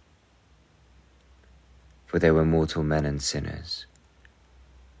blood. For they were mortal men and sinners,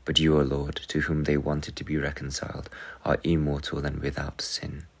 but you, O Lord, to whom they wanted to be reconciled, are immortal and without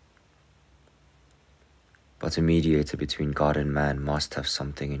sin. But a mediator between God and man must have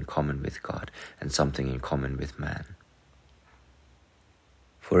something in common with God and something in common with man.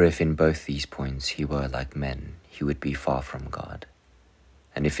 For if in both these points he were like men, he would be far from God.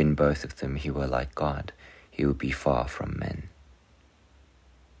 And if in both of them he were like God, he would be far from men.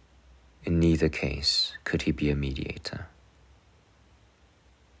 In neither case could he be a mediator.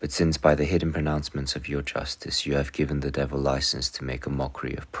 But since by the hidden pronouncements of your justice you have given the devil license to make a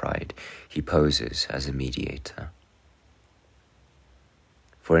mockery of pride, he poses as a mediator.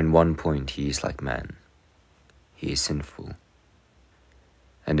 For in one point he is like man, he is sinful,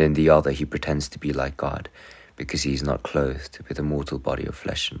 and in the other he pretends to be like God, because he is not clothed with a mortal body of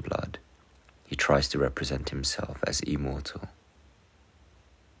flesh and blood. He tries to represent himself as immortal.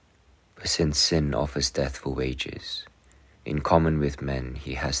 But since sin offers death for wages, in common with men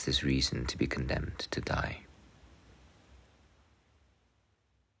he has this reason to be condemned to die.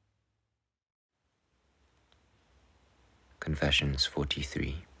 Confessions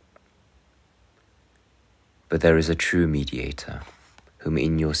 43. But there is a true mediator, whom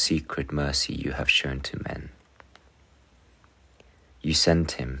in your secret mercy you have shown to men. You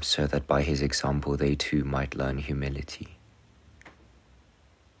sent him so that by his example they too might learn humility.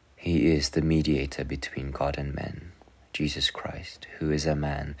 He is the mediator between God and men, Jesus Christ, who is a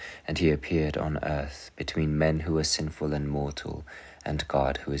man, and he appeared on earth between men who are sinful and mortal, and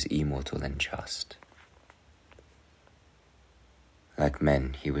God who is immortal and just. Like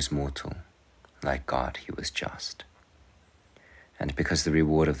men he was mortal, like God he was just. And because the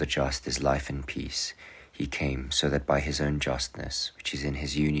reward of the just is life and peace, he came so that by his own justness, which is in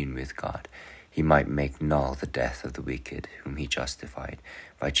his union with God, he might make null the death of the wicked whom he justified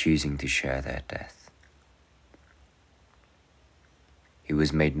by choosing to share their death. He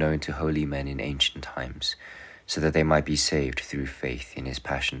was made known to holy men in ancient times, so that they might be saved through faith in his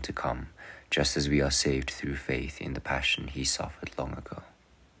passion to come, just as we are saved through faith in the passion he suffered long ago.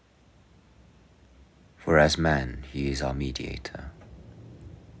 For as man he is our mediator,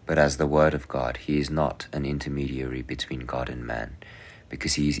 but as the Word of God he is not an intermediary between God and man,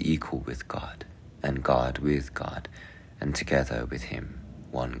 because he is equal with God, and God with God, and together with him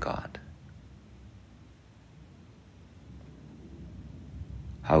one God.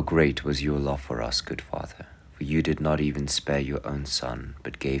 How great was your love for us, good Father, for you did not even spare your own Son,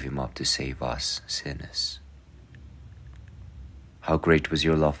 but gave him up to save us sinners. How great was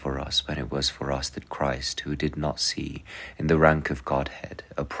your love for us when it was for us that Christ, who did not see in the rank of Godhead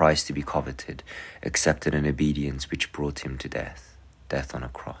a prize to be coveted, accepted an obedience which brought him to death, death on a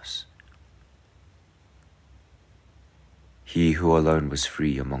cross. He who alone was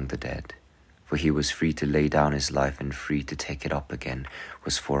free among the dead, for he was free to lay down his life and free to take it up again,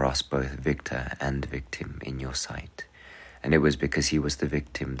 was for us both victor and victim in your sight, and it was because he was the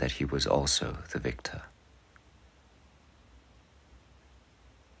victim that he was also the victor.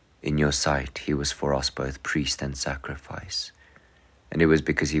 In your sight he was for us both priest and sacrifice, and it was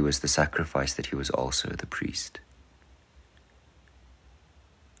because he was the sacrifice that he was also the priest.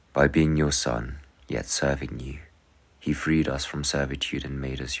 By being your Son, yet serving you, he freed us from servitude and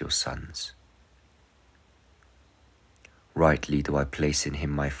made us your sons. Rightly do I place in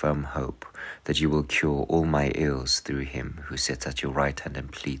him my firm hope that you will cure all my ills through him who sits at your right hand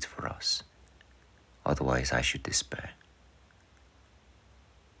and pleads for us. Otherwise I should despair.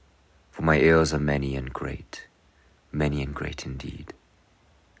 For my ills are many and great indeed.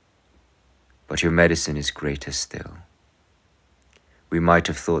 But your medicine is greater still. We might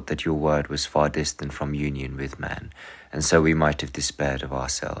have thought that your word was far distant from union with man, and so we might have despaired of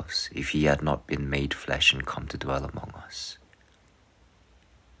ourselves if he had not been made flesh and come to dwell among us.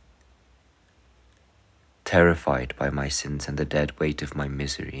 Terrified by my sins and the dead weight of my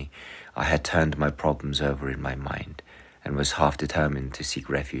misery, I had turned my problems over in my mind and was half determined to seek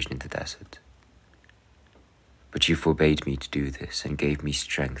refuge in the desert. But you forbade me to do this and gave me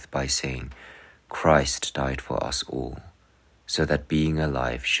strength by saying, Christ died for us all, so that being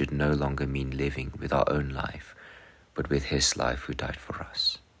alive should no longer mean living with our own life, but with his life who died for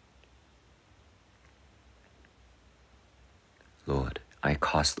us. Lord, I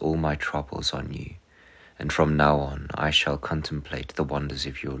cast all my troubles on you, and from now on I shall contemplate the wonders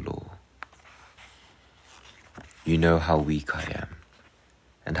of your law. You know how weak I am,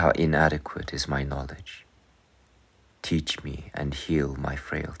 and how inadequate is my knowledge. Teach me and heal my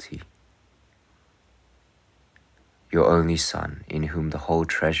frailty. Your only Son, in whom the whole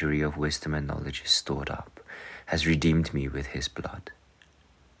treasury of wisdom and knowledge is stored up, has redeemed me with his blood.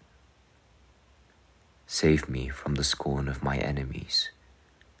 Save me from the scorn of my enemies,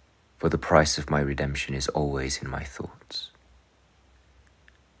 for the price of my redemption is always in my thoughts.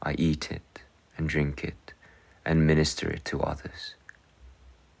 I eat it and drink it and minister it to others,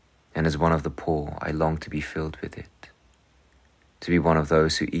 and as one of the poor I long to be filled with it, to be one of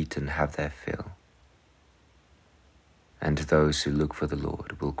those who eat and have their fill. And those who look for the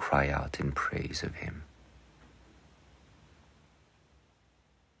Lord will cry out in praise of him.